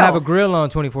I'd a grill. still have a grill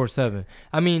on 24/7.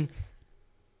 I mean,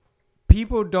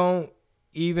 people don't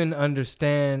even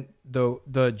understand the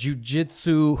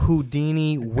jujitsu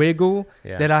Houdini wiggle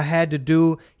that I had to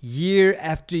do year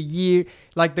after year.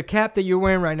 Like the cap that you're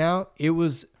wearing right now, it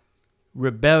was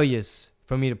rebellious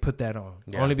for me to put that on.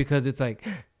 Yeah. Only because it's like,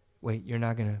 wait, you're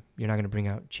not gonna bring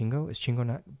out Chingo? Is Chingo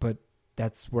not? But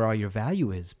that's where all your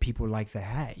value is. People like the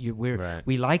hat.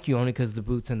 We like you only because of the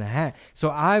boots and the hat.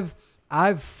 So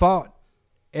I've fought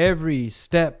every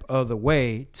step of the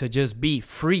way to just be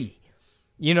free.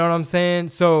 You know what I'm saying?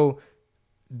 So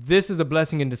this is a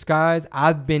blessing in disguise.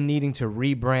 I've been needing to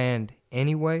rebrand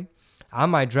anyway. I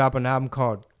might drop an album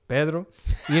called Pedro.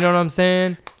 You know what I'm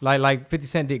saying? Like 50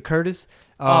 Cent did Curtis.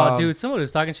 Oh, dude, someone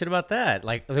was talking shit about that.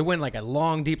 Like they went like a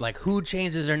long, deep, like who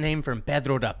changes their name from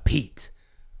Pedro to Pete?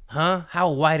 Huh? How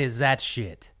white is that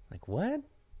shit? Like, what?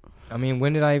 I mean,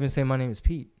 when did I even say my name is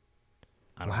Pete?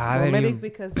 I don't know. Well, maybe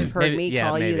because they've heard me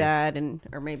call you that,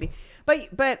 or maybe. But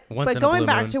going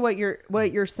back to what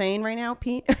you're saying right now,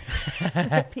 Pete.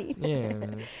 Pete.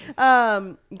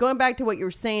 Yeah. Going back to what you're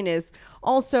saying is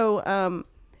also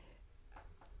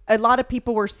a lot of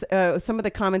people were some of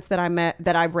the comments that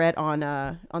I read on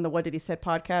the What Did He Said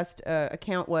podcast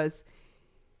account was,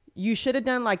 you should have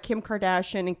done like Kim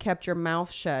Kardashian and kept your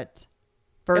mouth shut.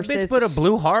 Versus, that bitch put a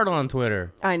blue heart on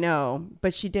Twitter. I know,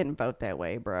 but she didn't vote that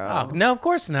way, bro. Oh, no, of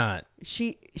course not.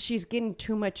 She's getting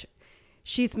too much.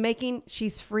 She's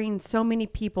freeing so many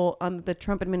people under the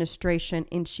Trump administration,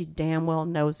 and she damn well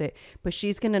knows it. But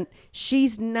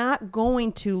she's not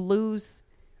going to lose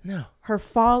her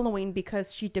following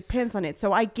because she depends on it.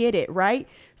 So I get it, right?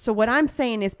 So what I'm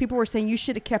saying is, people were saying you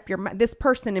should have kept this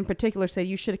person in particular said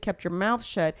you should have kept your mouth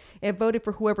shut and voted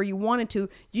for whoever you wanted to.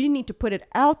 You didn't need to put it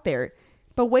out there.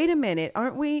 But wait a minute,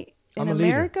 aren't we in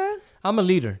America? I'm a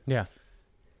leader. Yeah.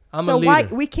 So why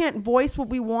we can't voice what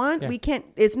we want? Yeah. We can't.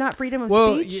 It's not freedom of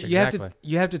speech.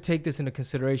 You have to take this into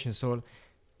consideration. So,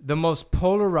 the most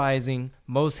polarizing,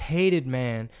 most hated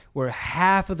man, where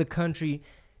half of the country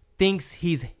thinks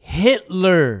he's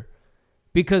Hitler,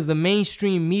 because the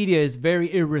mainstream media is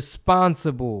very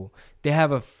irresponsible. They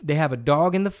have a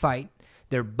dog in the fight.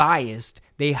 They're biased.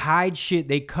 They hide shit.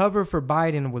 They cover for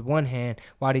Biden with one hand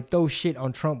while they throw shit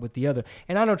on Trump with the other.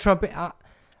 And I know Trump.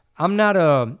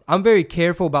 I'm very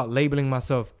careful about labeling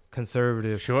myself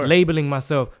conservative. Sure. Labeling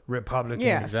myself Republican.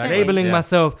 Yeah, exactly. Labeling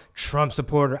myself Trump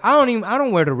supporter. I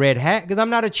don't wear the red hat because I'm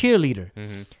not a cheerleader.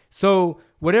 Mm-hmm. So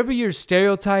whatever your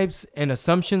stereotypes and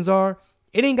assumptions are,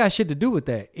 it ain't got shit to do with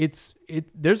that.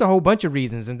 There's a whole bunch of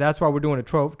reasons, and that's why we're doing a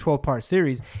 12-part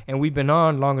series, and we've been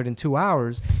on longer than 2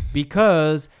 hours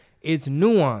because it's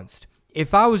nuanced.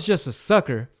 If I was just a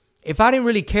sucker, if I didn't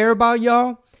really care about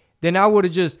y'all, then I would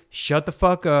have just shut the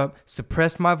fuck up,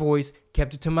 suppressed my voice,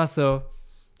 kept it to myself,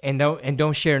 and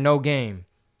don't share no game.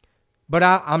 But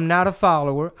I'm not a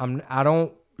follower. I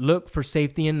don't look for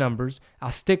safety in numbers.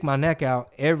 I stick my neck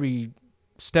out every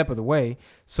step of the way.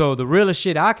 So the realest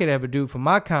shit I could ever do for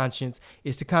my conscience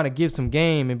is to kind of give some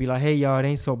game and be like, hey, y'all, it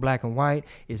ain't so black and white.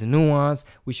 It's nuance.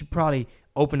 We should probably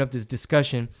open up this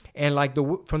discussion. And like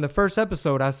from the first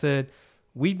episode, I said,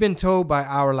 we've been told by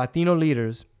our Latino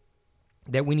leaders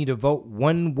that we need to vote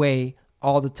one way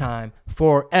all the time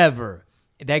forever.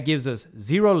 That gives us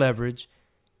zero leverage.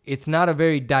 It's not a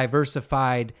very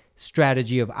diversified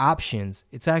strategy of options.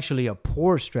 It's actually a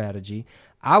poor strategy.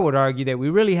 I would argue that we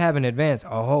really haven't advanced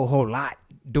a whole lot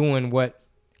doing what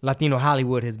Latino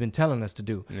Hollywood has been telling us to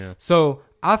do. Yeah. So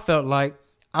I felt like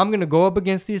I'm going to go up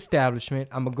against the establishment.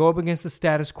 I'm going to go up against the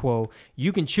status quo.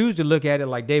 You can choose to look at it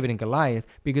like David and Goliath,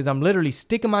 because I'm literally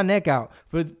sticking my neck out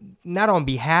for not on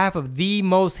behalf of the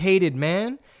most hated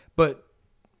man, but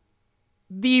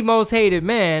the most hated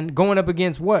man going up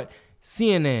against what?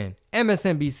 CNN,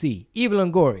 MSNBC, Eva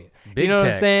Longoria. Big you know tech.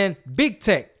 What I'm saying? Big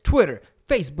tech, Twitter,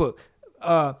 Facebook,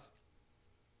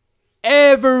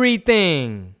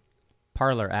 everything.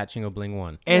 Parlor at Chingo Bling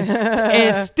 1. And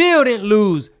still didn't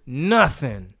lose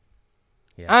nothing.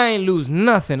 Yeah. I ain't lose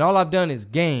nothing. All I've done is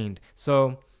gained.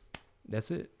 So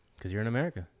that's it. Because you're in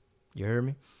America. You heard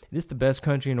me? This is the best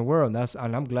country in the world.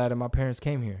 And I'm glad that my parents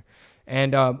came here.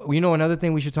 And another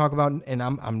thing we should talk about, and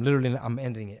I'm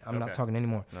ending it. I'm not talking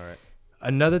anymore. All right.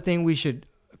 Another thing we should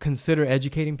consider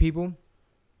educating people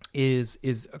is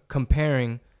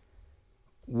comparing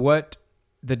what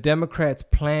the Democrats'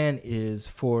 plan is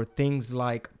for things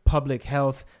like public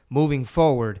health moving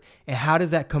forward, and how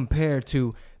does that compare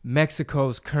to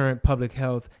Mexico's current public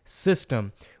health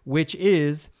system, which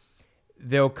is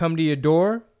they'll come to your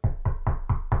door.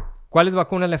 ¿Cuáles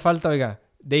vacunas le falta, oiga?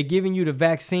 They giving you the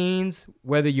vaccines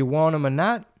whether you want them or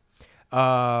not.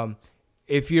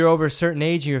 If you're over a certain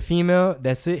age and you're female,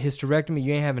 that's it. Hysterectomy.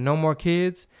 You ain't having no more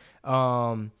kids.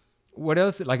 What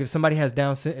else? Like if somebody has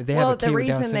Down syndrome, if they have a kid with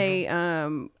Down syndrome. The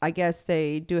reason I guess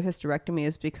they do a hysterectomy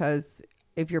is because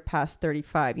if you're past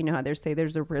 35, you know how they say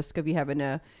there's a risk of you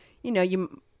having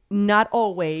you not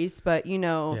always, but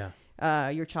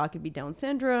your child could be Down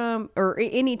syndrome or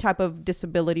any type of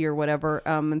disability or whatever.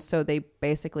 And so they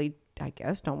basically, I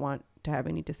guess, don't want to have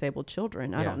any disabled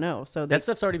children. I don't know. So that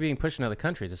stuff's already being pushed in other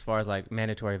countries as far as like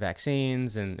mandatory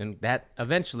vaccines and that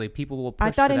eventually people will push.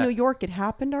 I thought in New York it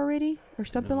happened already or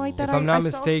something like that. If I'm not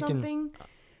mistaken,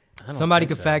 somebody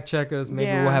could fact check us. Maybe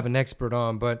we'll have an expert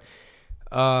on. But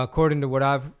according to what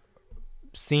I've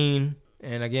seen,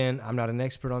 and again, I'm not an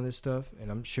expert on this stuff,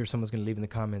 and I'm sure someone's going to leave in the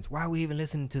comments, why are we even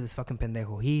listening to this fucking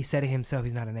pendejo? He said it himself.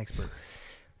 He's not an expert.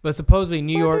 But supposedly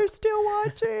New York... They're still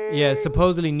watching. Yeah,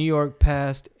 supposedly New York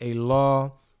passed a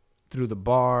law through the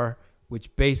bar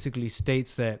which basically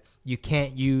states that you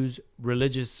can't use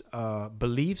religious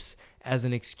beliefs as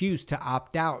an excuse to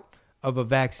opt out of a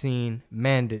vaccine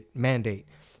mandate.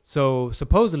 So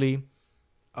supposedly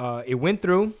it went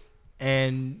through,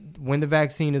 and when the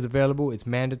vaccine is available, it's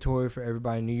mandatory for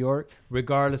everybody in New York,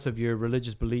 regardless of your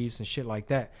religious beliefs and shit like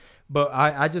that. But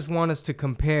I just want us to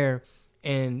compare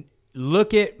and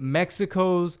look at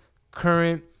Mexico's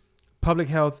current public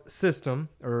health system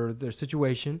or their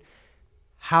situation.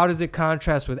 How does it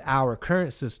contrast with our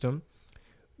current system?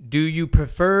 Do you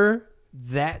prefer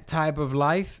that type of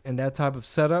life and that type of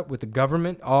setup with the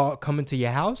government all coming to your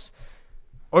house?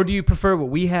 Or do you prefer what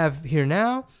we have here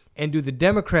now? And do the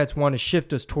Democrats want to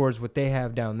shift us towards what they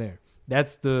have down there? I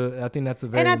think that's a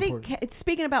very important. And I think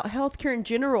speaking about healthcare in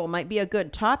general might be a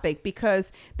good topic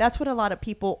because that's what a lot of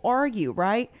people argue,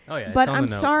 right? Oh yeah. But I'm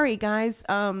sorry, guys.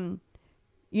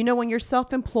 When you're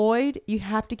self-employed, you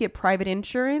have to get private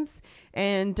insurance,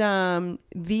 and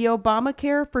the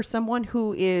Obamacare for someone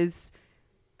who is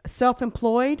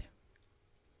self-employed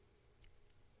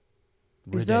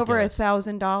is over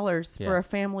 $1,000 for a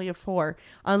family of four,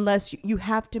 unless you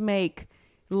have to make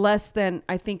less than,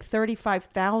 I think,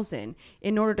 $35,000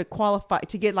 in order to qualify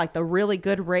to get like the really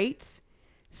good rates.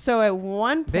 So at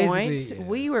one point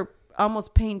we were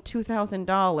almost paying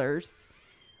 $2,000.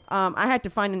 I had to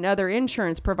find another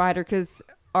insurance provider because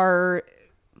I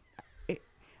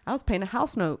was paying a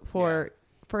house note for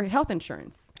health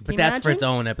insurance. But that's for its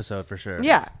own episode for sure.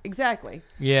 Yeah, exactly.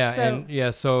 Yeah.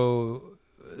 So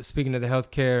speaking of the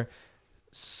healthcare,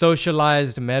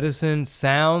 socialized medicine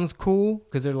sounds cool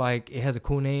because they're like, it has a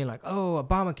cool name, like, oh,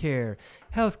 Obamacare,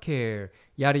 healthcare,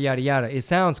 yada, yada, yada. It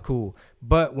sounds cool.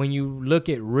 But when you look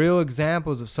at real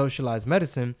examples of socialized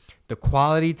medicine, the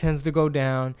quality tends to go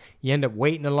down. You end up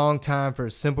waiting a long time for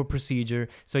a simple procedure.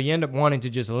 So you end up wanting to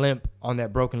just limp on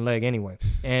that broken leg anyway.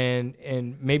 And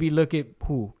maybe look at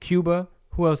Cuba.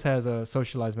 Who else has a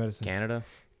socialized medicine?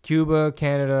 Cuba,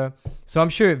 Canada. So I'm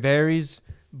sure it varies,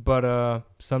 but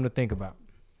something to think about.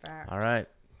 All right.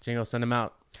 Jingo, send them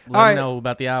out. Let them know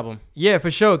about the album. Yeah, for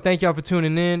sure. Thank y'all for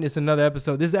tuning in. It's another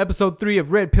episode. This is episode 3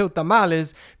 of Red Pill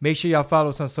Tamales. Make sure y'all follow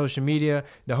us on social media.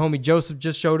 The homie Joseph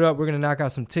just showed up. We're going to knock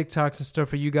out some TikToks and stuff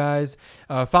for you guys.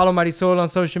 Follow Marisol on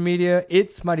social media.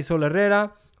 It's Marisol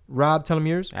Herrera. Rob, tell them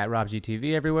yours. At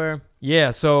RobGTV everywhere. Yeah,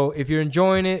 so if you're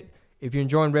enjoying it, if you're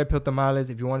enjoying Red Pill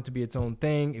Tamales, if you want it to be its own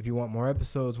thing, if you want more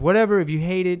episodes, whatever, if you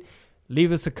hate it,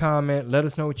 leave us a comment. Let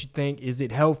us know what you think. Is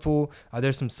it helpful? Are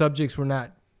there some subjects we're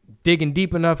not digging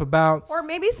deep enough about? Or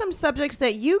maybe some subjects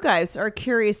that you guys are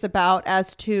curious about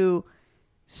as to,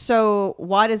 so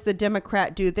why does the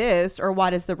Democrat do this? Or why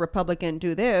does the Republican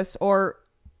do this? Or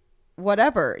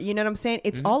whatever. You know what I'm saying?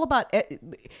 It's all about,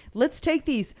 let's take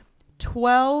these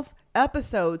 12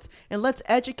 episodes and let's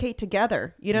educate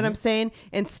together. You know what I'm saying?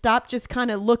 And stop just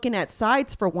kind of looking at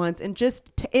sides for once and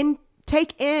just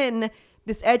take in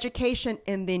this education,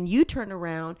 and then you turn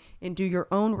around and do your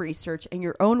own research and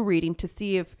your own reading to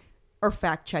see if, or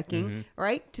fact checking,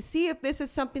 right? To see if this is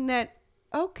something that,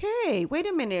 okay, wait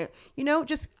a minute,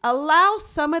 just allow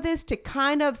some of this to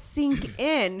kind of sink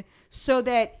in so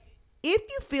that if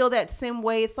you feel that same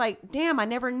way, it's like, damn, I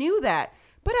never knew that.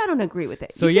 But I don't agree with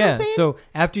it. So you see what I'm yeah, saying? so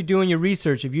after doing your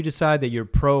research, if you decide that you're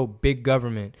pro big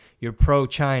government, you're pro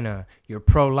China, you're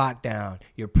pro lockdown,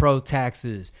 you're pro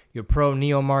taxes, you're pro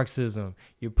neo-Marxism,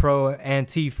 you're pro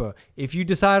Antifa, if you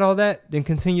decide all that, then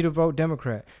continue to vote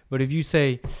Democrat. But if you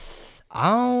say, I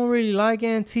don't really like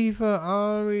Antifa, I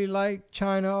don't really like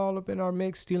China all up in our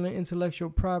mix, stealing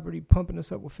intellectual property, pumping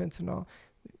us up with fentanyl,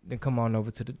 then come on over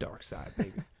to the dark side,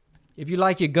 baby. If you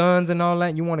like your guns and all that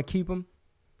and you want to keep them,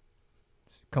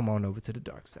 come on over to the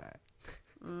dark side.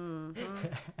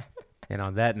 And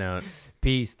on that note,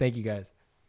 Peace. Thank you, guys.